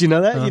right. Did you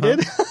know that? You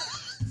did?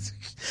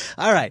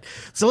 All right.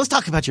 So let's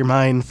talk about your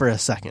mind for a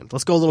second.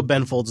 Let's go a little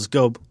Ben Folds.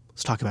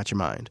 Let's talk about your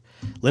mind.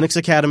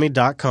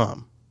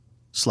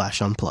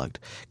 LinuxAcademy.com/unplugged.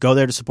 Go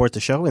there to support the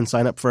show and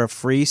sign up for a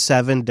free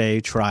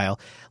 7-day trial.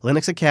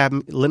 Linux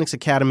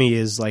Academy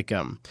is like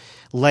a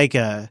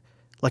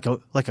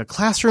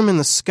classroom in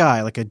the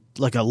sky, like an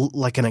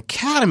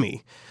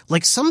academy,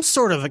 like some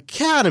sort of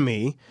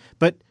academy,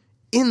 but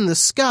in the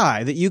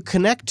sky that you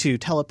connect to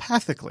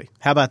telepathically.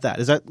 How about that?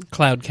 Is that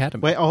Cloud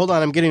Academy? Wait, hold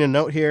on. I'm getting a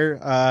note here.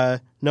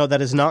 No,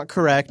 that is not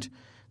correct.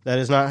 That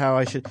is not how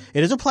I should.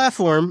 It is a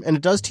platform, and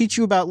it does teach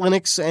you about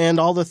Linux and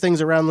all the things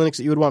around Linux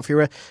that you would want for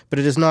your. But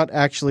it is not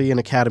actually an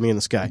academy in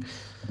the sky.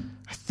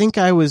 I think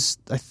I was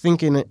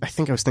thinking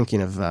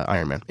of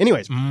Iron Man.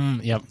 Anyways,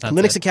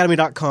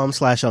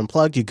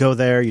 LinuxAcademy.com/unplugged. You go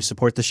there, you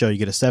support the show, you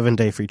get a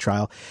 7-day free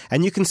trial,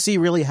 and you can see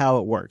really how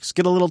it works.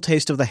 Get a little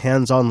taste of the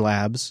hands-on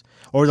labs,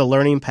 or the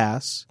learning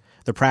pass,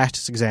 the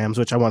practice exams,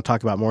 which I want to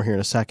talk about more here in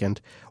a second,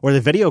 or the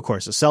video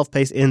courses,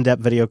 self-paced,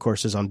 in-depth video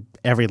courses on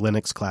every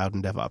Linux, cloud,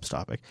 and DevOps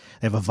topic.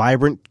 They have a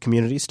vibrant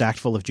community stacked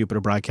full of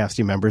Jupiter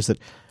Broadcasting members that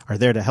are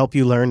there to help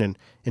you learn and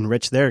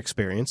enrich their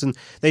experience. And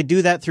they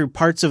do that through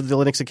parts of the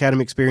Linux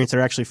Academy experience that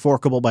are actually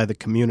forkable by the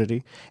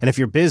community. And if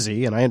you're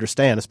busy, and I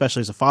understand,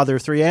 especially as a father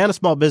of 3 and a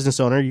small business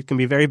owner, you can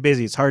be very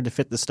busy. It's hard to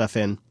fit this stuff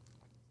in.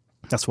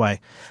 That's why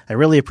I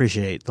really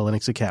appreciate the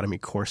Linux Academy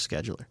course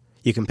scheduler.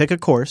 You can pick a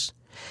course,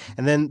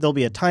 and then there'll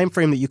be a time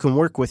frame that you can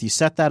work with. You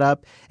set that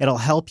up. It'll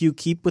help you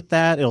keep with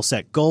that. It'll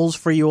set goals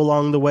for you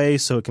along the way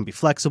so it can be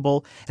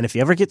flexible. And if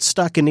you ever get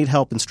stuck and need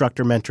help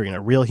instructor mentoring,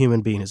 a real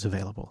human being is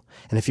available.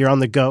 And if you're on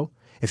the go,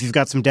 if you've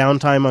got some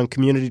downtime on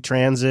community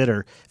transit,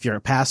 or if you're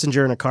a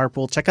passenger in a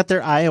carpool, check out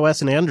their iOS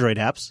and Android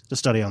apps to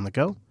study on the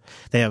go.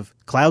 They have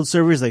cloud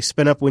servers they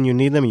spin up when you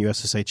need them,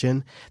 USSH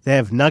in. They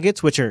have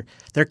nuggets, which are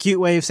their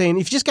cute way of saying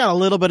if you just got a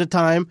little bit of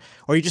time,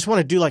 or you just want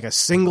to do like a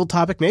single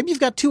topic, maybe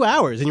you've got 2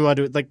 hours and you want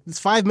to do it like it's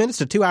 5 minutes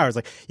to 2 hours.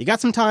 Like you got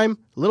some time,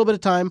 a little bit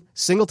of time,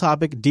 single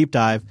topic, deep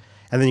dive,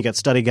 and then you got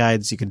study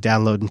guides you can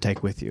download and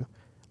take with you.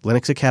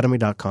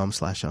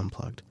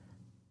 LinuxAcademy.com/unplugged.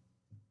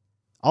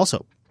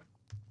 Also,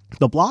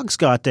 the blog's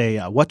got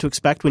a what to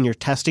expect when you're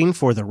testing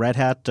for the Red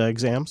Hat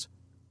exams.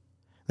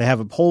 They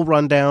have a whole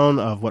rundown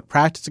of what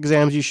practice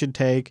exams you should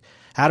take,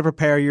 how to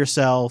prepare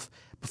yourself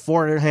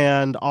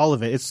beforehand, all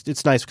of it.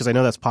 It's nice because I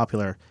know that's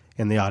popular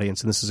in the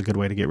audience, and this is a good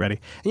way to get ready.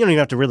 And you don't even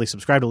have to really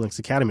subscribe to Linux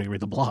Academy to read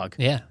the blog.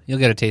 Yeah, you'll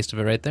get a taste of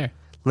it right there.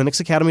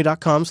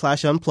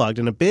 LinuxAcademy.com/unplugged.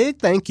 And a big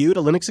thank you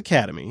to Linux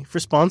Academy for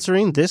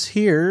sponsoring this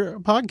here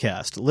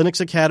podcast.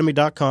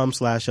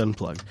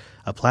 LinuxAcademy.com/unplugged,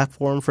 a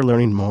platform for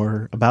learning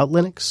more about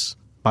Linux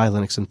by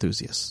Linux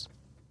enthusiasts.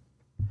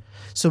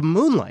 So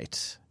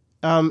Moonlight,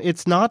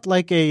 it's not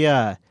like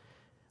a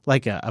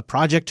like a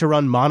project to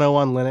run Mono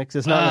on Linux.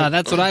 It's not.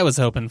 That's what I was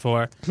hoping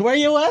for. Were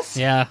you, Wes?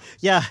 Yeah.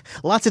 Yeah,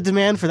 lots of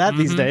demand for that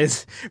these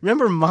days.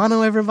 Remember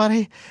Mono,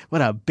 everybody?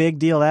 What a big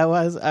deal that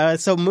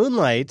was. So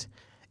Moonlight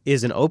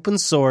is an open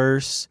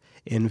source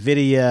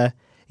NVIDIA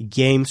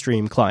game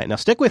stream client. Now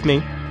stick with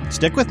me.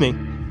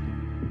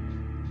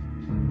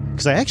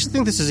 Because I actually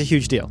think this is a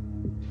huge deal.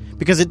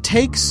 Because it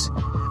takes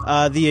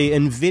the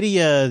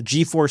NVIDIA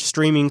GeForce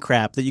streaming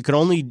crap that you could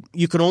only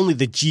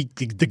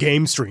the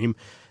game stream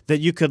that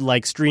you could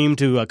like stream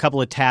to a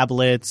couple of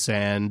tablets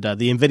and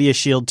the NVIDIA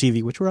Shield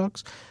TV, which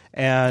rocks.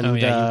 And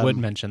you would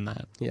mention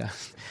that. Yeah,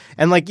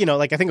 and like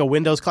I think a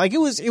Windows client.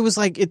 It was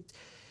like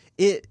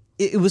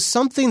it was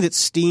something that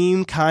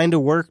Steam kind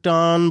of worked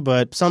on,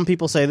 but some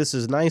people say this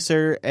is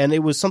nicer, and it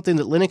was something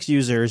that Linux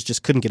users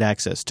just couldn't get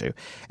access to.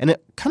 And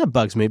it kind of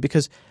bugs me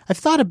because I've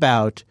thought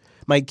about,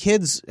 my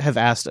kids have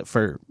asked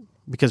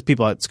because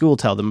people at school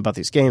tell them about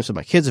these games, so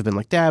my kids have been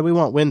like, Dad, we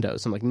want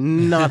Windows. I'm like,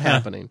 not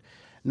happening.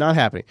 Not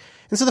happening.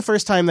 And so the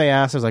first time they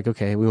asked, I was like,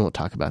 okay, we won't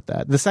talk about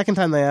that. The second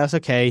time they asked,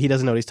 okay, he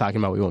doesn't know what he's talking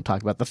about, we won't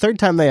talk about it. The third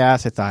time they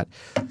asked, I thought,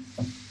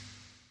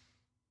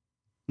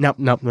 nope,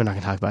 we're not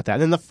going to talk about that.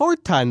 And then the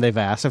fourth time they've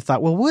asked, I've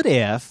thought, well, what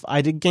if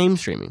I did game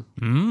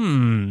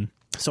streaming?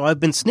 So I've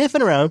been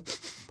sniffing around,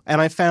 and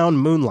I found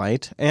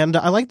Moonlight, and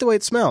I like the way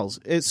it smells.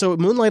 So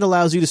Moonlight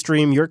allows you to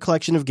stream your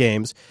collection of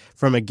games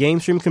from a game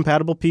stream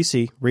compatible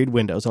PC, read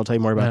Windows, I'll tell you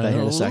more about that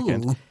here in a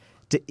second,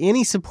 to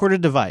any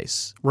supported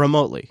device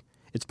remotely.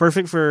 It's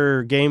perfect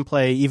for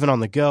gameplay even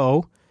on the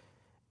go.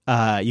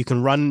 You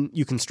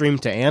can stream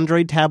to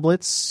Android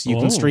tablets. You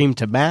can stream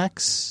to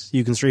Macs.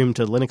 You can stream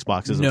to Linux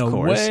boxes, of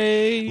course. No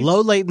way.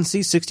 Low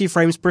latency, 60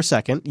 frames per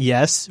second.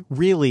 Yes,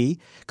 really.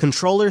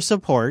 Controller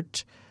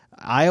support.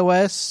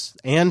 iOS,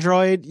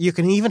 Android. You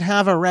can even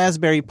have a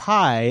Raspberry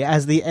Pi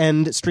as the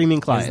end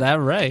streaming client. Is that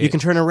right? You can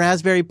turn a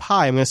Raspberry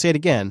Pi, I'm going to say it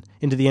again,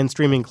 into the end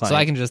streaming client. So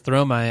I can just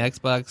throw my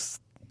Xbox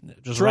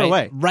throw it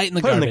away. Right in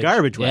the put garbage. It in the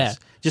garbage, Wes.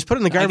 Yeah. Just put it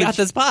in the garbage. I got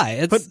this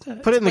pie. Put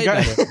it in the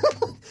garbage.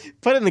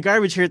 Put it in the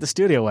garbage here at the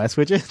studio, Wes,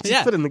 would you?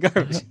 Just put it in the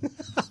garbage.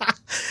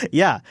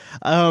 Yeah.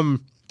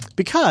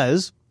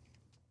 Because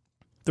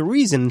the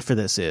reason for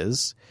this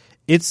is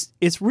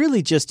it's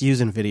really just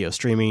using video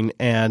streaming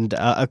and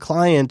a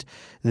client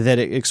that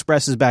it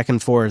expresses back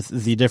and forth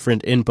the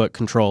different input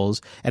controls,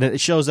 and it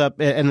shows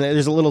up, and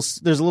there's a little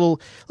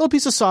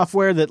piece of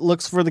software that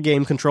looks for the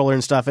game controller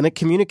and stuff, and it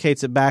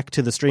communicates it back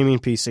to the streaming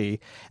PC,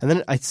 and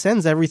then it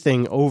sends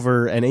everything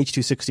over an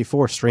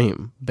H.264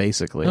 stream,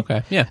 basically.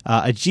 Okay, yeah.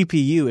 A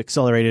GPU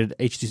accelerated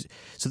H.2.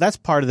 So that's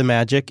part of the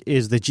magic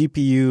is the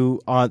GPU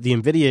on the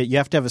NVIDIA. You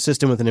have to have a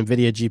system with an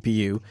NVIDIA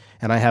GPU,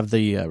 and I have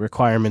the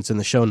requirements in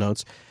the show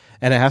notes.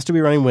 And it has to be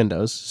running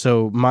Windows.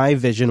 So my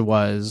vision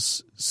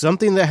was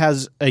something that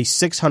has a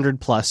 600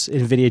 plus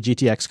NVIDIA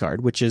GTX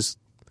card, which is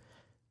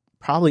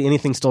probably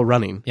anything still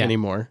running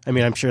anymore. I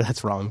mean, I'm sure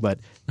that's wrong, but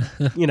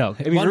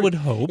one would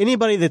hope.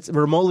 Anybody that's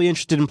remotely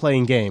interested in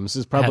playing games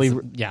is probably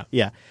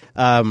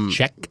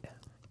check.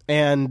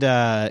 And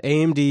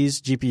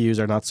AMD's GPUs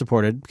are not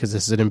supported because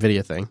this is an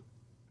NVIDIA thing.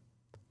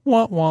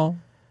 Wah.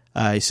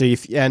 So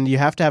you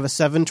have to have a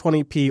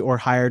 720p or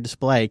higher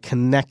display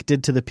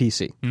connected to the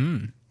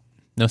PC.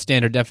 No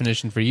standard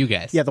definition for you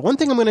guys. Yeah, the one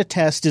thing I'm going to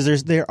test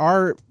is there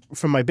are,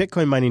 from my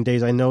Bitcoin mining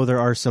days, I know there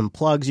are some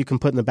plugs you can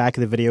put in the back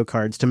of the video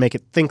cards to make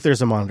it think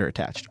there's a monitor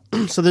attached.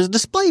 So there's a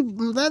display.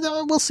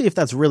 We'll see if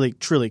that's really,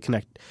 truly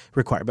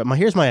required. But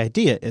here's my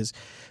idea is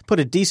put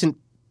a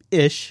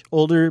decent-ish,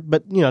 older,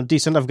 but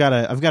decent. I've got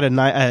a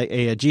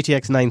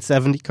GTX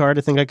 970 card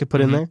I think I could put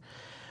in there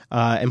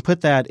and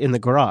put that in the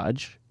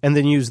garage and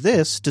then use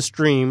this to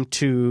stream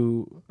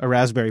to a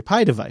Raspberry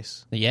Pi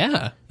device.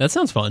 Yeah, that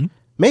sounds fun.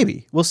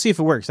 Maybe. We'll see if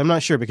it works. I'm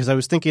not sure because I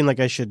was thinking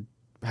like I should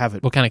have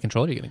it. What kind of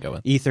controller are you going to go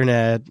with?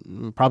 Ethernet.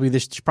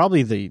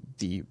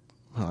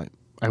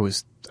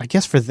 I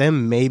guess for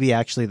them, maybe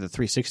actually the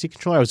 360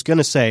 controller. I was going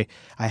to say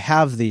I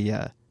have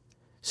the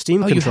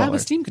Steam controller. You have a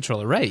Steam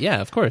controller, right? Yeah,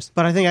 of course.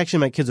 But I think actually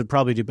my kids would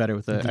probably do better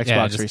with the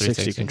Xbox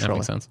 360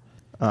 controller. That makes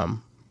sense.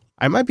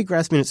 I might be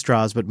grasping at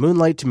straws, but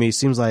Moonlight to me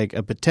seems like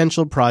a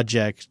potential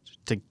project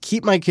to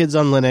keep my kids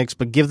on Linux,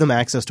 but give them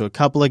access to a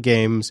couple of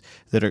games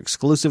that are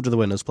exclusive to the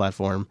Windows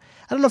platform.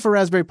 I don't know if a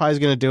Raspberry Pi is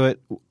going to do it.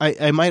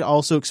 I might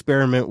also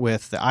experiment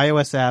with the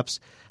iOS apps.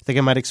 I think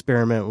I might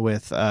experiment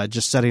with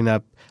just setting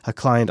up a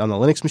client on the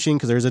Linux machine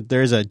because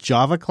there's a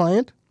Java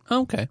client.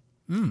 Oh, okay.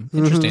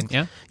 Interesting.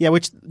 Yeah. Yeah,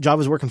 which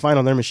Java's working fine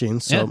on their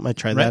machines, so I might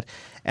try that.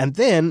 And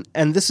then,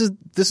 this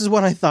is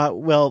when I thought,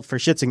 well, for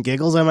shits and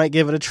giggles, I might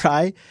give it a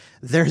try.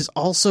 There's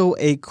also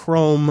a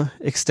Chrome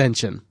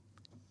extension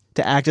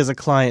to act as a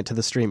client to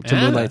the stream, to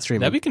Moonlight streaming.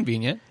 That'd be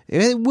convenient.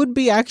 It would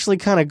be actually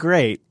kind of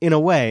great in a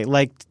way.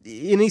 Like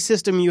any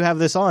system you have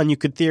this on, you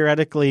could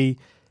theoretically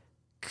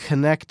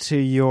connect to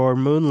your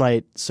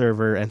Moonlight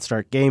server and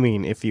start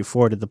gaming if you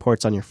forwarded the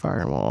ports on your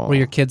firewall. Or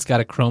your kid's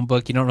got a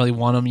Chromebook. You don't really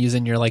want them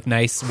using your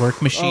nice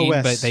work machine,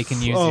 but they can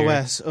use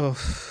Wes.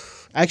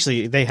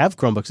 Actually, they have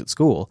Chromebooks at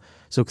school.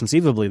 So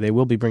conceivably, they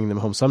will be bringing them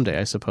home someday,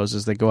 I suppose,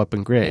 as they go up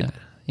in grade. Yeah.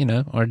 You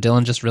know, or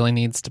Dylan just really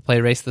needs to play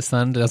Race the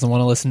Sun, doesn't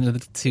want to listen to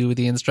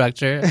the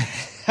instructor.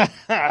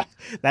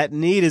 That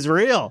need is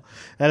real.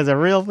 That is a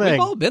real thing.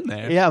 We've all been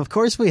there. Yeah, of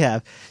course we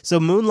have.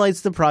 So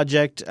Moonlight's the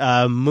project,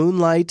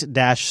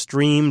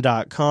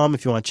 moonlight-stream.com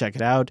if you want to check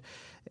it out.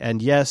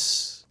 And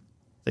yes,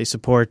 they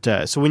support,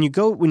 so when you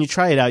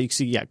try it out, you can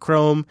see,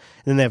 Chrome,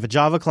 and then they have a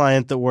Java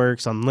client that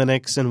works on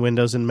Linux and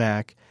Windows and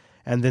Mac.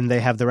 And then they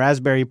have the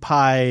Raspberry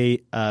Pi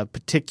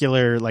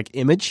particular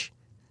image.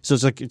 So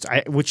it's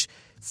which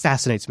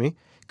fascinates me,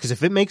 because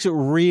if it makes it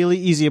really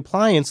easy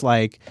appliance,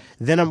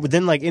 then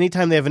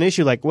anytime they have an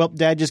issue,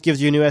 Dad just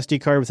gives you a new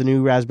SD card with a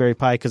new Raspberry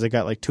Pi because I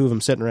got 2 of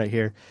them sitting right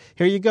here.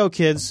 Here you go,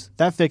 kids.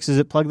 That fixes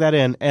it. Plug that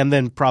in, and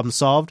then problem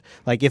solved.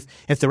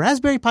 If the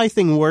Raspberry Pi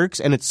thing works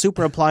and it's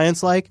super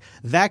appliance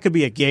that could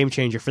be a game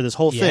changer for this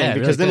whole thing,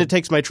 because then it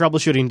takes my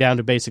troubleshooting down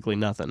to basically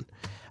nothing.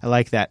 I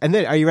like that. And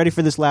then, are you ready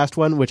for this last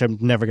one, which I'm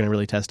never going to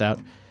really test out?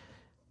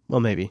 Well,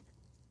 maybe.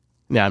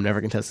 No, I'm never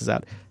going to test this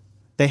out.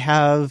 They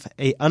have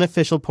a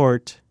unofficial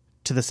port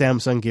to the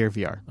Samsung Gear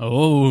VR.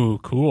 Oh,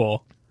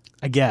 cool.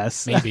 I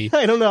guess. Maybe.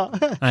 I don't know.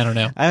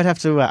 I'd have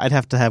to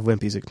have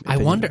Wimpy's opinion. I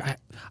wonder.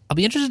 I'll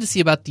be interested to see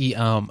about the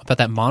about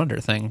that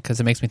monitor thing, because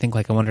it makes me think.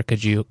 I wonder,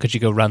 could you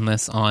go run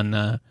this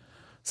on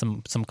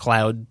some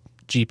cloud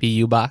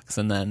GPU box,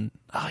 and then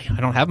I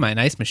don't have my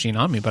nice machine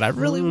on me, but I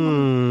really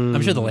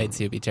I'm sure the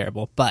latency would be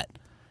terrible, but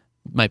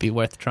it might be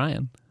worth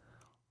trying.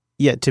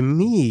 Yeah, to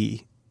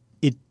me,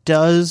 it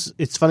does.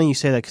 It's funny you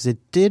say that, because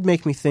it did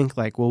make me think,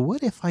 well,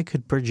 what if I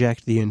could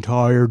project the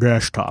entire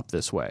desktop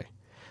this way?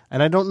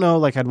 And I don't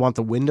know, I'd want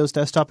the Windows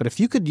desktop, but if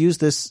you could use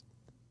this,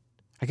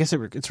 I guess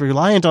it's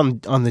reliant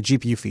on the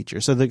GPU feature.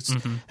 So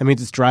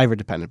it's driver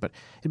dependent, but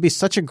it'd be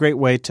such a great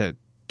way to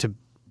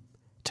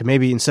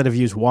maybe, instead of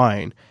use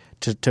Wine,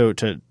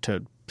 to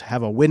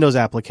have a Windows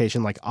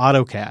application like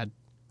AutoCAD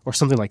or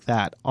something like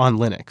that on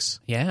Linux.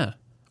 Yeah.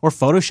 Or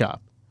Photoshop.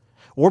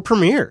 Or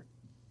Premiere.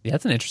 Yeah,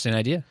 that's an interesting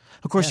idea.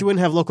 Of course, you wouldn't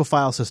have local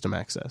file system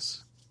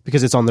access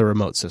because it's on the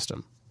remote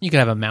system. You could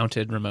have a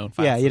mounted remote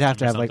file system. You'd have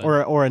to have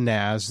or a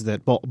NAS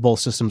that both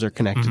systems are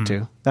connected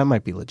to. That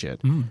might be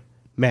legit.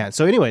 Man,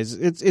 so anyways,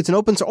 it's an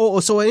open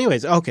source.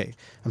 Okay.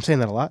 I'm saying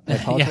that a lot. I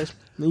apologize.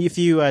 If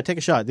you take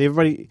a shot,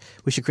 we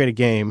should create a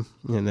game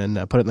and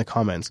then put it in the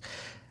comments.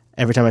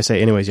 Every time I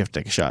say anyways, you have to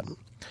take a shot.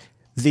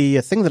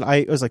 The thing that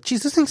I was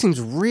geez, this thing seems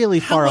really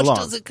far along.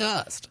 How much does it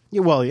cost?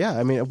 Yeah, well, yeah.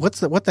 I mean, what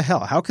the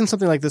hell? How can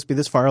something like this be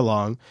this far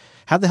along?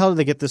 How the hell did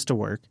they get this to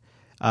work?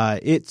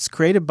 It's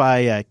created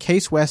by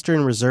Case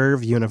Western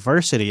Reserve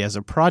University as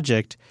a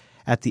project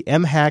at the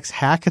MHAX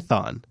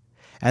Hackathon.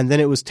 And then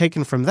it was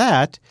taken from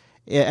that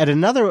at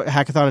another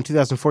hackathon in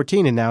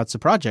 2014, and now it's a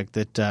project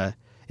that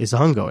is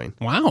ongoing.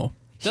 Wow.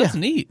 That's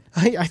neat.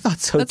 I thought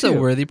so, That's too. That's a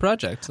worthy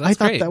project. That's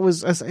great. I thought that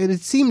was,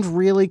 it seemed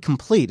really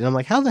complete. And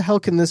I'm how the hell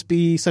can this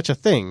be such a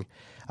thing?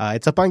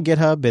 It's up on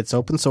GitHub. It's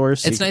open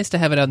source. It's nice to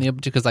have it on the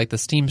open, because the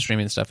Steam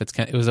streaming stuff,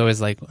 it was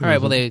always all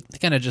right, well, they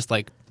kind of just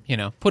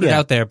put it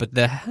out there, but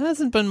there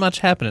hasn't been much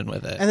happening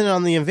with it. And then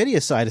on the NVIDIA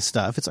side of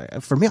stuff, it's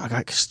for me,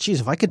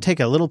 geez, if I could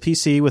take a little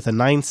PC with a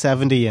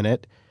 970 in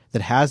it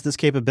that has this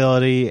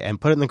capability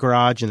and put it in the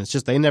garage, and it's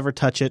just they never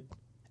touch it,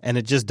 and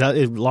it just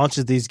it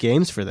launches these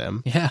games for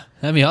them. Yeah,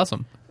 that'd be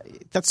awesome.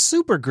 That's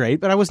super great,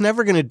 but I was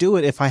never going to do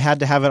it if I had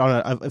to have it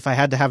if I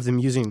had to have them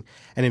using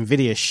an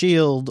NVIDIA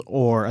Shield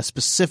or a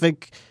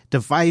specific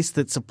device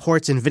that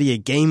supports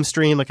NVIDIA Game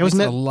Stream. I was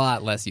a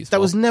lot less useful.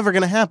 That was never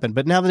going to happen.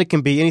 But now that it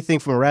can be anything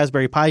from a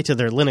Raspberry Pi to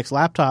their Linux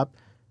laptop,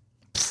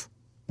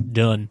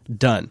 done.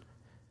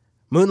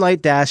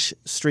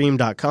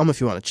 Moonlight-stream.com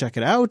if you want to check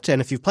it out,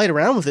 and if you've played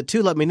around with it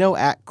too, let me know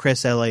at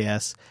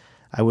ChrisLAS.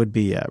 I would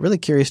be really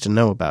curious to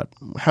know about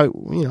how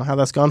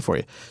that's gone for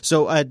you.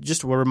 So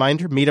just a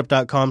reminder,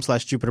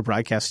 meetup.com/Jupiter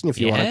Broadcasting if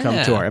you want to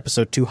come to our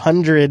episode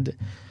 200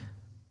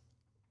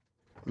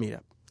 meetup.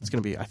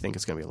 I think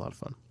it's going to be a lot of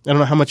fun. I don't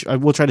know how much,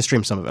 we'll try to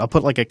stream some of it. I'll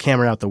put a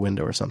camera out the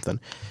window or something.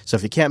 So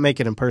if you can't make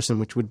it in person,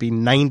 which would be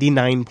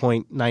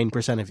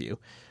 99.9% of you.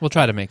 We'll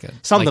try to make it.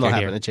 Something will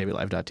happen at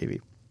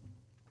jblive.tv.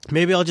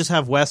 Maybe I'll just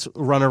have Wes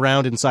run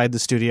around inside the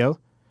studio.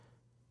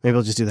 Maybe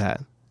I'll just do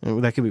that.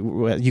 That could be.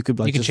 You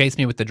could chase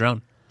me with the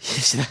drone.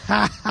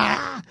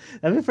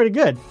 That'd be pretty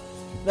good.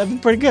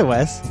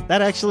 Wes.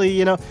 That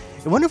actually, I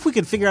wonder if we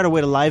could figure out a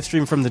way to live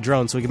stream from the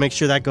drone so we can make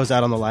sure that goes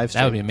out on the live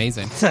stream. That would be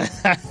amazing.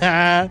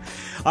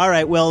 All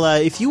right. Well,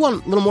 if you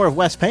want a little more of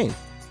Wes Payne,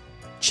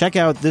 check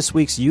out this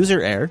week's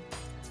User Error.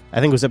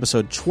 I think it was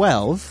episode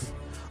 12.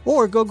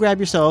 Or go grab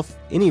yourself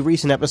any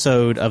recent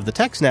episode of the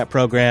TechSnap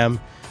program.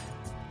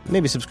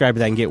 Maybe subscribe to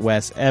that and get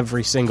Wes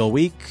every single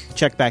week.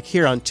 Check back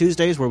here on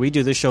Tuesdays where we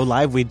do this show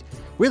live. We'd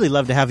really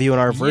love to have you in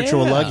our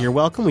virtual lug. You're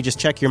welcome. We just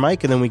check your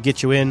mic and then we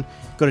get you in.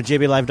 Go to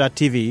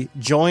jblive.tv,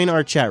 join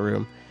our chat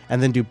room,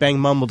 and then do Bang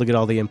Mumble to get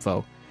all the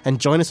info. And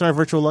join us in our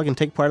virtual lug and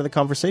take part of the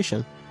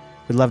conversation.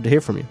 We'd love to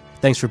hear from you.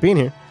 Thanks for being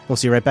here. We'll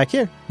see you right back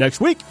here next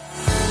week.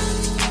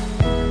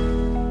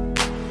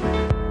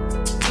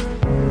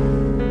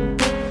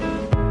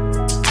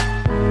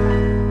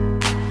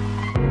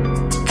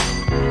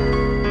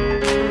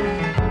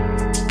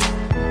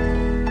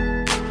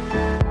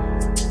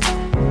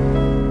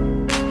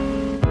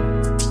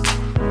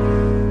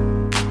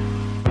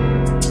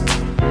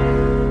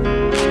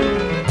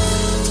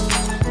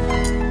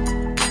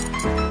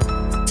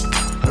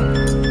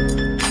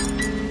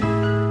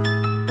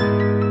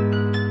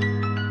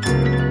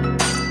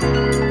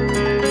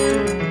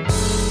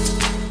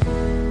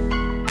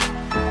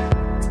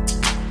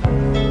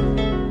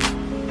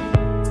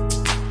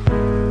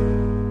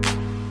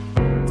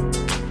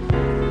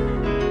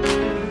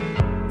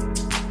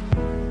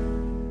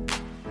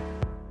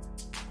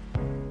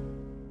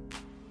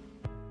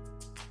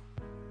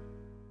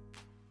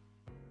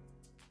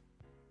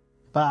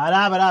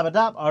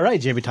 Ba-da-ba-da-ba-da. All right,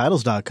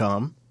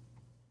 jbtitles.com.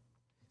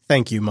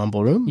 Thank you,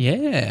 Mumble Room.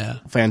 Yeah.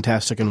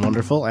 Fantastic and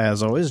wonderful,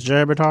 as always,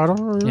 JB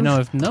Titles. You know,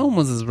 if Gnome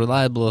was as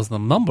reliable as the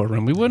Mumble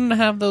Room, we wouldn't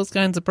have those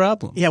kinds of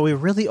problems. Yeah, we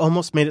really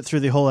almost made it through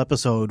the whole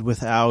episode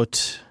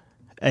without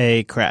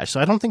a crash. So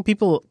I don't think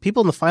people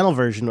in the final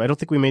version, I don't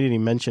think we made any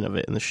mention of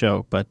it in the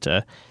show. But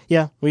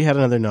yeah, we had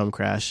another GNOME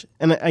crash.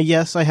 And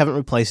yes, I haven't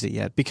replaced it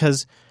yet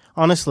because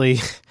honestly,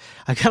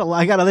 I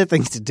got other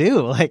things to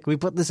do. Like, we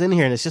put this in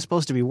here and it's just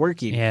supposed to be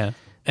working. Yeah.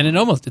 And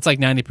it's like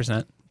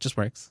 90%. Just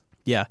works.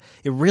 Yeah,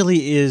 it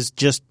really is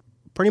just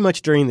pretty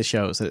much during the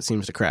shows that it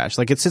seems to crash.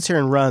 Like, it sits here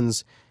and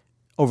runs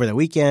over the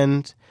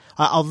weekend,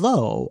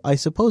 although I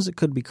suppose it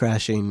could be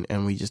crashing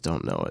and we just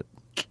don't know it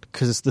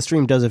because the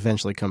stream does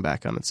eventually come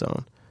back on its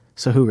own.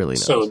 So who really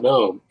knows? So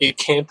no, it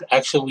can't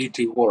actually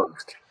do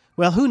work.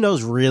 Well, who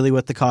knows really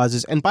what the cause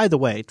is? And by the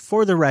way,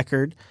 for the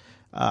record,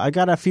 I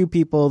got a few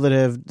people that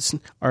have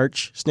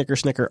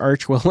Snicker,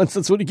 Arch. Well,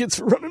 that's what he gets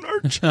for running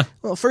Arch.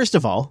 Well, first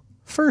of all,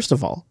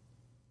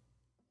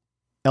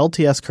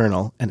 LTS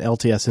kernel and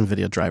LTS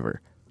NVIDIA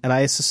driver. And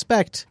I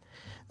suspect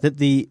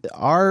that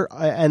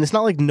and it's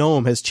not like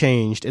GNOME has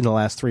changed in the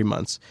last 3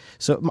 months.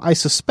 So I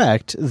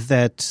suspect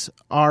that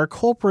our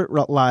culprit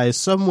lies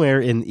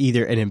somewhere in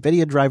either an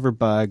NVIDIA driver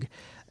bug,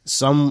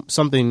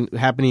 something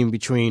happening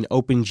between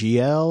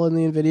OpenGL and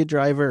the NVIDIA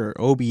driver,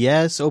 or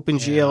OBS,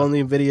 OpenGL and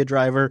the NVIDIA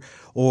driver,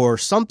 or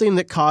something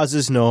that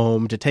causes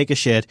GNOME to take a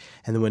shit,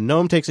 and then when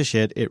GNOME takes a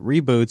shit, it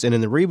reboots, and in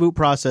the reboot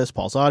process,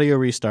 Pulse Audio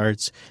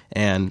restarts,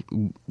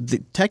 and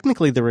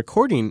technically the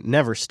recording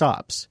never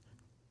stops,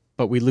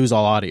 but we lose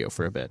all audio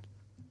for a bit.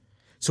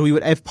 So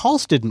if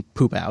Pulse didn't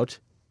poop out,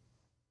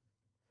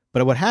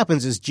 but what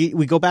happens is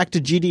we go back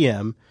to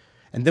GDM,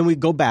 and then we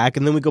go back,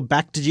 and then we go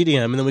back to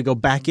GDM, and then we go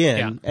back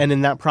in, and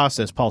in that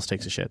process, Pulse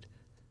takes a shit.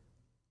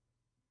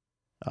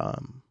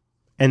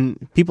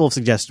 And people have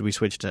suggested we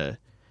switch to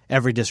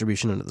every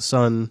distribution under the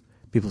sun.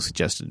 People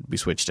suggested we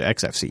switch to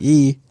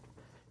XFCE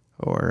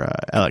or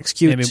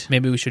LXQt.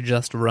 Maybe we should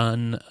just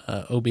run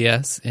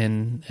OBS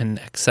in an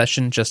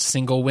Accession, just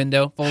single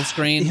window, full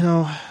screen. You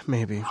know,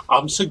 maybe.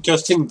 I'm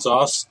suggesting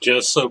DOS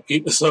just so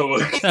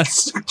it can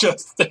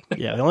suggest it.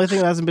 Yeah, the only thing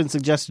that hasn't been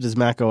suggested is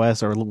Mac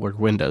OS or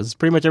Windows.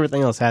 Pretty much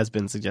everything else has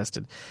been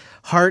suggested.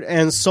 Heart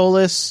and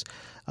Solace.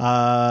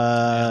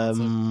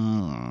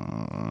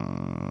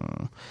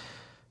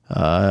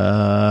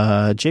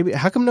 JB,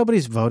 how come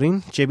nobody's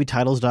voting?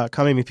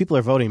 JBTitles.com. I mean, people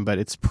are voting, but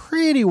it's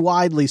pretty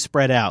widely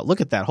spread out. Look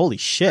at that. Holy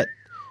shit.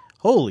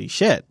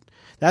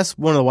 That's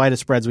one of the widest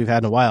spreads we've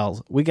had in a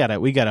while. We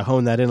gotta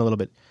hone that in a little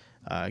bit.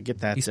 Get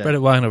that. You spread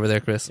it wide over there,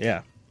 Chris.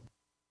 Yeah.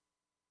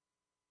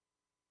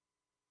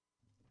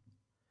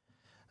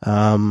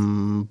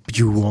 Whoop,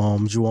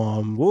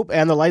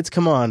 and the lights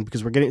come on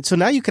because we're getting. So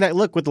now you can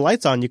look with the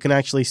lights on. You can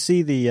actually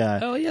see the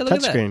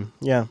touchscreen.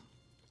 Yeah.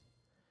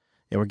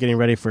 Yeah, we're getting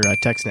ready for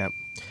TechSnap.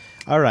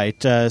 All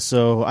right,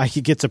 so I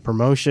gets a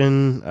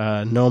promotion.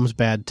 Gnome's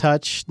Bad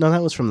Touch. No,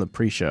 that was from the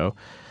pre-show.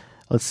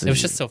 Let's see. It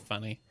was just so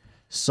funny.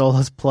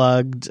 Solace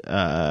plugged.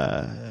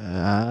 Heart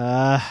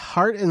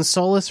and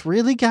Solace.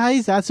 Really,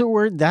 guys? That's what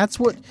we're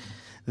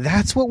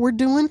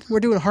doing? We're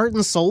doing Heart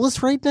and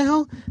Solace right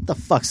now? The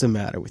fuck's the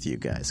matter with you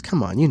guys?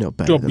 Come on, you know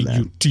better than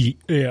that.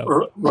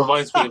 WTF.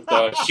 Reminds me of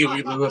the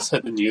Huey Lewis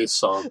and the News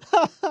song.